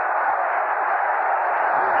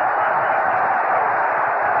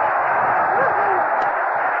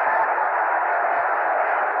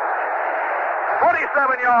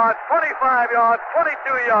 Yards, 25 yards,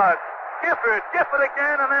 22 yards. Gifford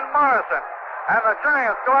again, and then Morrison. And the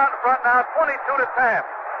Giants go out in front now, 22-10.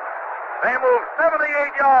 They move 78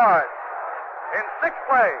 yards in 6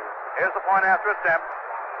 plays. Here's the point after attempt.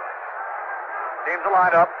 Teams are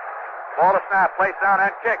lined up. Ball to snap, placed down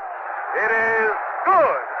and kicked. It is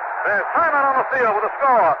good. There's timeout on the field with a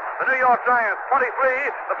score. The New York Giants 23,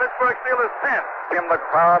 the Pittsburgh Steelers 10. Give the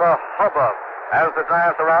crowd a hubbub as the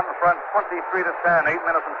Giants are out in front 23-10. 8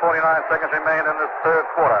 minutes and 49 seconds remain in this 3rd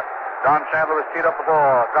quarter. Don Chandler has teed up the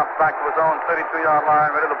ball, drops back to his own 32-yard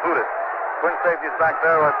line, ready to boot it. Twin safeties back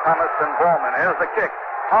there are Thomas and Bowman. Here's the kick.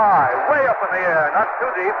 High, way up in the air, not too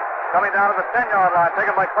deep. Coming down to the 10-yard line,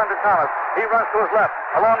 taken by Clemson Thomas. He runs to his left,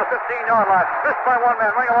 along the 15-yard line. Missed by one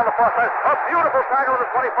man, running along the far side. A beautiful tackle at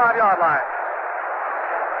the 25-yard line.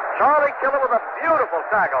 Charlie Killer with a beautiful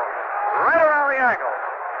tackle, right around the ankle.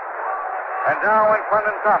 And down went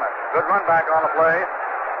Clemson Thomas. Good run back on the play.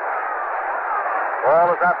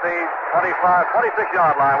 Ball is at the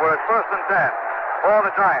 26-yard line, where it's 1st and 10 for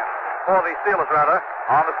the Giants. For the Steelers, rather.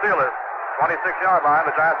 On the Steelers, 26-yard line.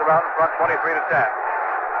 The Giants are out in front, 23-10.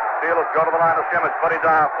 Steelers go to the line of scrimmage. Buddy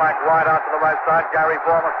Dial flank wide out to the right side. Gary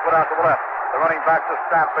Bowman split out to the left. The running backs are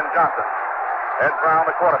Stapp and Johnson. Ed Brown,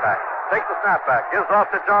 the quarterback, takes the snap back. Gives off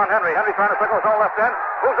to John Henry. Henry trying to circle his own left end.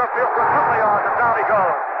 Moves upfield for a couple of yards, and down he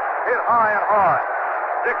goes. Hit high and hard.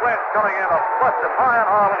 Dick Lynch coming in, busted high and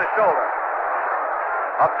hard with his shoulder.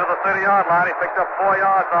 Up to the 30-yard line. He picked up 4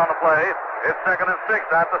 yards on the play. It's 2nd and 6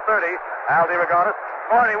 at the 30. Al DeRogatis.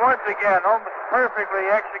 Marty, once again, almost perfectly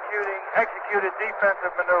executed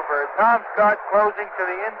defensive maneuver. Tom Scott closing to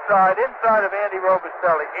the inside of Andy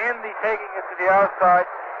Robustelli. Andy taking it to the outside,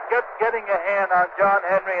 getting a hand on John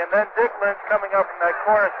Henry, and then Dick Lynch coming up from that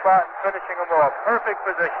corner spot and finishing him off. Perfect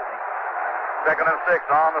positioning. 2nd and 6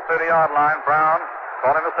 on the 30-yard line. Brown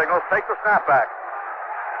calling the signals. Take the snap back.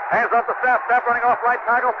 Hands up the Stapp. Stapp running off right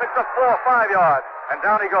tackle. Picks up 4 or 5 yards. And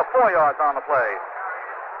down he goes, 4 yards on the play.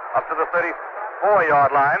 Up to the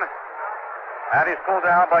 34-yard line. And he's pulled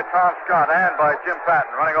down by Tom Scott and by Jim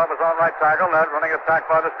Patton. Running off his own right tackle. Led running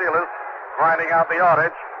attack by the Steelers. Grinding out the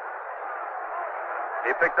yardage.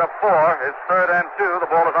 He picked up 4. It's 3rd and 2.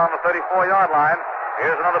 The ball is on the 34-yard line.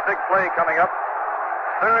 Here's another big play coming up.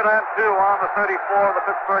 3rd and 2 on the 34 of the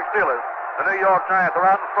Pittsburgh Steelers. The New York Giants are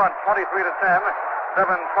out in front, 23-10.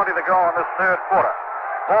 7:20 to go in this 3rd quarter.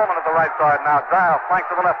 Bowman at the right side now. Dial flank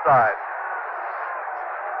to the left side.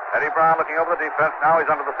 Eddie Brown looking over the defense. Now he's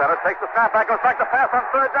under the center. Takes the snap back. Goes back to pass on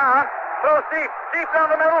 3rd down. Throws deep down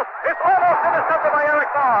the middle. It's almost intercepted by Eric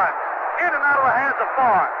Barnes. In and out of the hands of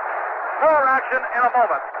Barnes. More action in a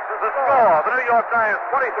moment. The score, the New York Giants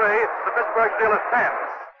 23, the Pittsburgh Steelers 10.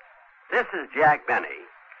 This is Jack Benny.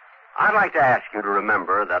 I'd like to ask you to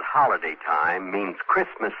remember that holiday time means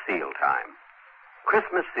Christmas seal time.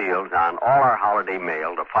 Christmas seals on all our holiday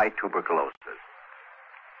mail to fight tuberculosis.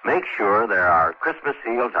 Make sure there are Christmas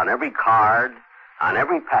seals on every card, on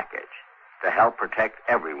every package, to help protect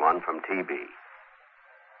everyone from TB.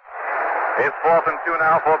 It's 4th and 2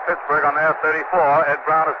 now for Pittsburgh on their 34. Ed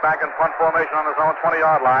Brown is back in punt formation on his own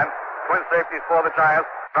 20-yard line. Twin safeties for the Giants.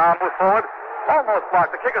 Brown moves forward. Almost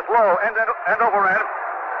blocked. The kick is low, end over end.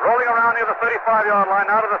 Rolling around near the 35-yard line,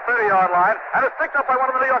 now to the 30-yard line, and it's picked up by one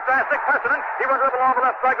of the New York Giants, Dick Precedent. He runs up along the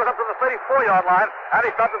left side, goes up to the 34-yard line, and he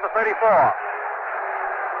stops at the 34.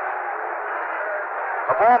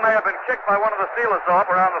 The ball may have been kicked by one of the Steelers up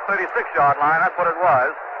around the 36-yard line. That's what it was.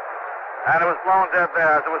 And it was blown dead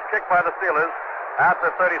there as it was kicked by the Steelers at the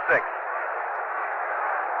 36.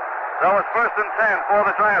 So it's 1st and 10 for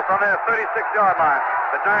the Giants on their 36-yard line.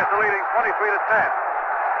 The Giants are leading 23-10.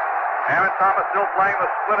 Aaron Thomas still playing the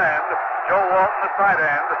split end. Joe Walton, the tight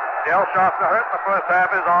end. Dale Sharpner hurt in the first half,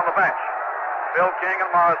 is on the bench. Phil King and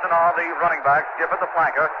Morrison are the running backs. Gifford the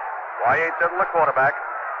flanker. Y.A. Tittle the quarterback.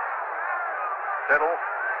 Tittle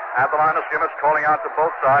at the line of scrimmage, calling out to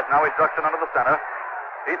both sides. Now he ducks it under the center.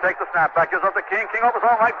 He takes the snap back, gives up to King. King over his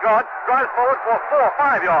own right guard. Drives forward for 4 or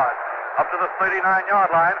 5 yards. Up to the 39-yard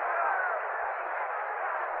line.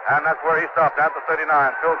 And that's where he stopped, at the 39.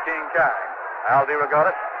 Phil King carrying. Al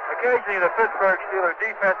DeRogatis. Occasionally, the Pittsburgh Steelers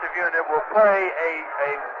defensive unit will play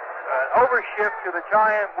an overshift to the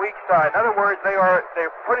Giant weak side. In other words,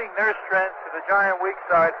 they're putting their strength to the Giant weak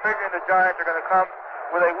side, figuring the Giants are going to come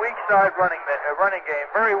with a weak side running game.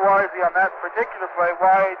 Very wisely on that particular play,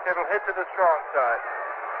 wide, it'll hit to the strong side.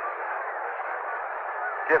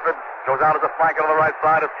 Gifford goes out as a flanker to the right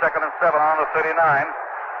side. It's 2nd and 7 on the 39.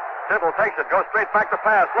 Tittle takes it, goes straight back to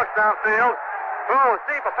pass, looks downfield, throws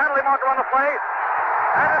deep, a penalty marker on the play.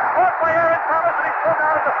 And it's caught by Aaron Thomas, and he's pulled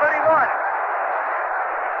down at the 31.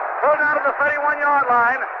 Pulled down at the 31-yard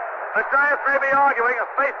line. The Giants may be arguing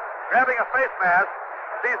grabbing a face mask.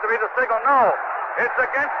 Seems to be the signal. No, it's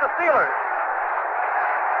against the Steelers.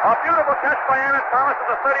 A beautiful catch by Aaron Thomas at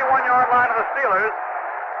the 31-yard line of the Steelers.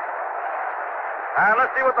 And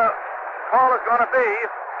let's see what the call is going to be.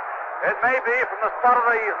 It may be from the spot of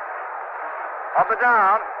the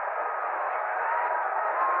down.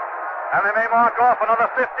 And they may mark off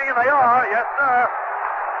another 15. They are, yes, sir.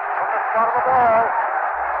 From the spot of the ball.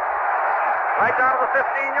 Right down to the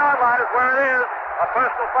 15-yard line is where it is. A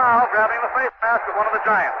personal foul, grabbing the face mask of one of the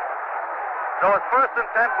Giants. So it's 1st and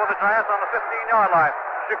 10 for the Giants on the 15-yard line.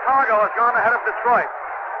 Chicago has gone ahead of Detroit.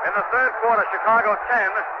 In the 3rd quarter, Chicago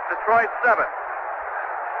 10, Detroit 7.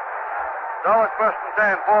 So it's 1st and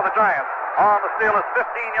 10 for the Giants on the Steelers'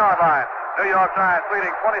 15-yard line. New York Giants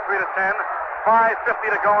leading 23-10.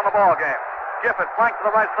 5:50 to go in the ball game. Gifford flank to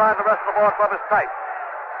the right side. The rest of the ball club is tight.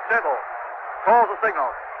 Tittle calls the signal.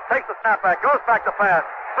 Takes the snap back. Goes back to pass.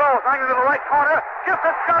 Throws hanging to the right corner.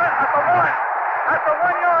 Gifford's got it at the 1. at the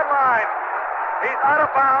 1-yard line. He's out of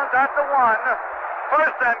bounds at the 1.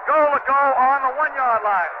 First and goal to go on the 1-yard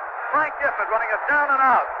line. Frank Gifford running it down and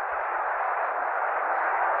out.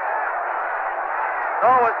 So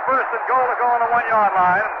it's first and goal to go on the 1-yard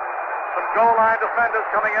line. Some goal line defenders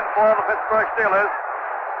coming in for the Pittsburgh Steelers.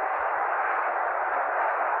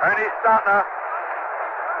 Ernie Stotner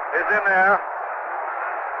is in there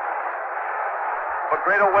for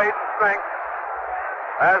greater weight and strength,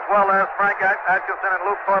 as well as Frank Atkinson and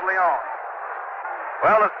Luke Corleone.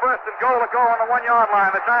 Well, it's first and goal to go on the 1-yard line.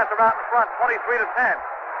 The Giants are out in front, 23-10.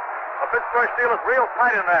 The Pittsburgh Steelers real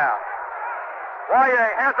tight in there.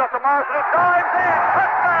 Wyatt hands up to Morrison, who dives in.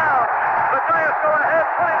 Touchdown! The Giants go ahead,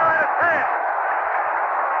 29-10.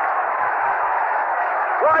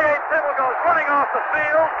 Wyatt Timble goes running off the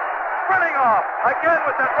field, sprinting off, again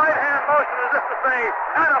with that right-hand motion as if to say,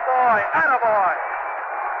 attaboy, attaboy.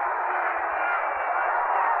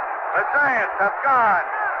 The Giants have gone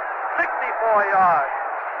 64 yards,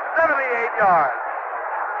 78 yards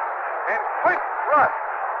in quick thrust,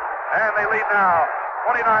 and they lead now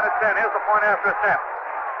 29-10. Here's the point after attempt.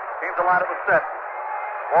 Teams the line up the set.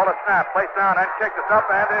 Ball is snapped, placed down, and kicked. It's up,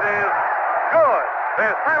 and it is good.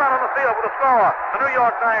 There's timeout on the field with a score. The New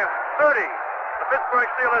York Giants 30. The Pittsburgh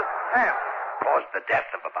Steelers 10. Caused the death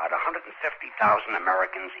of about 150,000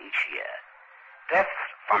 Americans each year. Deaths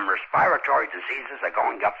from respiratory diseases are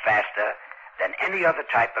going up faster than any other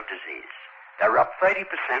type of disease. They're up 30%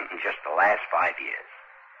 in just the last 5 years.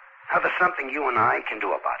 Now there's something you and I can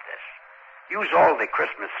do about this. Use all the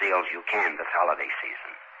Christmas seals you can this holiday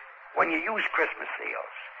season. When you use Christmas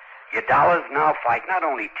seals, your dollars now fight not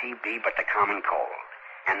only TB but the common cold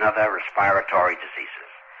and other respiratory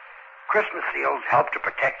diseases. Christmas seals help to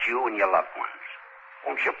protect you and your loved ones.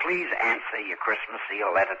 Won't you please answer your Christmas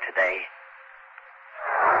seal letter today?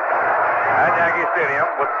 At Yankee Stadium,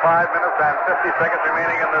 with 5 minutes and 50 seconds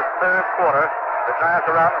remaining in this third quarter, the Giants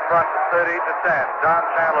are out in front 30-10. John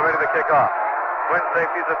Chandler ready to kick off. Twin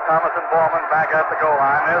safeties of Thomas and Ballman back at the goal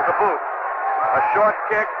line. There's the boot. A short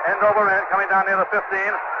kick, end over end, coming down near the 15,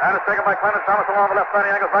 and it's taken by Clement Thomas along the left side.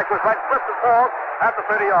 He angles back to his right, slips and falls at the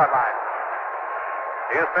 30-yard line.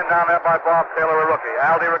 He is pinned down there by Bob Taylor, a rookie.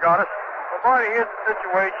 Al DeRogatis. Well, Marty, here's a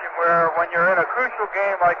situation where when you're in a crucial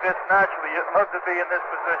game like this, naturally you'd love to be in this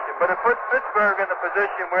position. But it puts Pittsburgh in the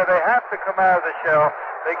position where they have to come out of the shell.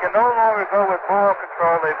 They can no longer go with ball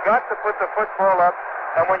control. They've got to put the football up.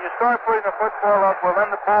 And when you start putting the football up, well,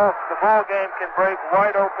 then the ball game can break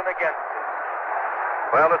wide open against you.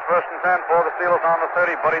 Well, it's first and 10 for the Steelers on the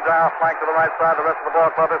 30. Buddy Dial flanked to the right side. The rest of the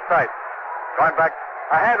ball club is tight. Going back.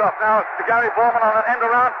 A handoff now to Gary Bowman on an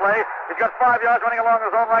end-around play. He's got 5 yards running along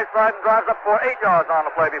his own right side and drives up for 8 yards on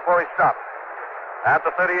the play before he stops. At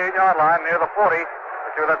the 38-yard line near the 40,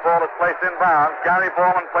 see where that ball is placed in bounds. Gary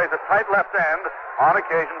Bowman plays a tight left end. On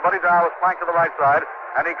occasion, Buddy Dial was flanked to the right side,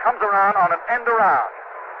 and he comes around on an end-around.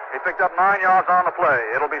 He picked up 9 yards on the play.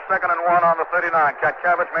 It'll be 2nd and 1 on the 39.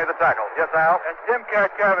 Katkavich made the tackle. Yes, Al? And Jim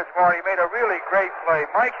Katkavich, Marty, made a really great play.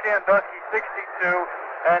 Mike Sandusky, 62,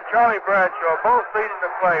 and Charlie Bradshaw both leading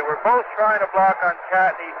the play. We're both trying to block on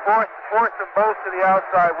Cat, and he forced them both to the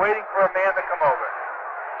outside, waiting for a man to come over.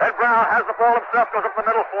 Ed Brown has the ball himself, goes up the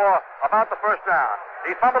middle for about the first down.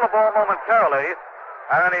 He fumbled the ball momentarily,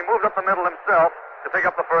 and then he moved up the middle himself to pick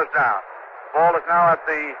up the first down. Ball is now at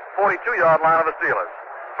the 42-yard line of the Steelers.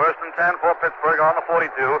 First and 10 for Pittsburgh on the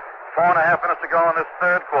 42. 4.5 minutes to go in this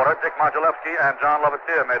third quarter. Dick Modulewski and John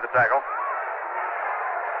Lovetier made the tackle.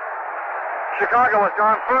 Chicago has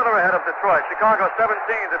gone further ahead of Detroit. Chicago 17,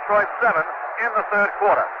 Detroit 7 in the third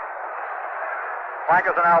quarter.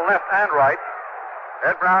 Flankers are now left and right.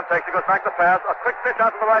 Ed Brown takes it, goes back to pass. A quick pitch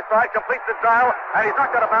out to the right side, completes the dial, and he's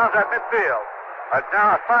knocked out of bounds at midfield. A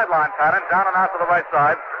sideline pattern down and out to the right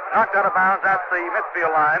side. Knocked out of bounds at the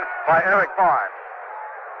midfield line by Eric Barnes.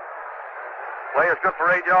 Play is good for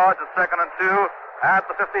 8 yards. It's 2nd and 2 at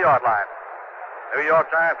the 50-yard line. New York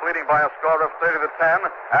Giants leading by a score of 30-10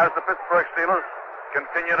 as the Pittsburgh Steelers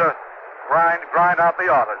continue to grind out the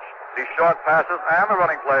yardage. These short passes and the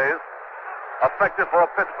running plays effective for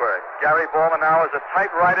Pittsburgh. Gary Bowman now is a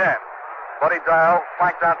tight right end. Buddy Dial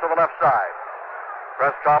flanked out to the left side.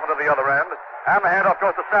 Press Carpenter to the other end. And the handoff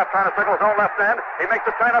goes to Sapp, trying to circle his own left end. He makes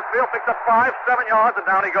the turn upfield, picks up 5, 7 yards, and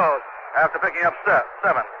down he goes. After picking up 7.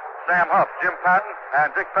 Sam Huff, Jim Patton,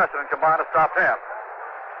 and Dick Fessenden combine to stop him.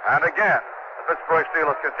 And again, the Pittsburgh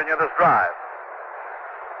Steelers continue this drive.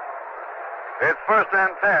 It's first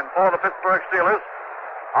and 10 for the Pittsburgh Steelers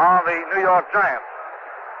on the New York Giants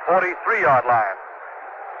 43-yard line.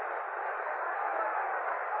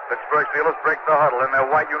 Pittsburgh Steelers break the huddle in their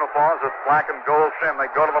white uniforms with black and gold trim. They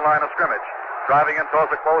go to the line of scrimmage. driving in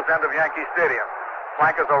towards the closed end of Yankee Stadium.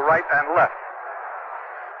 Flankers are right and left.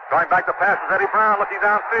 Going back to pass is Eddie Brown, looking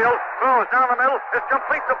downfield, throws down the middle. It's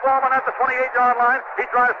complete to Bowman at the 28-yard line. He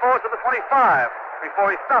drives forward to the 25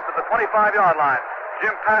 before he stops at the 25-yard line.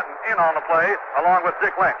 Jim Patton in on the play, along with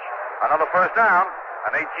Dick Lynch. Another first down,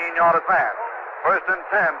 an 18-yard advance. First and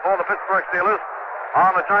 10 for the Pittsburgh Steelers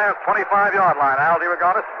on the Giants' 25-yard line. Al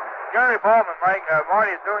DeRogatis. Gary Bowman,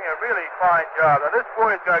 Marty, is doing a really fine job. Now, this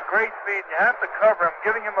boy has got great speed, and you have to cover him,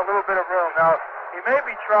 giving him a little bit of room. Now, he may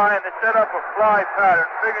be trying to set up a fly pattern,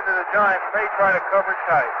 figuring that the Giants may try to cover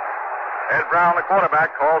tight. Ed Brown, the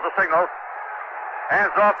quarterback, calls the signal.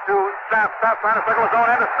 Hands off to Sapp. Sapp trying to circle his own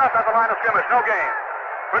end. It's stopped at the line of scrimmage. No gain.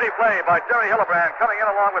 Pretty play by Jerry Hillebrand, coming in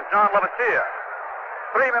along with John Levitier.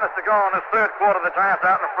 3 minutes to go in this third quarter. The Giants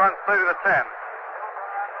out in the front, 30-10.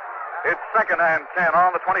 It's second and 10 on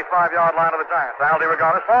the 25-yard line of the Giants. Al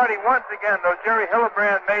DeRogatis. Marty, once again, though, Jerry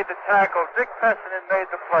Hillebrand made the tackle. Dick Pessinen made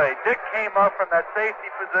the play. Dick came up from that safety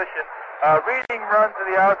position, reading run to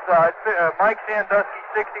the outside. Mike Sandusky,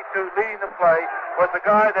 62, leading the play, was the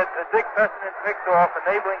guy that Dick Pessinen picked off,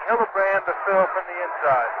 enabling Hillebrand to fill from the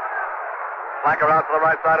inside. Flanker out to the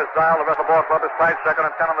right side is Dial. The rest of the ball club is tight. Second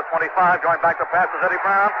and 10 on the 25. Going back to pass is Eddie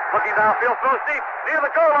Brown. Looking downfield, throws deep near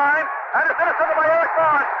the goal line. And it's intercepted by Eric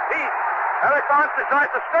Barnes. Eric Barnes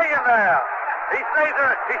decides to stay in there. He stays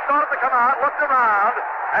there. He started to come out, looked around,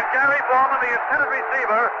 and Gary Bowman, the intended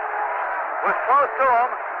receiver, was close to him.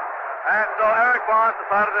 And so Eric Barnes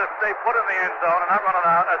decided to stay put in the end zone and not run it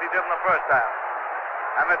out as he did in the first half.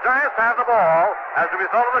 And the Giants have the ball as a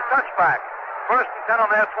result of the touchback. First and 10 on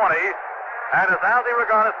their 20. And as Al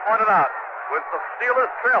DeRogatis pointed out, with the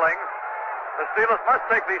Steelers trailing, the Steelers must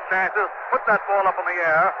take these chances, put that ball up in the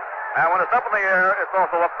air, and when it's up in the air, it's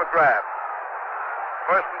also up for grabs.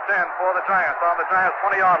 First and 10 for the Giants on the Giants'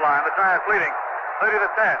 20-yard line. The Giants leading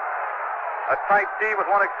 30-10. A tight D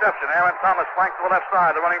with one exception. Aaron Thomas flanked to the left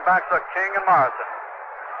side. The running backs are King and Morrison.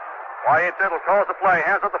 Y.A. Tittle calls the play.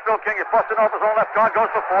 Hands up to Phil King. He's busting off his own left guard.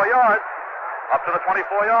 Goes for 4 yards. Up to the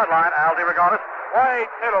 24-yard line. Al DeRogatis. Y.A.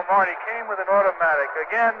 Tittle, Marty, came with an automatic.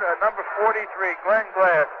 Again, number 43, Glenn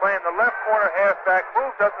Glass, playing the left corner halfback,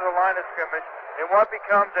 moves up to the line of scrimmage in what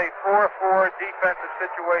becomes a 4-4 defensive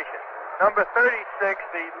situation. Number 36,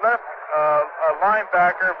 the left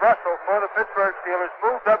linebacker, Russell, for the Pittsburgh Steelers,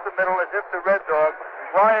 moved up the middle as if the Red Dog.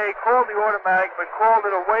 Y.A. called the automatic, but called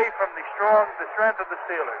it away from the strength of the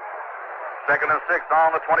Steelers. Second and 6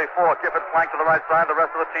 on the 24. Kiffin flanked to the right side. The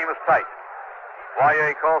rest of the team is tight.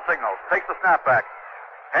 Y.A. calls signals. Takes the snap back.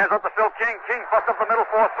 Hands up to Phil King. King busts up the middle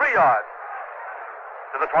for 3 yards.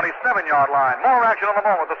 To the 27-yard line. More action on the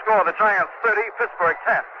moment. The score, the Giants 30, Pittsburgh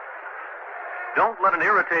 10. Don't let an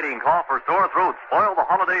irritating cough or sore throat spoil the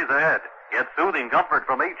holidays ahead. Get soothing comfort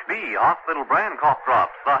from HB Hospital brand cough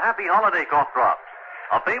drops, the Happy Holiday cough drops.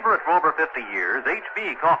 A favorite for over 50 years,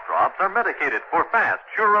 HB cough drops are medicated for fast,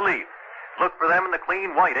 sure relief. Look for them in the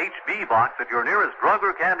clean white HB box at your nearest drug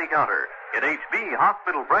or candy counter. Get HB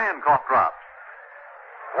Hospital brand cough drops.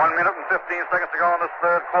 1 minute and 15 seconds to go in this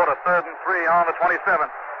third quarter. Third and 3 on the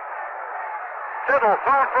 27th. Tittle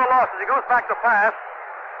thrown for a loss as he goes back to pass.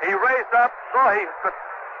 He raised up, saw he could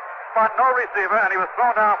spot no receiver, and he was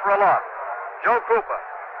thrown down for a loss. Joe Cooper.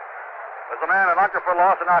 There's a man that knocked it for a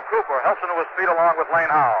loss, and now Cooper helps him to his feet along with Lane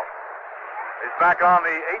Howell. He's back on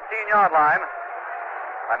the 18-yard line.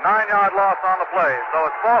 A 9-yard loss on the play. So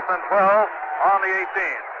it's 4th and 12 on the 18.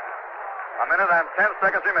 A minute and 10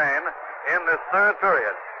 seconds remain in this third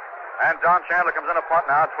period. And John Chandler comes in a punt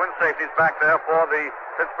now. Twin safeties back there for the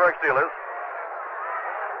Pittsburgh Steelers.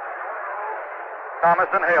 Thomas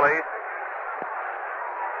and Haley.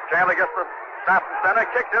 Chandler gets the snap from center,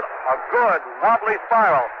 kicks it. A good wobbly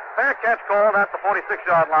spiral. Fair catch called at the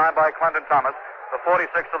 46-yard line by Clendon Thomas, the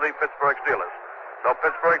 46th of the Pittsburgh Steelers. So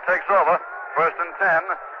Pittsburgh takes over. First and 10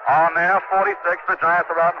 on their 46. The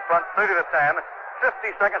Giants are out in front 30-10.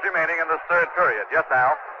 50 seconds remaining in this third period. Yes,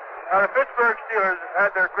 Al? Now, the Pittsburgh Steelers have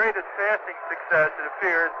had their greatest passing success, it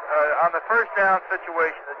appears, on the first down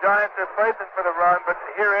situation. The Giants have played them for the run, but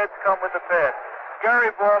here Ed's come with the pass.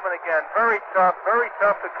 Gary Bowman again, very tough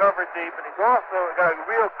to cover deep, and he's also got a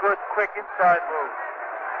real good, quick inside move.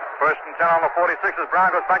 First and 10 on the 46 as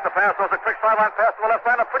Brown goes back to pass. Throws a quick sideline pass to the left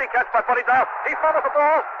side. A pretty catch by Buddy Dial. He fumbles the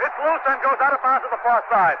ball. It's loose and goes out of bounds to the far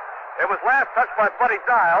side. It was last touched by Buddy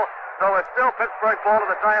Dial, so it's still Pittsburgh ball to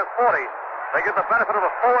the Giants 40. They get the benefit of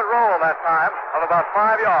a forward roll that time of about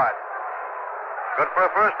 5 yards. Good for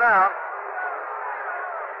a first down.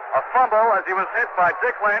 A fumble as he was hit by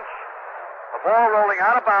Dick Lynch. The ball rolling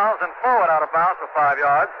out of bounds and forward out of bounds for 5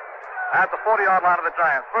 yards. At the 40-yard line of the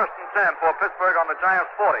Giants. First and 10 for Pittsburgh on the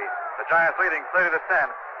Giants 40. The Giants leading 30-10.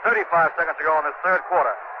 35 seconds to go in this third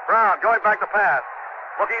quarter. Brown going back to pass.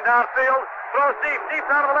 Looking downfield, throws deep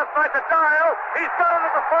down to the left side to Dial. He's got it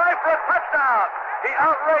at the 5 for a touchdown. He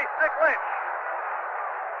outraced Dick Lynch.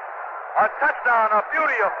 A touchdown, a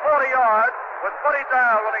beauty of 40 yards with Buddy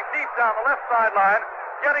Dial running deep down the left sideline,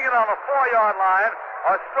 getting it on the 4-yard line,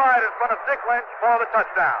 a stride in front of Dick Lynch for the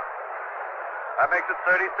touchdown. That makes it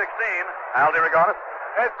 30-16. Al DeRogatis.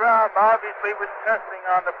 Ed Brown obviously was testing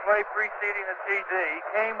on the play preceding the TD. He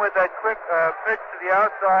came with that quick pitch to the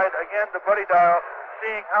outside, again to Buddy Dial,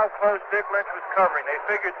 seeing how close Dick Lynch was covering. They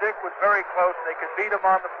figured Dick was very close. They could beat him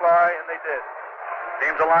on the fly, and they did.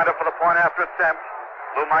 Teams are lined up for the point after attempt.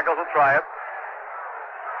 Lou Michaels will try it.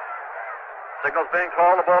 Signals being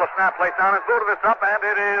called. The ball is snapped, placed down, and booted. It's up, and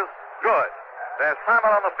it is good. There's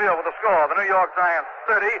Simon on the field with the score. The New York Giants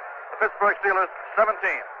 30, the Pittsburgh Steelers 17.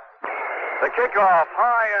 The kickoff,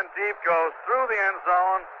 high and deep, goes through the end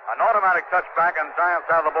zone. An automatic touchback, and Giants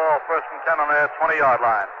have the ball first and 10 on their 20-yard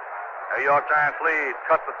line. New York Giants lead,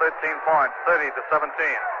 cut to 13 points, 30-17.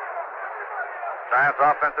 Giants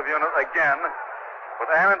offensive unit again, with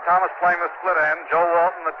Aaron Thomas playing the split end, Joe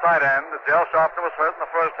Walton the tight end. Dale Sharpton was hurt in the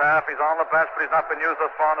first half. He's on the bench, but he's not been used thus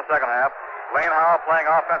far in the second half. Lane Howell playing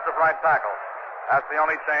offensive right tackle. That's the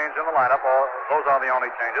only change in the lineup, or those are the only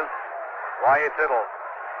changes. Y.A. Tittle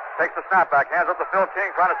takes the snapback, hands up to Phil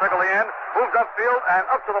King, trying to circle the end, moves upfield and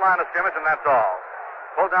up to the line of scrimmage, and that's all.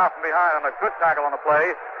 Pulled down from behind on a good tackle on the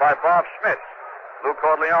play by Bob Schmidt. Lou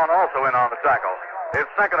Corleone also in on the tackle. It's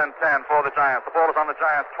 2nd and 10 for the Giants. The ball is on the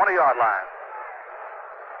Giants' 20-yard line.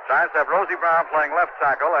 Giants have Rosie Brown playing left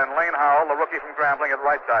tackle and Lane Howell, the rookie from Grambling, at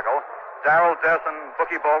right tackle. Darrell Dess and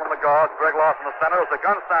Bookie Baldwin the guards, Greg Lawson the center as the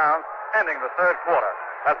gun sounds, ending the third quarter.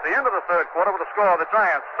 That's the end of the third quarter with the score of the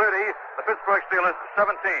Giants 30, the Pittsburgh Steelers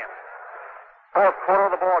 17. Fourth quarter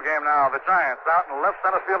of the ball game now. The Giants out in left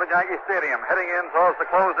center field at Yankee Stadium, heading in towards the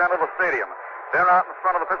closed end of the stadium. They're out in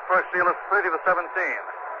front of the Pittsburgh Steelers 30-17.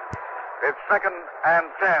 It's 2nd and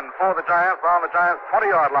 10 for the Giants on the Giants'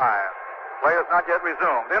 20-yard line. Play is not yet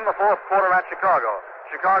resumed. In the fourth quarter at Chicago.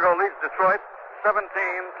 Chicago leads Detroit 17-7.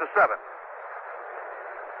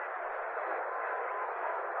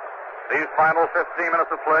 These final 15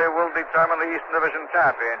 minutes of play will determine the Eastern Division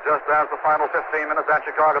champion, just as the final 15 minutes at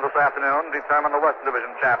Chicago this afternoon determine the Western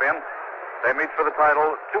Division champion. They meet for the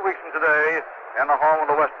title 2 weeks from today in the home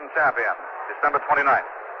of the Western champion, December 29th.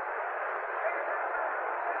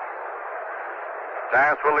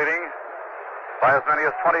 Giants were leading by as many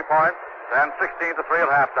as 20 points, and 16-3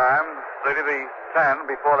 at halftime, 30-10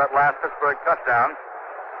 before that last Pittsburgh touchdown.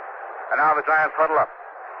 And now the Giants huddle up.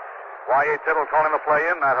 Y.A. Tittle calling the play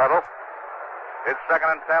in that huddle. It's 2nd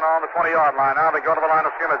and 10 on the 20-yard line. Now they go to the line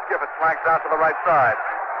of scrimmage. Gifford flanks out to the right side.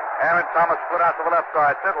 Aaron Thomas split out to the left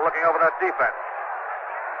side. Tittle looking over that defense.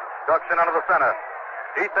 Ducks in under the center.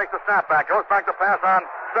 He takes the snap back, goes back to pass on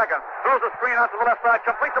second. Throws a screen out to the left side,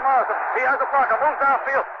 complete to Morrison. He has a blocker, moves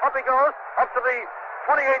downfield. Up he goes, up to the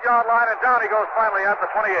 28-yard line, and down he goes finally at the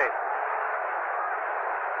 28.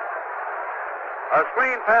 A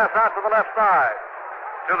screen pass out to the left side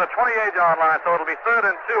to the 28-yard line, so it'll be 3rd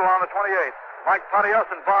and 2 on the 28. Mike Pontius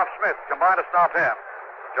and Bob Schmidt combined to stop him.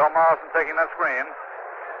 Joe Morrison taking that screen,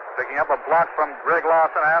 picking up a block from Greg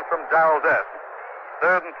Lawson and from Darrell Dess.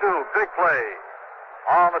 3rd and 2, big play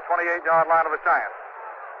on the 28-yard line of the Giants.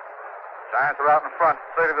 Giants are out in front,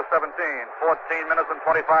 30-17. 14 minutes and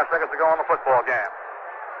 25 seconds to go in the football game.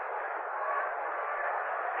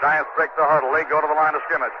 Giants break the huddle. They go to the line of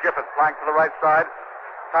scrimmage. Gifford flanked to the right side.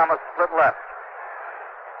 Thomas split left.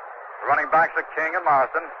 The running backs are King and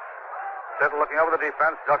Morrison. Tittle looking over the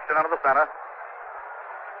defense. Ducks in under the center.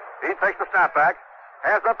 He takes the snap back.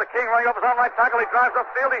 Hands up to King, running up his own right tackle. He drives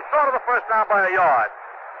upfield. He's short of the first down by a yard.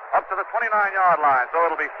 Up to the 29-yard line. So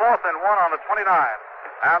it'll be 4th and 1 on the 29.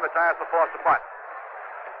 And the Giants are forced to punt.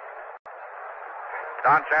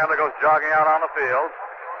 Don Chandler goes jogging out on the field.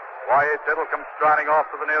 Y.A. Tittle comes striding off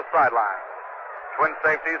to the near sideline. Twin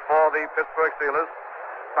safeties for the Pittsburgh Steelers.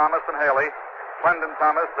 Thomas and Haley. Clendon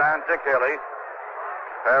Thomas and Dick Haley.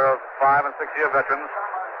 Pair of 5- and 6-year veterans.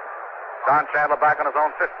 Don Chandler back on his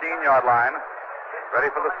own 15-yard line.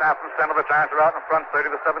 Ready for the snap from center. The Giants are out in front,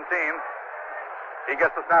 30-17. He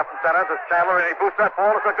gets the snap from center to Chandler, and he boosts that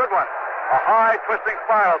ball. It's a good one. A high twisting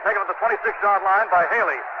spiral taken at the 26-yard line by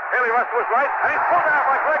Haley. Haley runs to his right, and he's pulled down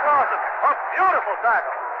by Greg Lawson. A beautiful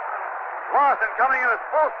tackle. Lawson coming in at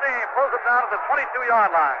full steam, pulls it down at the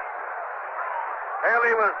 22-yard line.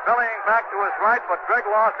 Haley was bellying back to his right, but Greg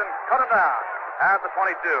Lawson cut him down at the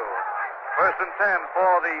 22. 1st and 10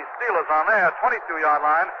 for the Steelers on their 22-yard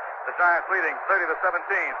line. The Giants leading 30-17.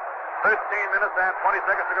 13 minutes and 20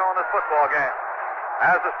 seconds to go in this football game.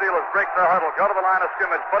 as the Steelers break their huddle, go to the line of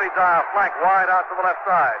scrimmage. Buddy Dial flank wide out to the left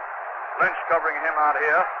side. Lynch covering him out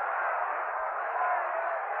here.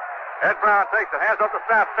 Ed Brown takes it, hands up to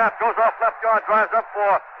Sapp. Sapp goes off left guard, drives up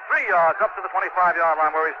for 3 yards up to the 25-yard line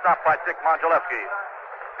where he's stopped by Dick Mondzelewski.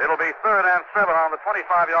 It'll be 3rd and 7 on the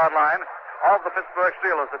 25-yard line of the Pittsburgh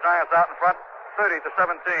Steelers. The Giants out in front, 30-17.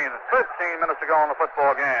 13 minutes to go in the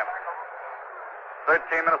football game.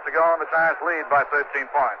 13 minutes to go, and the Giants lead by 13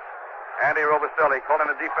 points. Andy Robustelli calling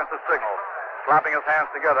a defensive signal, clapping his hands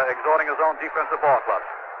together, exhorting his own defensive ball club.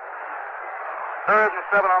 3rd and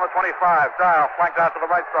 7 on the 25. Dial flanked out to the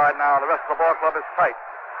right side now. The rest of the ball club is tight.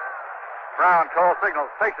 Brown calls signals,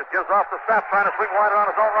 takes it, gives off to Sapp, trying to swing wide around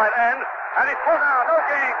his own right end, and he's pulled down. No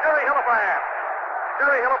gain. Jerry Hillebrand.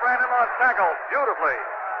 Jerry Hillebrand in on tackle beautifully.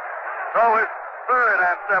 So it's 3rd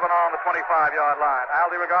and 7 on the 25-yard line.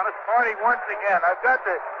 Aldi Reganis. Marty, once again, I've got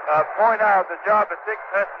to point out the job that Dick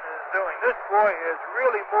Peston is doing. This boy is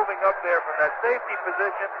really moving up there from that safety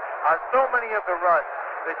position on so many of the runs.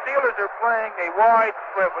 The Steelers are playing a wide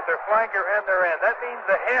split with their flanker and their end. That means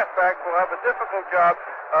the halfback will have a difficult job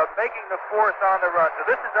of making the force on the run. So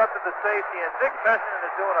this is up to the safety, and Dick Peston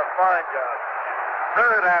is doing a fine job.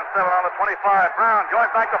 3rd and 7 on the 25. Brown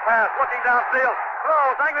going back to pass, looking downfield.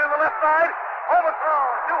 Throws, angling to the left side.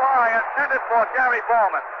 Overthrown, too high, intended for Gary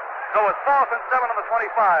Ballman. So it's 4th and 7 on the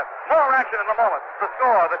 25. More action in the moment. The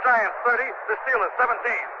score, the Giants 30, the Steelers 17.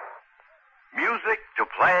 Music to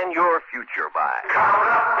plan your future by. Count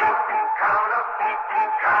up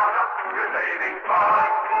your savings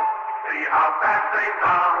bonds. See how fast they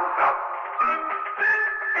count up.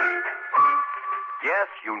 Yes,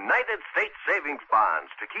 United States Savings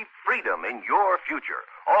Bonds to keep freedom in your future.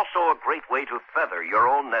 Also a great way to feather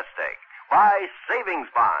your own nest egg. Buy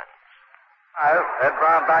savings bonds. Ed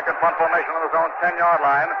Brown back in punt formation on his own 10-yard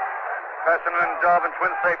line. Peston and Dove and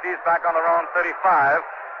twin safeties back on their own 35.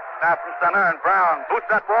 Snap from center, and Brown boots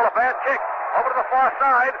that ball, a bad kick, over to the far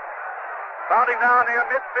side. Bounding down near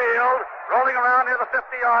midfield, rolling around near the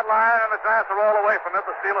 50-yard line, and the Giants are all away from it.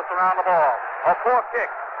 The Steelers surround the ball. A poor kick,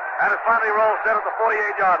 and it finally rolls dead at the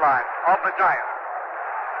 48-yard line of the Giants.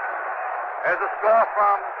 There's a score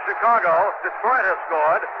from Chicago. Detroit has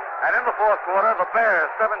scored, and in the fourth quarter, the Bears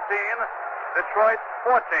 17, Detroit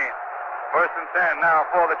 14. 1st and 10 now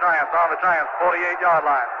for the Giants on the Giants' 48-yard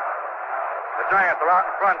line. The Giants are out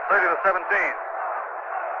in front, 30-17.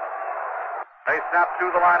 They snap to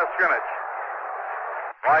the line of scrimmage.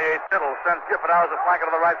 Y.A. Tittle sends Gifford out as a flanker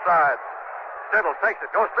to the right side. Tittle takes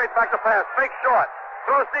it, goes straight back to pass, fake short,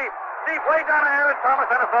 throws deep, way down to Aaron Thomas,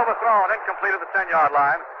 and it's overthrown, incomplete at the 10-yard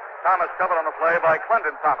line. Thomas covered on the play by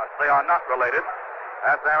Clendon Thomas. They are not related.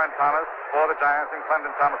 That's Aaron Thomas for the Giants and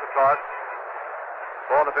Clendon Thomas, of course,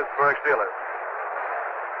 for the Pittsburgh Steelers.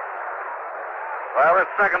 Well,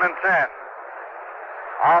 it's 2nd and 10.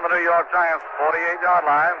 On the New York Giants' 48-yard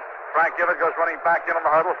line, Frank Gifford goes running back in on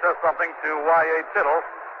the huddle, says something to Y.A. Tittle.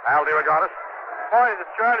 Al DeRogatis. Marty, the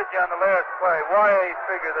strategy on the last play, Y.A.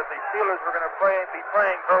 figured that the Steelers were going to be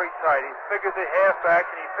playing very tight. He figured the halfback,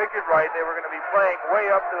 and he figured right. They were going to be playing way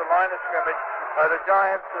up to the line of scrimmage. The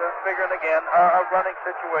Giants figuring again a running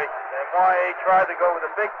situation. And Y.A. tried to go with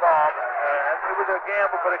a big bomb, and it was a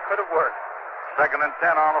gamble, but it could have worked. 2nd and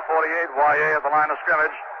 10 on the 48. Y.A. at the line of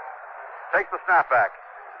scrimmage. Takes the snapback.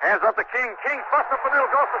 Hands up to King. King busts up the middle,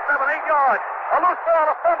 goes for 7, 8 yards. A loose ball,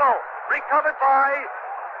 a fumble. Recovered by...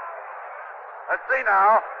 Let's see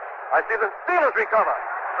now. I see the Steelers recover.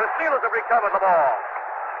 The Steelers have recovered the ball.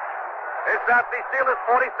 It's at the Steelers'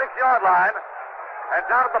 46-yard line. And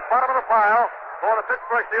down at the bottom of the pile for the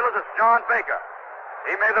Pittsburgh Steelers is John Baker.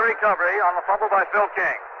 He made the recovery on the fumble by Phil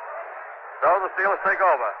King. So the Steelers take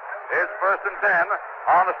over. It's 1st and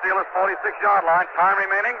 10 on the Steelers' 46-yard line. Time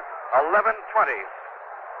remaining, 11:20.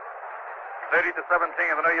 30-17,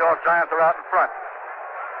 the New York Giants are out in front.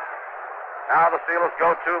 Now the Steelers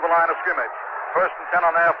go to the line of scrimmage. 1st and 10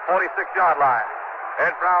 on their 46-yard line.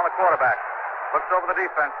 Ed Brown, the quarterback, looks over the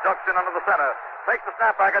defense, ducks in under the center, takes the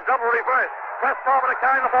snapback, a double reverse. West Palmer to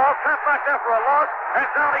carry the ball, snap back there for a loss, and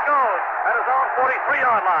down he goes at his own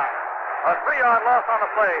 43-yard line. A 3-yard loss on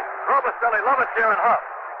the play. Robustelli, Lovetier, and Huff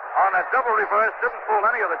on that double reverse didn't fool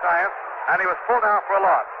any of the Giants, and he was pulled down for a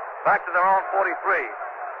loss. Back to their own 43.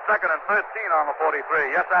 2nd and 13 on the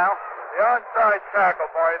 43. Yes, Al? The onside tackle,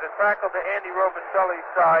 Marty, the tackle to Andy Robustelli's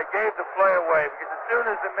side gave the play away because as soon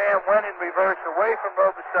as the man went in reverse away from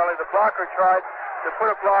Robustelli, the blocker tried to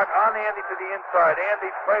put a block on Andy to the inside.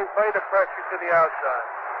 Andy played the pressure to the outside.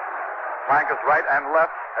 Flankers right and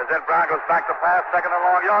left as Ed Brown goes back to pass. 2nd and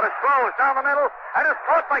long yardage. Throws down the middle and is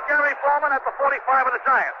caught by Gary Foreman at the 45 of the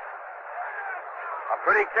Giants. A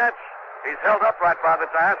pretty catch He's held upright by the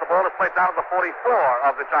Giants. The ball is played down at the 44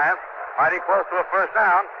 of the Giants. Mighty close to a first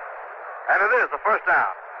down. And it is a first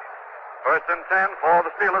down. First and 10 for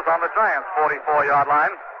the Steelers on the Giants' 44-yard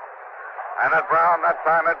line. And Ed Brown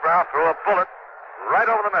threw a bullet right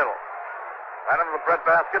over the middle. Right into the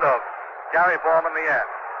breadbasket of Gary Ballman, the end.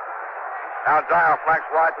 Now Dial flanks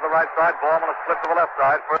wide to the right side. Ballman is split to the left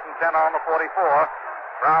side. First and 10 on the 44.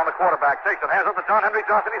 Brown, the quarterback, takes it. Hands up to John Henry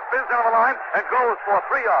Johnson. He spins down the line and goes for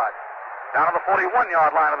 3 yards. Down to the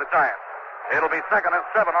 41-yard line of the Giants. It'll be second and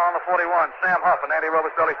 7 on the 41. Sam Huff and Andy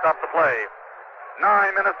Robicelli stop the play. 9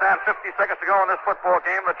 minutes and 50 seconds to go in this football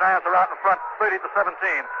game. The Giants are out in front, 30-17.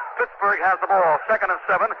 Pittsburgh has the ball, second and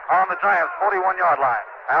 7 on the Giants' 41-yard line.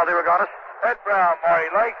 Al DeRogatis. Ed Brown, Marty,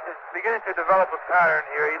 is beginning to develop a pattern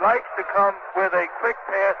here. He likes to come with a quick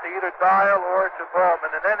pass to either Dial or to Ballman,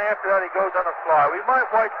 and then after that he goes on a fly. We might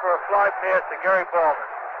watch for a fly pass to Gary Ballman.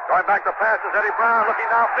 Going back to pass is Eddie Brown, looking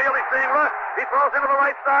downfield. He's seeing rush. He throws into the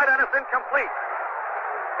right side, and it's incomplete.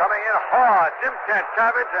 Coming in hard, Jim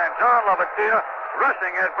Cabbage and John Lovetier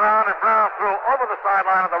rushing Ed Brown, and Brown threw over the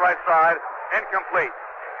sideline of the right side, incomplete.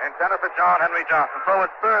 Intended for John Henry Johnson. So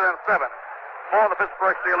it's third and 7 for the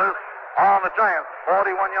Pittsburgh Steelers on the Giants'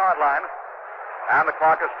 41-yard line. And the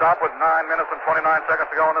clock is stopped with 9 minutes and 29 seconds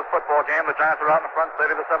to go in this football game. The Giants are out in front,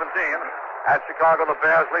 30-17. At Chicago, the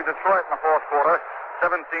Bears lead Detroit in the fourth quarter,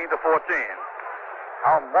 17-14.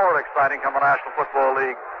 How more exciting come the National Football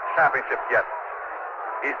League Championship yet?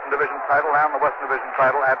 Eastern Division title and the Western Division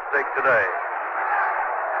title at stake today.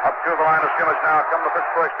 Up to the line of scrimmage now come the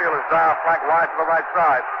Pittsburgh Steelers. Down flank wide to the right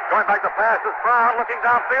side. Going back to pass is Brown looking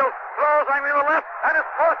downfield. Throws on the left and is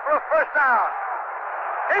caught for a first down.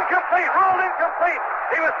 Incomplete. Ruled incomplete.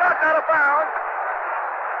 He was knocked out of bounds.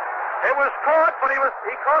 It was caught, but he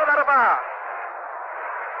caught it out of bounds.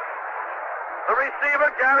 The receiver,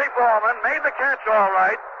 Gary Ballman, made the catch all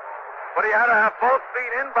right, but he had to have both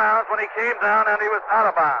feet inbounds when he came down and he was out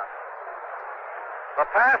of bounds. The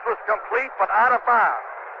pass was complete but out of bounds.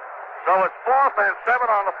 So it's 4th and 7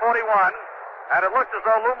 on the 41, and it looks as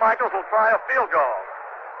though Lou Michaels will try a field goal.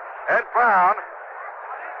 Ed Brown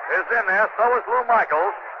is in there, so is Lou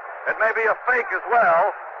Michaels. It may be a fake as well,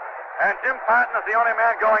 and Jim Patton is the only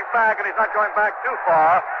man going back, and he's not going back too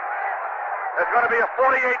far. It's going to be a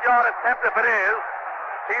 48-yard attempt if it is.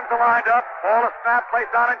 Teams are lined up. Ball is snapped, placed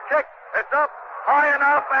down, and kicked. It's up high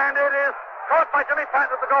enough, and it is caught by Jimmy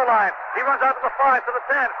Patton at the goal line. He runs out to the 5, to the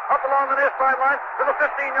 10, up along the near sideline, to the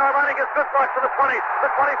 15-yard line. He gets good blocks to the 20,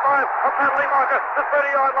 the 25, a penalty marker, the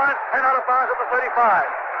 30-yard line, and out of bounds at the 35.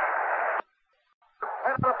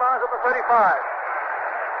 And out of bounds at the 35.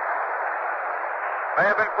 May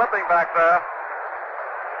have been clipping back there.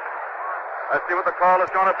 Let's see what the call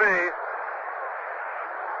is going to be.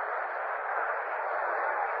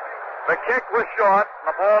 The kick was short, and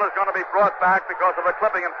the ball is going to be brought back because of a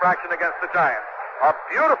clipping infraction against the Giants. A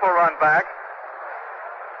beautiful run back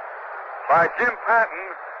by Jim Patton,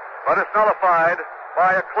 but it's nullified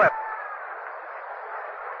by a clip.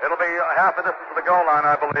 It'll be half the distance to the goal line,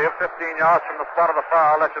 I believe, 15 yards from the spot of the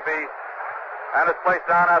foul. That should be, and it's placed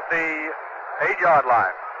down at the 8-yard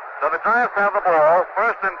line. So the Giants have the ball,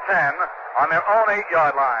 first and 10 on their own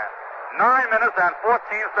 8-yard line. 9 minutes and 14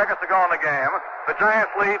 seconds to go in the game. The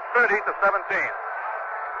Giants lead 30-17.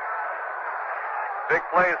 Big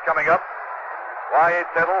plays coming up. Y.A.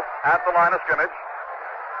 Tittle at the line of scrimmage.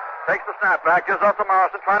 Takes the snap back, gives up to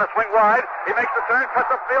Morrison, trying to swing wide. He makes the turn,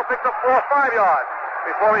 cuts upfield, picks up 4 or 5 yards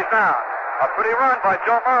before he's down. A pretty run by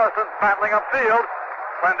Joe Morrison, battling upfield.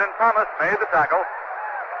 Clendon Thomas made the tackle.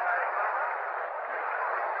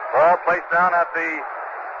 Ball placed down at the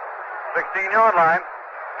 16-yard line.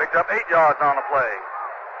 Picked up 8 yards on the play.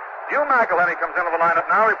 Hugh McElhenney comes into the lineup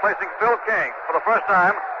now, replacing Phil King. For the first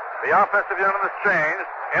time, the offensive unit has changed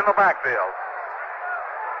in the backfield.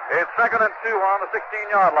 It's second and 2 on the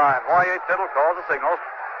 16-yard line. Y.A. Tittle calls the signals.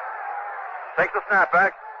 Takes the snap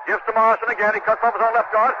back. Gives to Morrison again. He cuts off his own left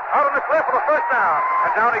guard. Out on the cliff for the first down.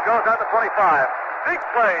 And down he goes out to 25. Big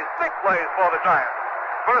plays for the Giants.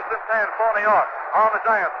 First and 10 for New York on the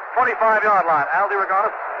Giants' 25-yard line. Al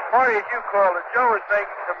DeRogatis. Marty, as you called it, Joe is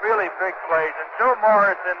making some really big plays, and Joe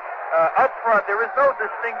Morrison up front, there is no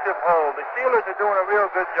distinctive hold. The Steelers are doing a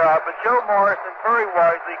real good job, but Joe Morrison very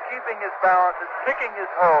wisely keeping his balance and picking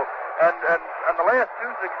his hole, and on the last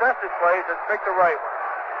 2 successive plays has picked the right one.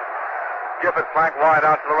 Gifford flank wide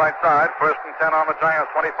out to the right side. First and 10 on the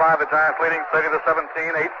Giants' 25. The Giants leading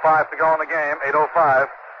 30-17. 8:05 to go in the game.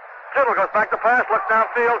 8:05. Tittle goes back to pass, looks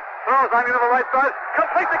downfield, throws on into the right side,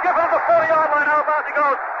 complete to Gifford at the 40-yard line. Out of bounds he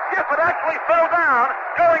goes. Gifford actually fell down,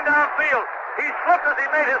 going downfield. He slipped as he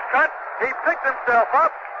made his cut. He picked himself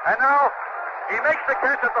up, and now He makes the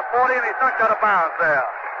catch at the 40, and he's knocked out of bounds there.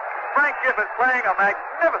 Frank Gifford playing a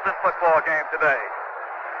magnificent football game today.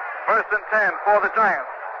 1st and 10 for the Giants.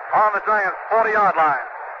 On the Giants' 40-yard line.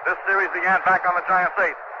 This series began back on the Giants'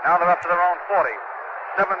 8. Now they're up to their own 40.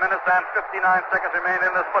 7 minutes and 59 seconds remain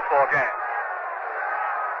in this football game.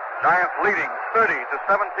 Giants leading 30-17.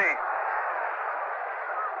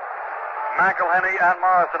 McElhenney and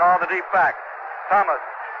Morrison on the deep back. Thomas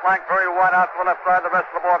flanked very wide out to the left side. The rest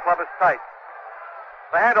of the ball club is tight.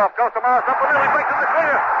 The handoff goes to Morris up the middle. He breaks in the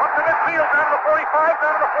clear. Up the midfield, down to the 45,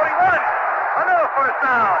 down to the 41. Another first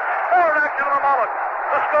down. Forward action of the Mullet.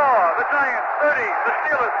 The score, the Giants 30, the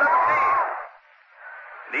Steelers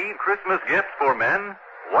 17. Need Christmas gifts for men?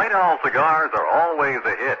 White Owl cigars are always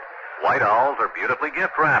a hit. White Owls are beautifully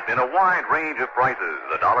gift wrapped in a wide range of prices,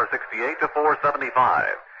 $1.68 to $4.75,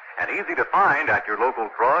 and easy to find at your local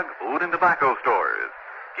drug, food, and tobacco stores.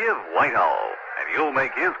 Give White Owl, and you'll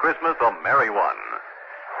make his Christmas a merry one.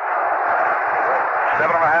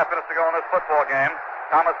 7.5 minutes to go in this football game.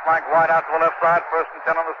 Thomas flanked wide out to the left side. 1st and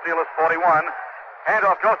 10 on the Steelers 41.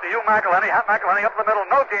 Handoff goes to Hugh McElhenney. McElhenney up the middle.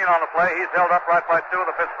 No gain on the play. He's held upright by 2 of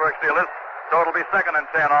the Pittsburgh Steelers. So it'll be 2nd and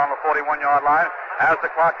 10 on the 41-yard line as the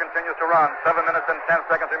clock continues to run. 7 minutes and 10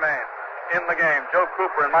 seconds remain in the game. Joe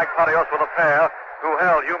Cooper and Mike Padios with a pair who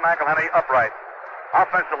held Hugh McElhenney upright.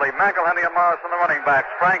 Offensively, McElhenney and Morrison the running backs.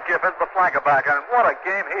 Frank Gifford the flanker back. And what a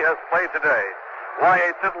game he has played today.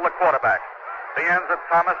 Y.A. Tittle the quarterback. The ends are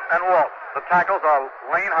Thomas and Walt. The tackles are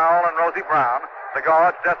Lane Howell and Rosie Brown. The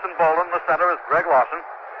guards, Jetson Bolden. The center is Greg Lawson.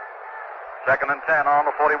 2nd and 10 on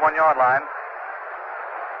the 41-yard line.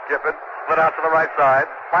 Gifford split out to the right side.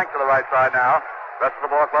 Flanked to the right side now. Rest of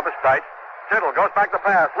the ball club is tight. Tittle goes back to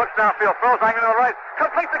pass. Looks downfield. Throws hanging to the right.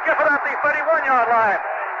 Complete to Gifford at the 31-yard line.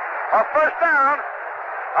 A first down.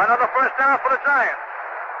 Another first down for the Giants.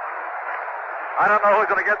 I don't know who's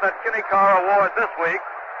going to get that Kinney Carr award this week.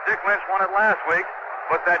 Dick Lynch won it last week,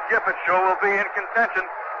 but that Gifford show will be in contention.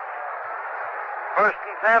 1st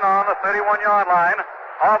and 10 on the 31-yard line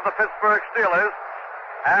of the Pittsburgh Steelers.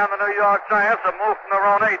 And the New York Giants have moved from their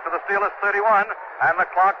own 8 to the Steelers 31, and the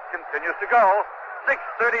clock continues to go.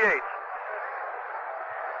 6:38.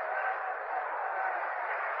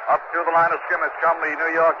 Up to the line of scrimmage come the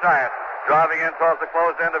New York Giants, driving in towards the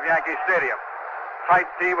closed end of Yankee Stadium. Tight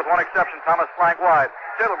D with one exception. Thomas flank wide.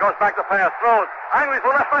 Tittle goes back to pass, throws. Angry to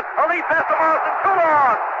the left foot. A lead pass to Morrison. Too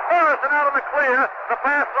long. Morrison out of the clear. The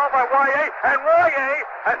pass thrown by Y.A. And Y.A.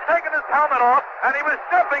 had taken his helmet off, and he was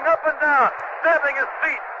jumping up and down, stamping his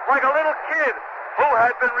feet like a little kid who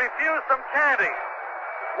had been refused some candy.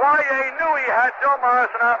 Y.A. knew he had Joe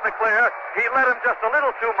Morrison out in the clear. He let him just a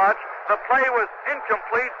little too much. The play was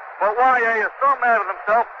incomplete, but Y.A. is so mad at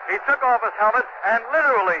himself, he took off his helmet and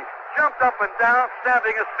literally jumped up and down,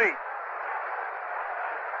 stamping his feet.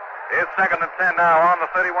 It's 2nd and 10 now on the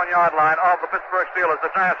 31-yard line of the Pittsburgh Steelers. The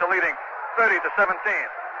Giants are leading 30-17.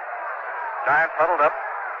 Giants huddled up.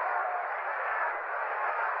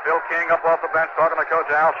 Bill King up off the bench talking to Coach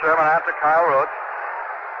Al Sherman and to Kyle Rhodes.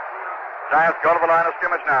 Giants go to the line of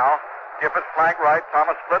scrimmage now. Gifford flank right.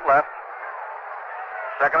 Thomas split left.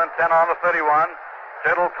 2nd and 10 on the 31.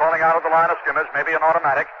 Tittle calling out of the line of scrimmage. Maybe an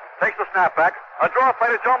automatic. Takes the snap back. A draw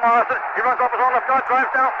play to Joe Morrison. He runs off his own left guard, drives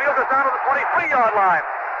downfield, goes down to the 23-yard line.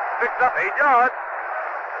 Picks up 8 yards.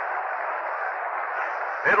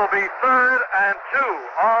 It'll be 3rd and 2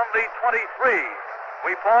 on the 23.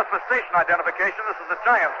 We pause for station identification. This is the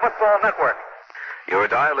Giants Football Network. Your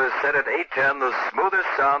dial is set at 810, the smoothest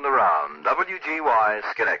sound around. WGY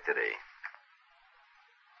Schenectady.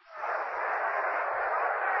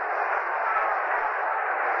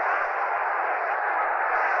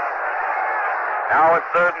 Now it's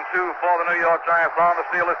 3rd and 2 for the New York Giants on the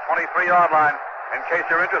Steelers' 23-yard line. In case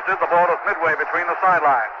you're interested, the ball is midway between the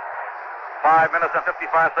sidelines. 5 minutes and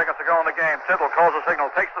 55 seconds to go in the game. Tittle calls the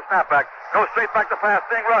signal, takes the snap back, goes straight back to pass,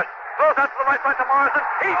 being rushed. Throws out to the right side to Morrison.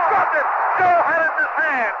 He dropped it. Joe had it in his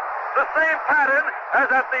hand. The same pattern as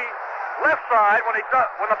at the left side when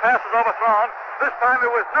the pass was overthrown. This time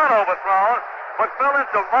it was not overthrown, but fell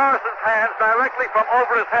into Morrison's hands directly from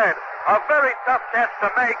over his head. A very tough catch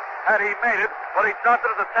to make had he made it, but he dropped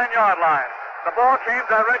it at the 10-yard line. The ball came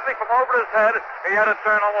directly from over his head. He had to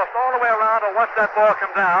turn almost all the way around to watch that ball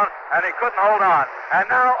come down, and he couldn't hold on. And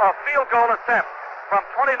now a field goal attempt from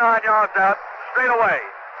 29 yards out, straight away.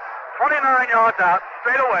 29 yards out,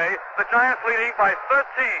 straight away. The Giants leading by 13.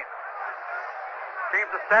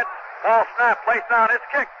 Teams are set. Ball snap, placed down. It's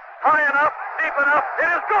kicked. High enough, deep enough. It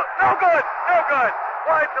is good. No good. No good.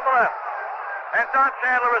 Wide to the left. And Don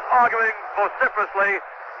Chandler is arguing vociferously,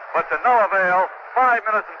 but to no avail. 5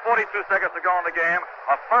 minutes and 42 seconds to go in the game.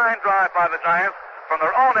 A fine drive by the Giants. from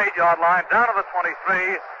their own 8-yard line down to the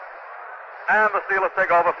 23. And the Steelers take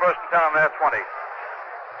over first and 10 on their 20.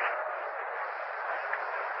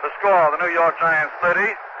 The score, the New York Giants 30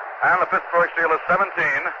 and the Pittsburgh Steelers 17.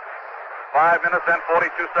 5 minutes and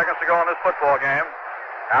 42 seconds to go in this football game.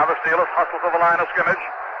 Now the Steelers hustle to the line of scrimmage.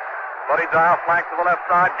 Buddy Dial flanked to the left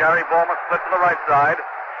side. Gary Bowman split to the right side.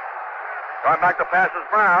 Going back to pass is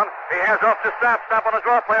Brown. He hands off to Sapp. Sapp on a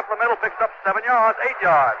draw play up the middle. Picks up 7 yards, 8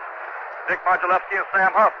 yards. Dick Modulewski and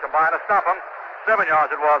Sam Huff combine to stop him. 7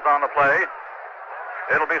 yards it was on the play.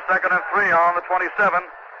 It'll be 2nd and 3 on the 27.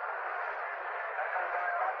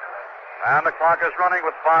 And the clock is running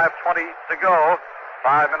with 5:20 to go.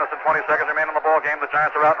 5 minutes and 20 seconds remain in the ball game. The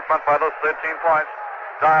Giants are out in front by those 13 points.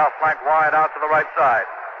 Dial flanked wide out to the right side.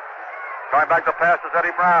 Going back to pass is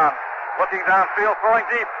Eddie Brown. Looking downfield, throwing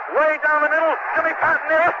deep. Way down the middle. Jimmy Patton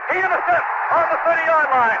there. He intercepts on the 30-yard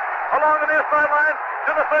line. Along the near sideline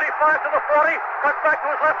to the 35, to the 40. Cuts back to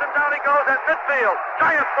his left and down he goes at midfield.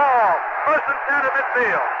 Giants ball. First and 10 at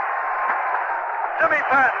midfield. Jimmy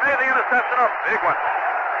Patton made the interception, a big one.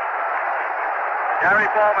 Gary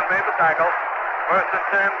Bowman made the tackle. First and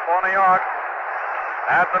 10 for New York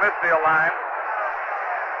at the midfield line.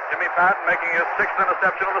 Jimmy Patton making his 6th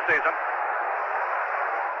interception of the season.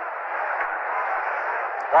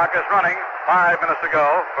 Clock is running. 5 minutes to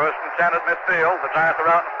go. First and 10 at midfield. The Giants are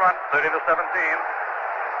out in front, 30-17.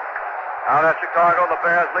 Now that Chicago, the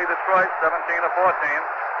Bears lead Detroit, 17-14.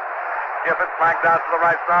 Gifford flanked out to the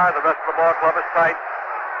right side. The rest of the ball club is tight.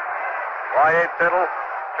 Y.A. Tittle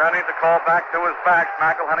turning to call back to his backs,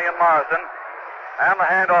 McElhenney and Morrison. And the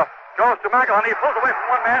handoff goes to McElhenney. He pulls away from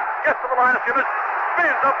one man, gets to the line of scrimmage,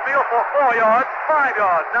 spins upfield for 4 yards, 5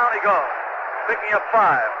 yards. Down he goes, picking up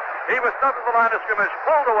 5. He was stuck at the line of scrimmage,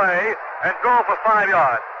 pulled away, and drove for 5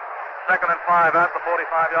 yards. 2nd and 5 at the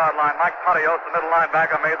 45-yard line. Mike Parios, the middle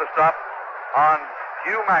linebacker, made the stop on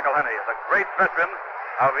Hugh McElhenney, the great veteran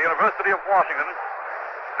of the University of Washington,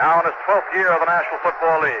 now in his 12th year of the National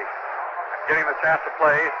Football League, getting the chance to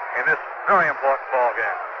play in this very important ball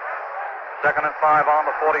game. 2nd and 5 on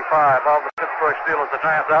the 45 of the Pittsburgh Steelers. The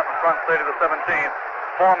Giants out in front, 30-17.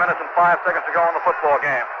 4 minutes and 5 seconds to go in the football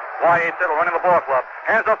game. Y.A. Tittle running the ball club.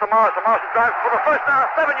 Hands off to Morrison. Morrison drives for the first down.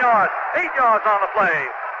 7 yards. 8 yards on the play.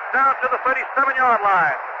 Down to the 37-yard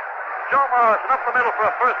line. Joe Morrison up the middle for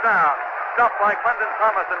a first down. Stopped by Clinton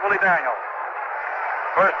Thomas and Willie Daniel.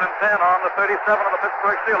 First and 10 on the 37 of the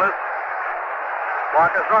Pittsburgh Steelers.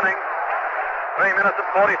 Clock is running. 3 minutes and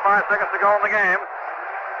 45 seconds to go in the game.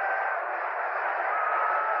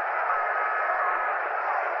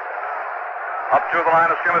 Up to the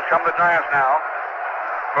line of scrimmage come the Giants now.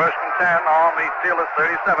 First and 10 on the Steelers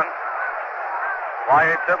 37.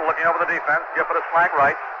 Y.A. Tittle looking over the defense. Gifford is flank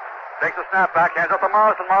right. Takes a snap back, hands up to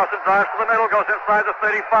Morrison. Morrison drives to the middle, goes inside the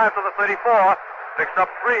 35 to the 34. Picks up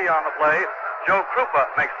 3 on the play. Joe Krupa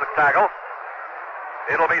makes the tackle.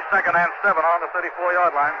 It'll be 2nd and 7 on the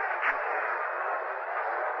 34-yard line.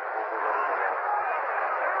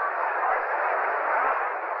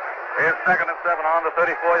 It's 2nd and 7 on the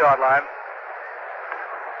 34-yard line.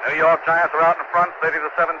 New York Giants are out in front, 30-17.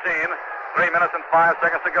 3 minutes and 5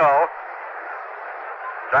 seconds to go.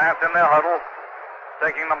 Giants in their huddle,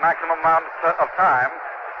 taking the maximum amount of time.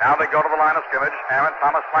 Now they go to the line of scrimmage. Aaron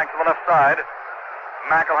Thomas flanks to the left side.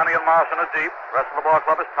 McElhenney and Morrison are deep. Rest of the ball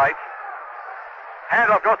club is tight.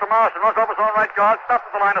 Handoff goes to Morrison. Runs over his own right guard. Stops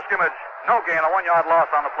at the line of scrimmage. No gain. A 1-yard loss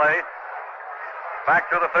on the play. Back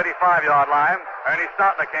to the 35-yard line. Ernie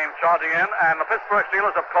Stotner came charging in, and the Pittsburgh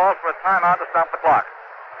Steelers have called for a timeout to stop the clock.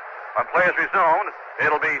 When play is resumed,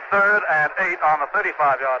 it'll be 3rd and 8 on the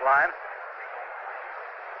 35-yard line.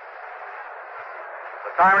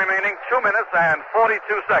 The time remaining 2 minutes and 42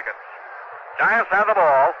 seconds. Giants have the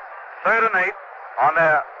ball. 3rd and 8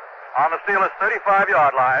 on the Steelers'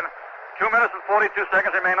 35-yard line. 2 minutes and 42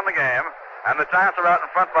 seconds remain in the game, and the Giants are out in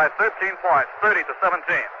front by 13 points, 30-17.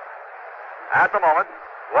 At the moment,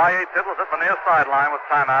 Y.A. Tittle's at the near sideline with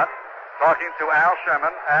timeout, talking to Al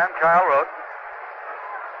Sherman and Kyle Rote.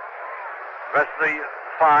 Rest of the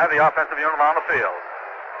 5, the offensive unit on the field.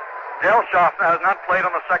 Dale Schaffner has not played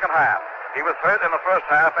in the second half. He was hurt in the first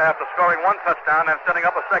half after scoring 1 touchdown and setting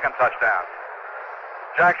up a 2nd touchdown.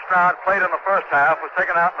 Jack Stroud played in the first half, was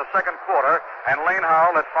taken out in the 2nd quarter, and Lane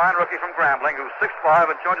Howell, that fine rookie from Grambling, who's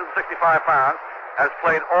 6'5" and 265 pounds, has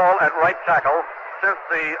played all at right tackle since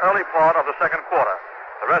the early part of the 2nd quarter.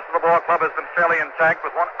 The rest of the ball club has been fairly intact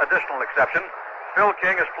with one additional exception. Phil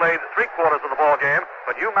King has played 3/4 of the ball game,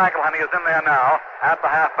 but Hugh McElhenney is in there now at the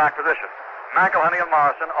halfback position. McElhenney and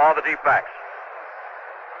Morrison are the deep backs.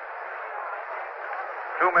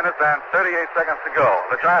 2 minutes and 38 seconds to go.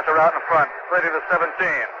 The Giants are out in front,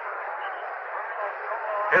 30-17.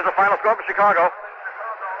 Here's the final score for Chicago.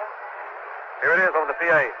 Here it is over the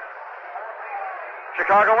PA.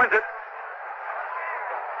 Chicago wins it.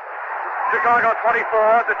 Chicago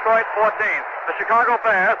 24, Detroit 14. The Chicago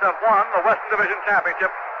Bears have won the Western Division Championship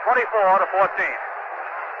 24-14.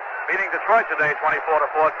 Beating Detroit today 24-14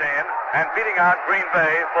 and beating out Green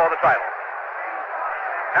Bay for the title.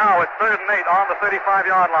 Now it's 3rd and 8 on the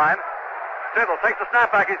 35-yard line. Siddle takes the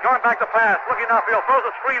snapback. He's going back to pass. Looking downfield. Throws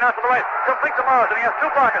a screen out to the right. Complete to Morrison. He has 2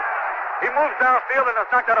 pockets. He moves downfield and is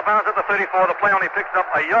knocked out of bounds at the 34. The play only picks up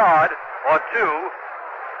a yard or 2.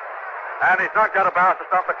 And he's knocked out of bounds to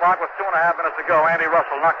stop the clock with 2.5 minutes to go. Andy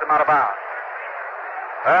Russell knocked him out of bounds.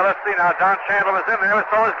 Well, let's see now. Don Chandler is in there, and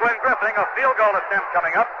so is Glenn Griffin. A field goal attempt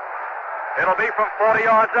coming up. It'll be from 40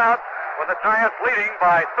 yards out with the Giants leading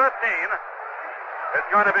by 13. It's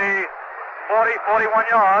going to be 41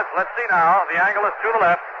 yards. Let's see now. The angle is to the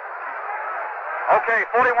left. Okay,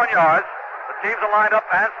 41 yards. The teams are lined up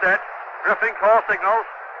and set. Griffin calls signals.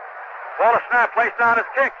 Ball a snap, placed down, is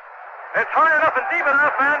kicked. It's high enough and deep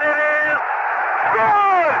enough, and it is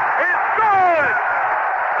good! It's good!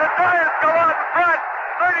 The Giants go out in front,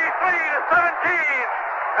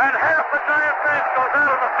 33-17. And half the Giants bench goes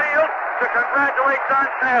out on the field to congratulate Don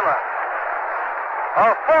Chandler.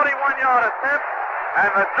 A 41-yard attempt,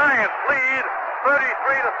 and the Giants lead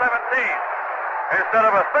 33-17. Instead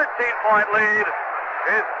of a 13-point lead,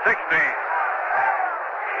 it's 16.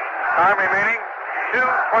 Time remaining, 2:25.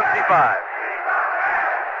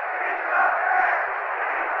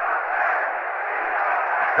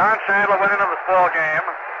 Don Chandler went into this ball game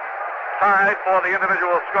tied for the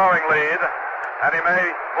individual scoring lead, and he may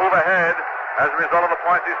move ahead as a result of the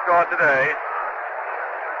points he scored today.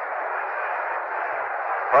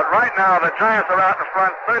 But right now, the Giants are out in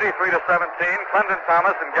front, 33-17. Clendon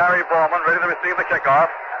Thomas and Gary Bowman ready to receive the kickoff.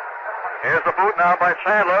 Here's the boot now by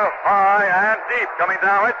Chandler, high and deep, coming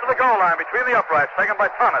down right to the goal line between the uprights, taken by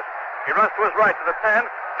Thomas. He runs to his right to the 10,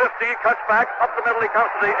 15, cuts back, up the middle, he comes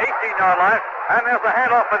to the 18-yard line, and there's a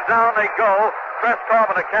handoff, and down they go. Press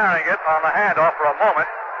Carpenter carrying it on the handoff for a moment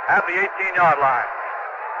at the 18-yard line.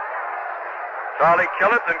 Charlie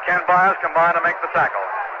Killett and Ken Byers combine to make the tackle.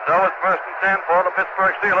 So it's 1st and 10 for the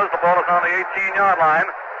Pittsburgh Steelers. The ball is on the 18-yard line.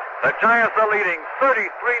 The Giants are leading 33-17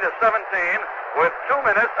 with 2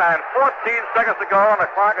 minutes and 14 seconds to go, and the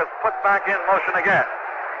clock is put back in motion again.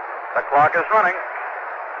 The clock is running.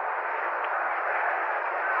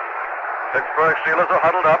 Pittsburgh Steelers are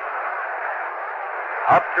huddled up.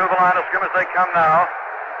 Up to the line of scrimmage they come now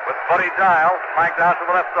with Buddy Dial flanked out to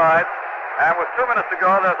the left side. And with 2 minutes to go,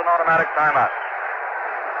 there's an automatic timeout.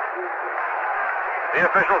 The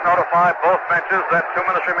officials notify both benches that 2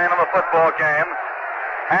 minutes remain on the football game.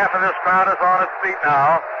 Half of this crowd is on its feet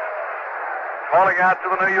now, calling out to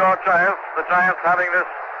the New York Giants. The Giants having this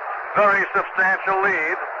very substantial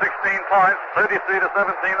lead, 16 points, 33-17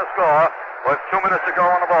 the score, with 2 minutes to go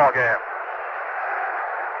on the ball game.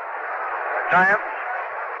 The Giants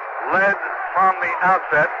led from the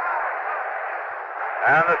outset,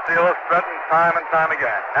 and the Steelers threatened time and time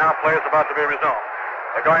again. Now play is about to be resumed.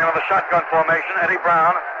 They're going into the shotgun formation. Eddie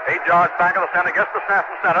Brown, 8 yards back of the center, gets the snap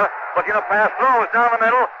from center, looking to pass, throws down the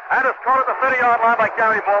middle, and is caught at the 30-yard line by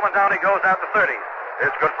Gary Bowman. Down he goes at the 30.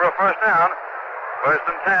 It's good for a first down. 1st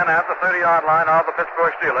and 10 at the 30-yard line of the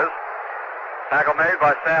Pittsburgh Steelers. Tackle made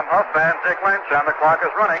by Sam Huff and Dick Lynch, and the clock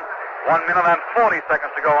is running. 1 minute and 40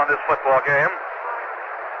 seconds to go on this football game.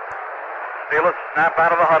 Steelers snap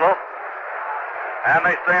out of the huddle, and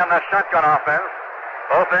they stay on that shotgun offense.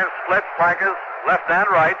 Both ends split, flankers, left and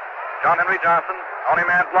right. John Henry Johnson, only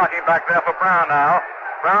man blocking back there for Brown now.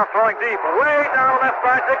 Brown throwing deep, way down the left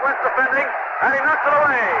side. Dick Lynch defending, and he knocks it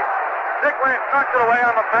away. Dick Lynch knocks it away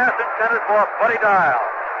on the pass intended for Buddy Dial.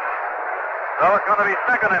 So it's going to be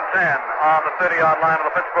 2nd and 10 on the 30-yard line of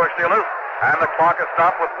the Pittsburgh Steelers, and the clock is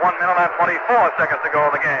stopped with 1 minute and 24 seconds to go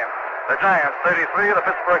in the game. The Giants 33, the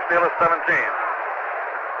Pittsburgh Steelers 17.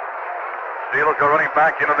 Steelers go running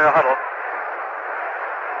back into their huddle.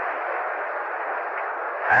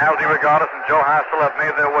 Aldi Regatas and Joe Hassel have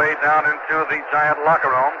made their way down into the Giant locker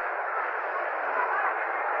room.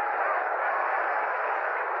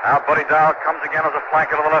 Now Buddy Dow comes again as a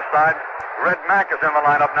flanker to the left side. Red Mack is in the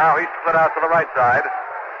lineup now. He's split out to the right side.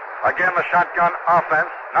 Again the shotgun offense.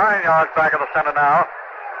 9 yards back of the center now.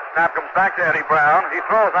 Snap comes back to Eddie Brown. He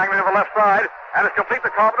throws angry to the left side, and it's complete to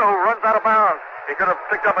Carpenter, who runs out of bounds. He could have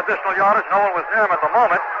picked up additional yardage. No one was near him at the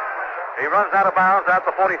moment. He runs out of bounds at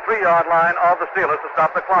the 43-yard line of the Steelers to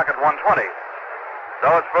stop the clock at 1:20. So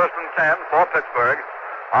it's 1st and 10 for Pittsburgh.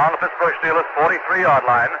 On the Pittsburgh Steelers 43-yard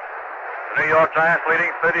line. The New York Giants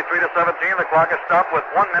leading 33-17. The clock is stopped with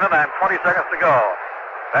 1 minute and 20 seconds to go.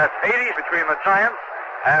 That's 80 between the Giants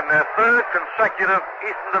and their third consecutive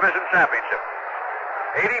Eastern Division championship.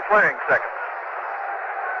 80 playing seconds.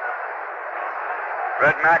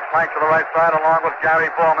 Red Mack flanked to the right side along with Gary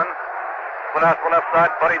Bowman. Split out to the left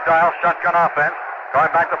side, Buddy Dial, shotgun offense.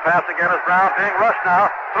 Going back to pass again as Brown being rushed now.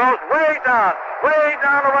 Throws way down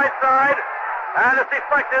the right side. And it's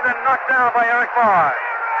deflected and knocked down by Eric Mars.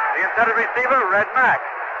 The intended receiver, Red Mack.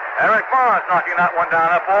 Eric Mars knocking that one down.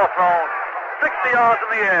 That ball thrown 60 yards in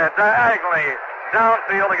the air, diagonally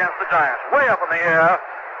downfield against the Giants. Way up in the air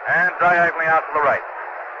and diagonally out to the right.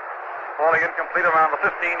 Falling incomplete around the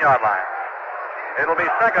 15-yard line. It'll be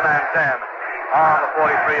 2nd and 10 on the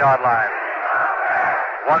 43-yard line.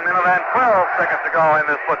 1 minute and 12 seconds to go in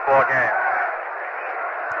this football game.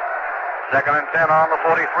 2nd and 10 on the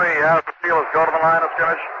 43 as the Steelers go to the line of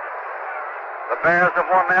scrimmage. The Bears have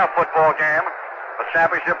won their football game. The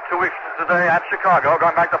championship 2 weeks from today at Chicago.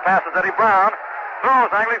 Going back to pass is Eddie Brown.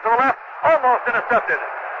 Throws angling to the left. Almost intercepted.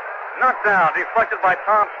 Knocked down. Deflected by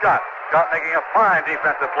Tom Scott. Scott making a fine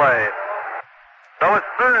defensive play. So it's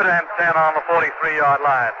 3rd and 10 on the 43-yard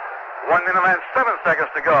line. 1 minute and 7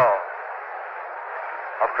 seconds to go.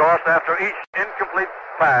 Of course, after each incomplete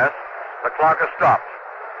pass, the clock is stopped.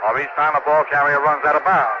 Or each time a ball carrier runs out of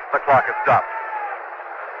bounds, the clock is stopped.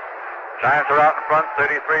 Giants are out in front,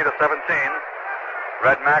 33-17.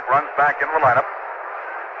 Red Mack runs back into the lineup.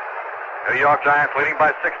 New York Giants leading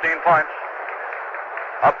by 16 points.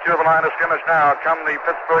 Up to the line of scrimmage now come the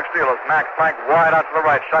Pittsburgh Steelers. Mack flanked wide out to the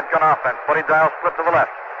right. Shotgun offense. Buddy Dial split to the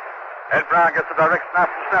left. Ed Brown gets a direct snap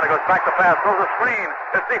from center. Goes back to pass. Throws a screen.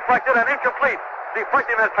 It's deflected and incomplete.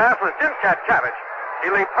 Deflecting that pass was Jim Cat Cabbage.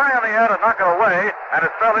 He leaped high in the air to knock it away, and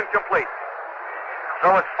it fell incomplete.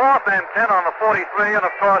 So it's 4th and 10 on the 43, and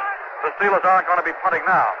of course, the Steelers aren't going to be punting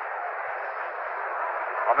now.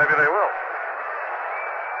 Or maybe they will.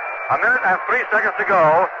 1 minute and 3 seconds to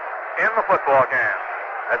go in the football game.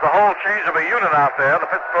 As the whole change of a unit out there, the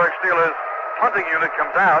Pittsburgh Steelers punting unit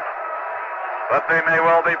comes out, but they may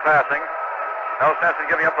well be passing. No sense in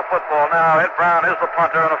giving up the football now. Ed Brown is the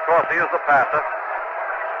punter, and of course, he is the passer.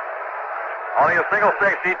 Only a single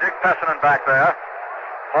safety, Dick Pessinen back there.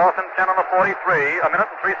 4th and 10 on the 43, 1 minute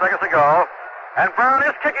and 3 seconds to go. And Brown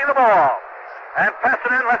is kicking the ball. And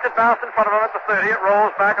Pessinen lets it bounce in front of him at the 30. It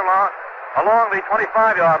rolls back along the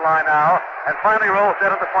 25-yard line now, and finally rolls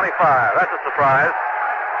dead at the 25. That's a surprise.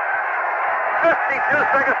 52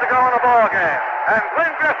 seconds to go in the ball game. And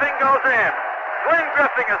Glenn Griffin goes in. Glenn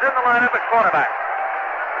Griffin is in the lineup at quarterback.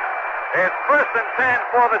 It's 1st and 10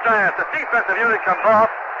 for the Giants. The defensive unit comes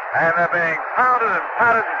off, and they're being pounded and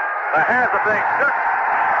patted. The hands are being shook.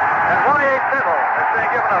 And Y.A. Tittle is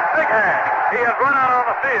being given a big hand. He had run out on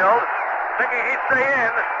the field, thinking he'd stay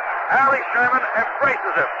in. Allie Sherman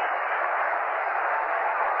embraces him.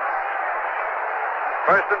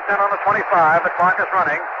 1st and 10 on the 25. The clock is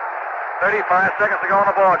running. 35 seconds to go in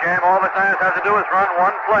the ball game. All the Giants have to do is run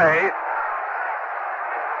one play.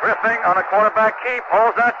 Griffin on a quarterback keep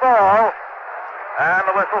holds that ball. And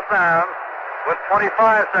the whistle sounds with 25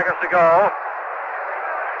 seconds to go.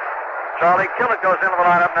 Charlie Killett goes into the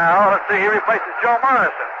lineup now. Let's see, he replaces Joe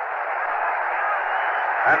Morrison.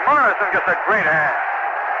 And Morrison gets a great hand.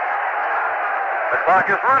 The clock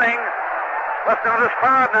is running. Listen to this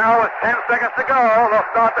crowd now with 10 seconds to go. They'll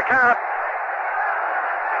start the count.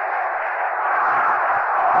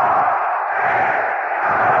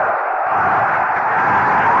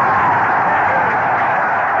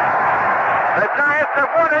 The Giants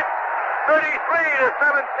have won it, 33-17,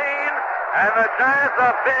 and the Giants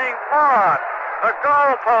are being marred. The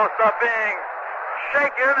goalposts are being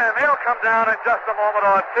shaken, and they'll come down in just a moment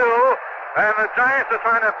or two, and the Giants are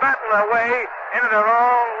trying to battle their way into their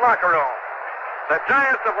own locker room. The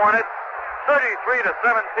Giants have won it, 33-17.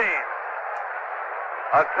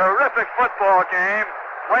 A terrific football game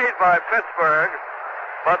played by Pittsburgh,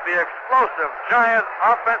 but the explosive Giant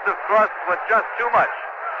offensive thrust was just too much.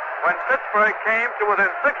 When Pittsburgh came to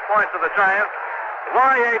within 6 points of the Giants,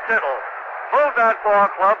 Y.A. Tittle moved that ball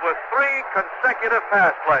club with 3 consecutive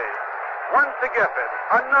pass plays. One to Gifford,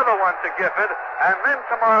 another one to Gifford, and then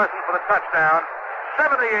to Morrison for the touchdown.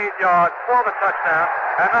 78 yards for the touchdown,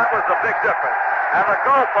 and that was the big difference. And the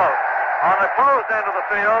goalposts on the closed end of the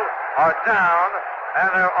field are down, and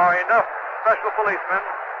there are enough special policemen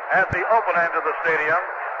at the open end of the stadium,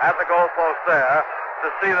 at the goalpost there, to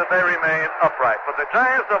see that they remain upright. But the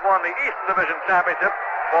Giants have won the Eastern Division Championship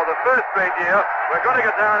for the 3rd straight year. We're going to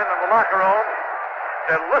get down into the locker room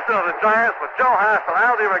and listen to the Giants with Joe Hassel,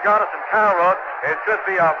 Aldi Regatas, and Carl Roth. It should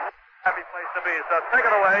be a happy place to be. So take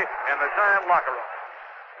it away in the Giant locker room.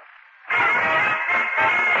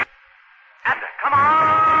 And come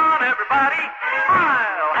on, everybody,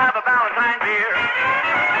 smile, have a Valentine's beer.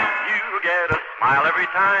 get a smile every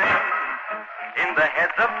time. In the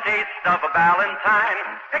heads-up taste of a Valentine,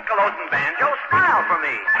 piccolos and banjos, smile for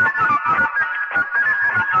me.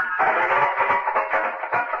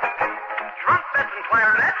 Trumpets and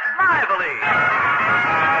clarinets, lively.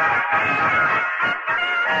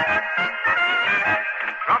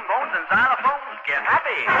 Trombones and xylophones, get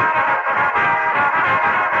happy.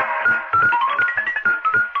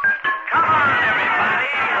 Come on,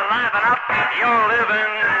 everybody, liven up. You're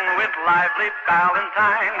living with lively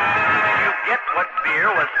Valentine. You get what beer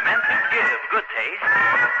was meant to give. Good taste,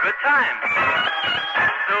 good time.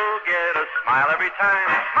 So get a smile every time.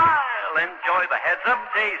 Smile, enjoy the heads-up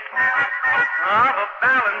taste of a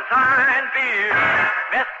Valentine beer.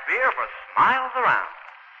 Best beer for smiles around.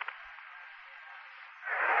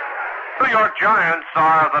 New York Giants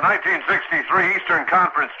are the 1963 Eastern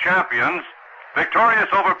Conference champions, victorious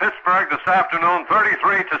over Pittsburgh this afternoon,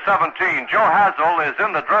 33-17. Joe Hazel is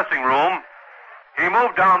in the dressing room. He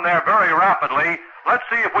moved down there very rapidly. Let's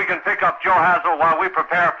see if we can pick up Joe Hazel while we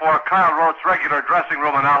prepare for Kyle Rote's regular dressing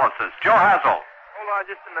room analysis. Joe Hazel. Hold on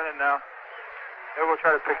just a minute now. Here, we'll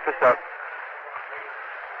try to pick this up.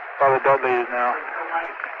 Father Dudley is now.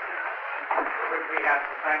 We have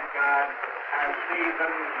to thank God and see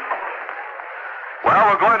them.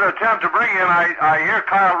 Well, we're going to attempt to bring in, I hear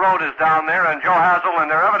Kyle Rote is down there and Joe Hazel,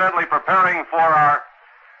 and they're evidently preparing for our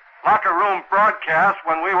locker room broadcast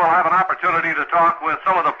when we will have an opportunity to talk with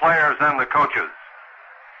some of the players and the coaches.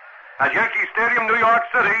 At Yankee Stadium, New York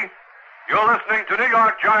City, you're listening to New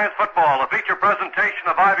York Giants football, a feature presentation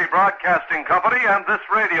of Ivy Broadcasting Company and this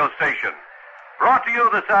radio station. Brought to you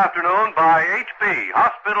this afternoon by HB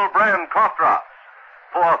Hospital Brand Cough Drops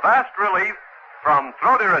for fast relief from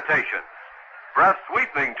throat irritation. Breath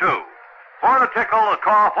sweetening, too. For a tickle, a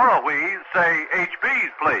cough, or a wheeze, say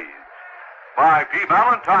HB's, please. By P.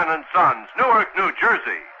 Valentine and Sons, Newark, New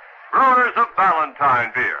Jersey. Brewers of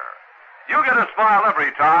Valentine beer. You get a smile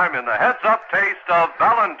every time in the heads-up taste of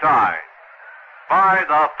Valentine. By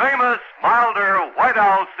the famous Milder White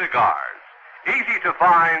Owl cigars. Easy to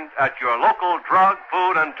find at your local drug,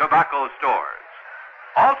 food, and tobacco stores.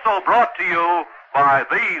 Also brought to you by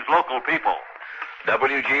these local people.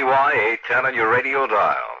 WGY 810 on your radio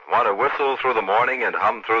dial. Want to whistle through the morning and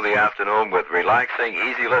hum through the afternoon with relaxing,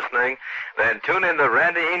 easy listening? Then tune in the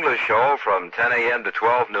Randy English Show from 10 a.m. to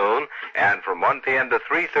 12 noon and from 1 p.m. to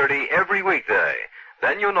 3:30 every weekday.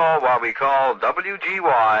 Then you know why we call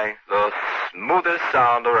WGY the smoothest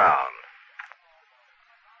sound around.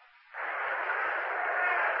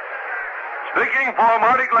 Speaking for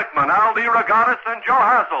Marty Glickman, Al DeRogatis, and Joe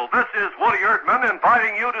Hazel, this is Woody Erdman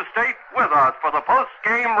inviting you to stay with us for the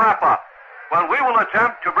post-game wrap-up, when we will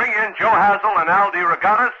attempt to bring in Joe Hazel and Al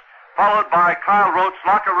DeRogatis, followed by Kyle Rote's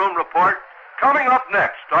locker room report, coming up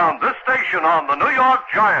next on this station on the New York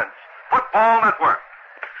Giants Football Network.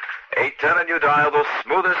 810 on your dial, the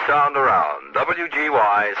smoothest sound around.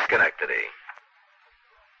 WGY Schenectady.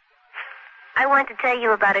 I want to tell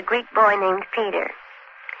you about a Greek boy named Peter.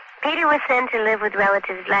 Peter was sent to live with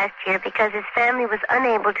relatives last year because his family was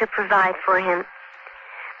unable to provide for him.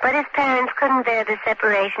 But his parents couldn't bear the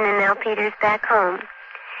separation, and now Peter's back home.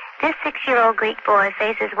 This 6-year-old Greek boy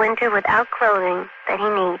faces winter without clothing that he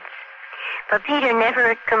needs. But Peter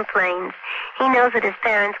never complains. He knows that his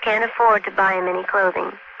parents can't afford to buy him any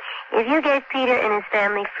clothing. If you gave Peter and his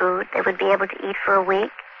family food, they would be able to eat for a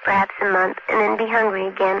week, perhaps a month, and then be hungry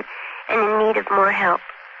again and in need of more help.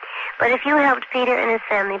 But if you helped Peter and his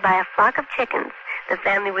family buy a flock of chickens, the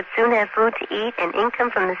family would soon have food to eat and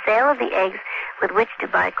income from the sale of the eggs with which to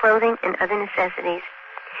buy clothing and other necessities.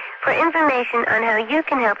 For information on how you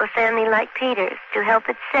can help a family like Peter's to help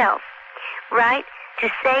itself, write to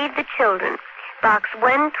Save the Children, Box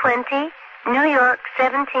 120, New York,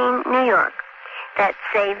 17, New York. That's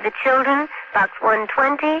Save the Children, Box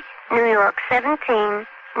 120, New York, 17,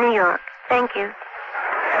 New York. Thank you.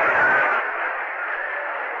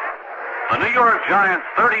 The New York Giants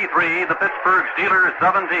 33, the Pittsburgh Steelers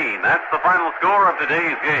 17. That's the final score of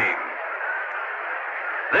today's game.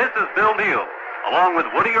 This is Bill Neal, along with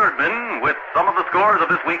Woody Erdman, with some of the scores of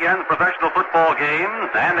this weekend's professional football games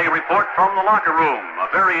and a report from the locker room, a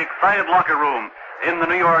very excited locker room in the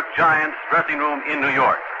New York Giants dressing room in New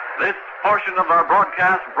York. This portion of our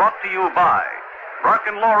broadcast brought to you by Burke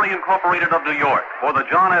 & Laurie Incorporated of New York for the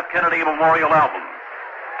John F. Kennedy Memorial Album,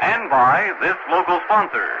 and by this local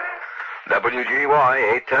sponsor. WGY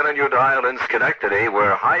 810 on your dial in Schenectady,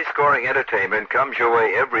 where high-scoring entertainment comes your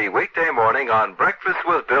way every weekday morning on Breakfast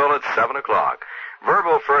with Bill at 7 o'clock.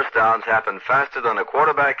 Verbal first downs happen faster than a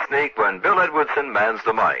quarterback sneak when Bill Edwardson mans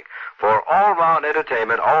the mic. For all-round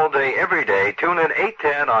entertainment all day, every day, tune in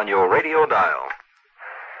 810 on your radio dial.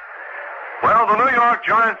 Well, the New York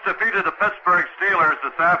Giants defeated the Pittsburgh Steelers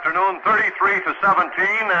this afternoon 33-17,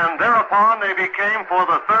 and thereupon they became for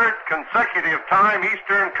the third consecutive time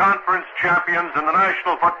Eastern Conference champions in the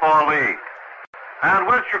National Football League. And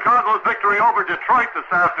with Chicago's victory over Detroit this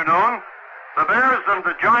afternoon, the Bears and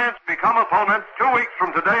the Giants become opponents 2 weeks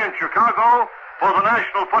from today in Chicago for the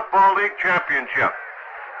National Football League championship.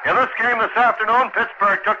 In this game this afternoon,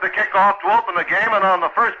 Pittsburgh took the kickoff to open the game, and on the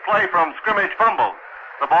first play from scrimmage fumbled.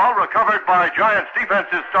 The ball recovered by Giants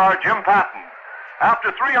defensive star Jim Patton.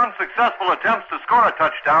 After 3 unsuccessful attempts to score a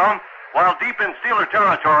touchdown, while deep in Steeler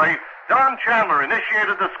territory, Don Chandler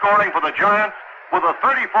initiated the scoring for the Giants with a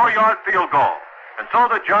 34-yard field goal. And so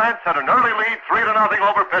the Giants had an early lead 3-0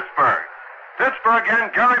 over Pittsburgh. Pittsburgh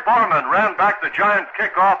and Gary Borman ran back the Giants'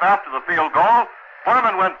 kickoff after the field goal.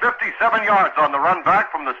 Borman went 57 yards on the run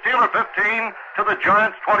back from the Steeler 15 to the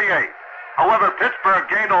Giants 28. However, Pittsburgh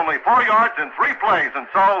gained only 4 yards in 3 plays, and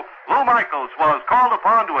so Lou Michaels was called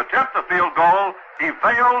upon to attempt the field goal. He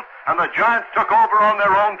failed, and the Giants took over on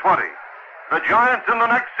their own 20. The Giants in the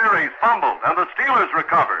next series fumbled, and the Steelers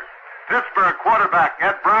recovered. Pittsburgh quarterback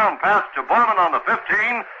Ed Brown passed to Borman on the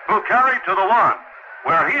 15, who carried to the 1,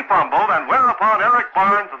 where he fumbled, and whereupon Eric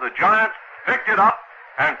Barnes of the Giants picked it up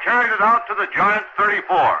and carried it out to the Giants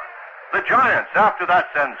 34. The Giants, after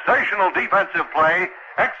that sensational defensive play,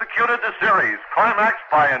 executed the series, climaxed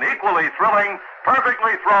by an equally thrilling,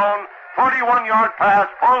 perfectly thrown 41-yard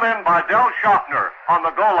pass pulled in by Del Schaffner on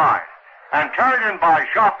the goal line and carried in by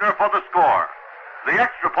Schaffner for the score. The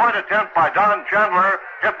extra point attempt by Don Chandler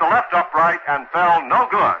hit the left upright and fell no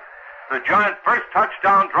good. The Giants' first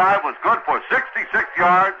touchdown drive was good for 66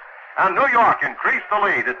 yards, and New York increased the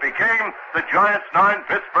lead. It became the Giants 9,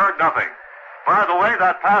 Pittsburgh nothing. By the way,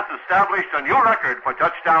 that pass established a new record for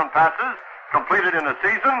touchdown passes completed in a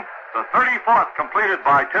season, the 34th completed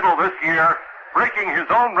by Tittle this year, breaking his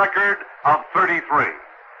own record of 33.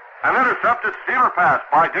 An intercepted Steeler pass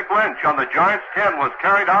by Dick Lynch on the Giants' 10 was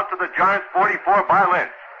carried out to the Giants' 44 by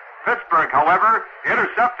Lynch. Pittsburgh, however,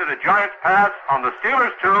 intercepted a Giants pass on the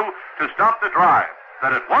Steelers' 2 to stop the drive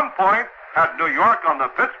that at one point had New York on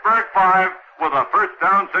the Pittsburgh 5 with a first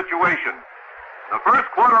down situation. The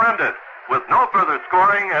first quarter ended with no further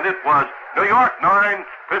scoring, and it was New York 9,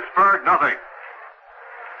 Pittsburgh nothing.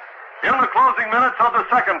 In the closing minutes of the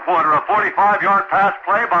second quarter, a 45-yard pass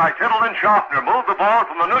play by Tittle and Schaffner moved the ball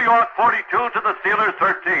from the New York 42 to the Steelers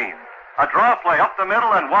 13. A draw play up the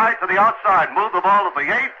middle and wide to the outside moved the ball to the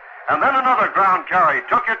 8, and then another ground carry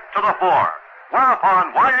took it to the 4.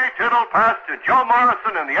 Whereupon Y.A. Tittle passed to Joe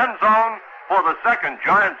Morrison in the end zone for the second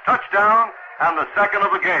Giants touchdown and the second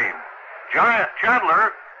of the game.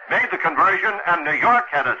 Chandler made the conversion, and New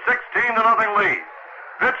York had a 16-0 lead.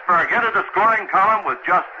 Pittsburgh entered the scoring column with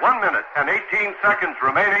just 1 minute and 18 seconds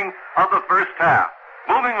remaining of the first half,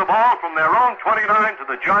 moving the ball from their own 29 to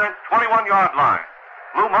the Giants' 21-yard line.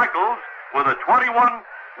 Lou Michaels, with the 21,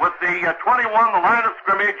 the line of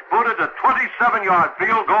scrimmage, booted a 27-yard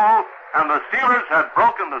field goal, and the Steelers had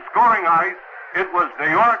broken the scoring ice. It was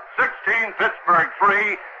New York 16, Pittsburgh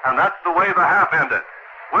 3, and that's the way the half ended.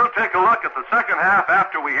 We'll take a look at the second half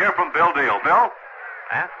after we hear from Bill Deal. Bill?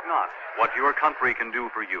 Ask not what your country can do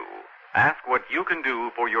for you. Ask what you can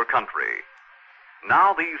do for your country.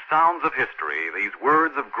 Now these sounds of history, these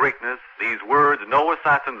words of greatness, these words no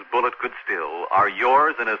assassin's bullet could still, are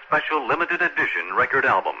yours in a special limited edition record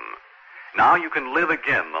album. Now you can live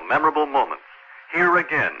again the memorable moments, hear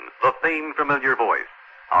again the famed familiar voice,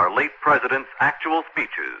 our late president's actual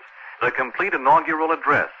speeches, the complete inaugural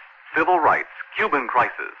address, civil rights, Cuban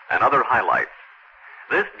crisis, and other highlights.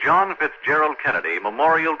 This John Fitzgerald Kennedy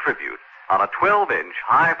Memorial Tribute on a 12-inch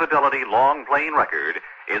high-fidelity long-playing record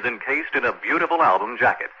is encased in a beautiful album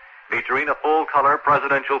jacket featuring a full-color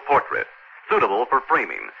presidential portrait, suitable for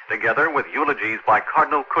framing, together with eulogies by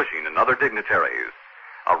Cardinal Cushing and other dignitaries.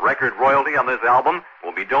 A record royalty on this album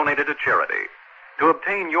will be donated to charity. To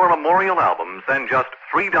obtain your memorial album, send just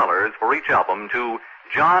 $3 for each album to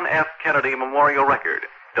John F. Kennedy Memorial Record,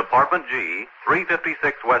 Department G,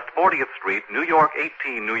 356 West 40th Street, New York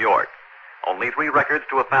 18, New York. Only 3 records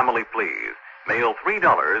to a family, please. Mail $3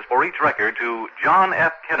 for each record to John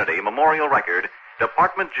F. Kennedy Memorial Record,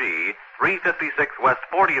 Department G, 356 West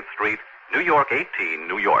 40th Street, New York 18,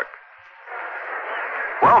 New York.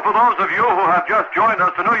 Well, for those of you who have just joined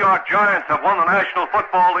us, the New York Giants have won the National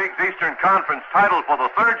Football League's Eastern Conference title for the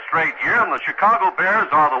 3rd straight year, and the Chicago Bears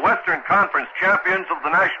are the Western Conference champions of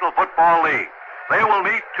the National Football League. They will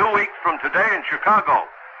meet 2 weeks from today in Chicago.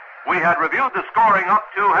 We had reviewed the scoring up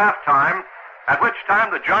to halftime, at which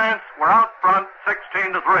time the Giants were out front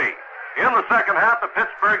 16-3. In the second half, the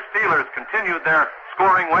Pittsburgh Steelers continued their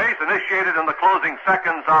scoring ways initiated in the closing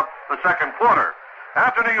seconds of the second quarter.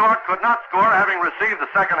 After New York could not score, having received the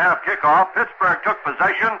second half kickoff, Pittsburgh took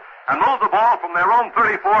possession and moved the ball from their own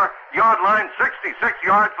 34-yard line 66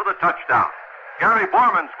 yards for the touchdown. Gary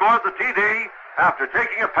Borman scored the TD after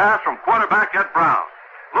taking a pass from quarterback Ed Brown.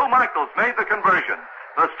 Lou Michaels made the conversion.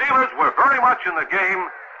 The Steelers were very much in the game,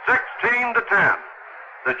 16-10.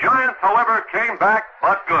 The Giants, however, came back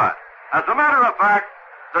but good. As a matter of fact,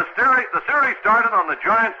 the series started on the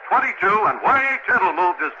Giants' 22, and Y.A. Tittle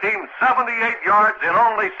moved his team 78 yards in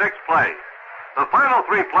only 6 plays. The final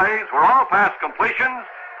 3 plays were all pass completions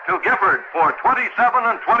to Gifford for 27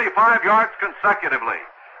 and 25 yards consecutively.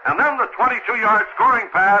 And then the 22-yard scoring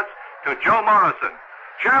pass to Joe Morrison.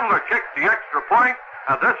 Chandler kicked the extra point.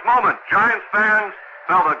 At this moment, Giants fans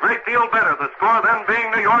felt a great deal better, the score then being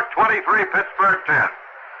New York 23, Pittsburgh 10.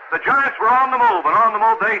 The Giants were on the move, and on the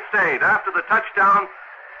move they stayed. After the touchdown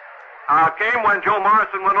came when Joe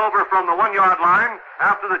Morrison went over from the 1-yard line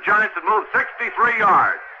after the Giants had moved 63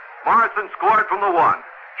 yards. Morrison scored from the 1.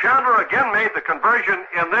 Chandler again made the conversion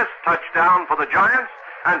in this touchdown for the Giants,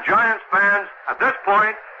 and Giants fans at this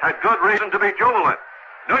point had good reason to be jubilant.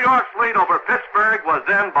 New York's lead over Pittsburgh was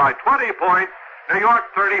then by 20 points, New York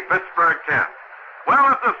 30, Pittsburgh 10.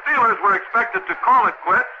 Well, if the Steelers were expected to call it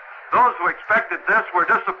quits, those who expected this were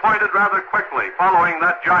disappointed rather quickly following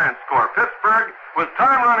that Giants score. Pittsburgh, with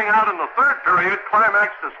time running out in the third period,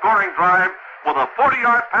 climaxed the scoring drive with a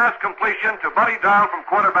 40-yard pass completion to Buddy Dial from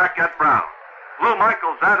quarterback Ed Brown. Lou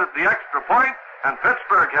Michaels added the extra point, and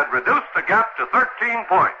Pittsburgh had reduced the gap to 13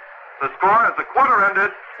 points. The score as the quarter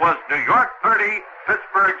ended was New York 30,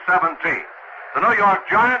 Pittsburgh 17. The New York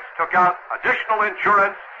Giants took out additional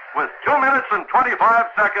insurance with 2 minutes and 25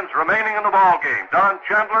 seconds remaining in the ball game. Don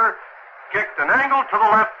Chandler kicked an angle to the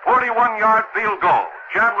left 41-yard field goal.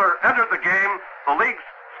 Chandler entered the game, the league's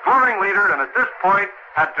scoring leader, and at this point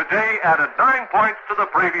had today added 9 points to the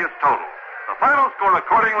previous total. The final score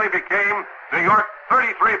accordingly became New York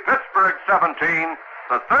 33, Pittsburgh 17,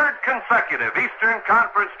 the third consecutive Eastern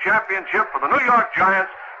Conference championship for the New York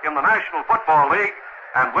Giants in the National Football League.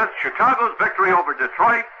 And with Chicago's victory over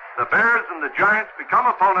Detroit, the Bears and the Giants become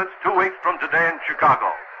opponents 2 weeks from today in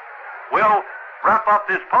Chicago. We'll wrap up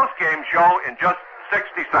this post-game show in just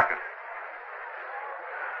 60 seconds.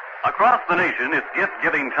 Across the nation, it's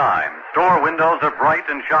gift-giving time. Store windows are bright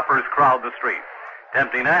and shoppers crowd the streets.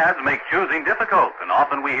 Tempting ads make choosing difficult, and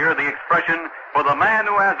often we hear the expression, for the man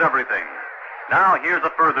who has everything. Now, here's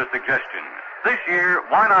a further suggestion. This year,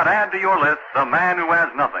 why not add to your list the man who has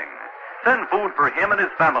nothing? Send food for him and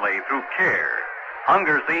his family through CARE.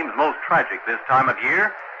 Hunger seems most tragic this time of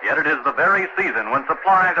year, yet it is the very season when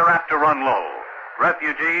supplies are apt to run low.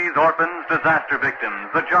 Refugees, orphans, disaster victims,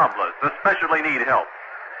 the jobless especially need help.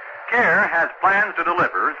 CARE has plans to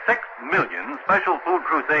deliver 6 million Special Food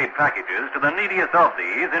Crusade packages to the neediest of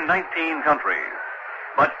these in 19 countries.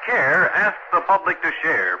 But CARE asks the public to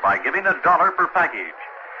share by giving $1 per package.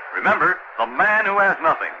 Remember, the man who has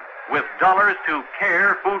nothing, with dollars to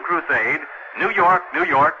CARE Food Crusade, New York, New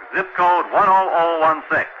York, zip code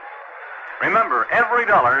 10016. Remember, every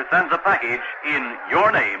dollar sends a package in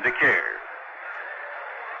your name to CARE.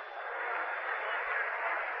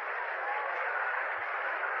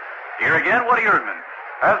 Here again, Woody Erdman.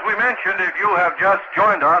 As we mentioned, if you have just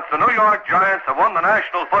joined us, the New York Giants have won the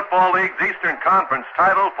National Football League's Eastern Conference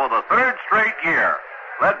title for the 3rd straight year.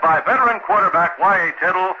 Led by veteran quarterback Y.A.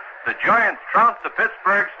 Tittle, the Giants trounced the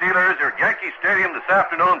Pittsburgh Steelers at Yankee Stadium this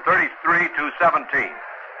afternoon 33-17.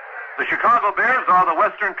 The Chicago Bears are the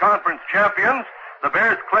Western Conference champions. The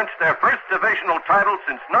Bears clinched their first divisional title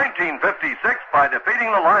since 1956 by defeating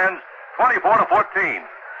the Lions 24-14.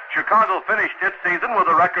 Chicago finished its season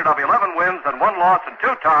with a record of 11 wins and 1 loss and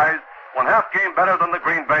 2 ties, 1 half game better than the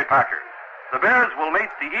Green Bay Packers. The Bears will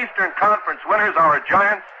meet the Eastern Conference winners, our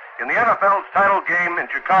Giants, in the NFL's title game in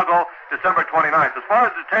Chicago, December 29th. As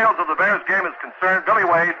far as details of the Bears game is concerned, Billy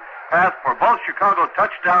Wade passed for both Chicago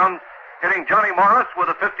touchdowns, hitting Johnny Morris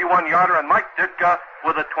with a 51-yarder and Mike Ditka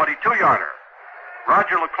with a 22-yarder.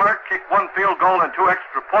 Roger Leclerc kicked 1 field goal and 2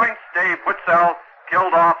 extra points. Dave Witzel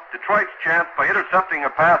killed off Detroit's chance by intercepting a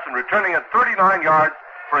pass and returning it 39 yards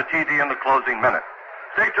for a TD in the closing minute.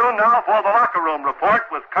 Stay tuned now for the locker room report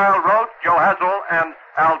with Kyle Rhodes, Joe Hazel, and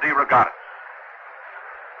Al DeRogatis.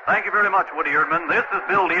 Thank you very much, Woody Erdman. This is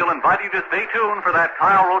Bill Neal inviting you to stay tuned for that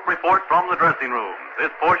Kyle Rote report from the dressing room.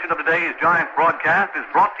 This portion of today's Giants broadcast is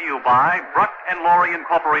brought to you by Bruck & Laurie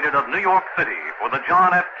Incorporated of New York City for the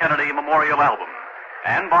John F. Kennedy Memorial Album,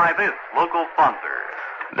 and by this local sponsor.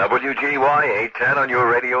 WGY 810 on your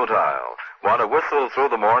radio dial. Want to whistle through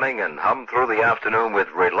the morning and hum through the afternoon with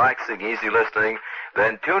relaxing, easy listening?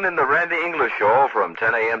 Then tune in the Randy English Show from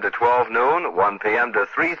 10 a.m. to 12 noon, 1 p.m. to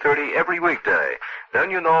 3:30 every weekday. Then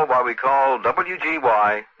you know why we call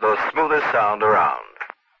WGY the smoothest sound around.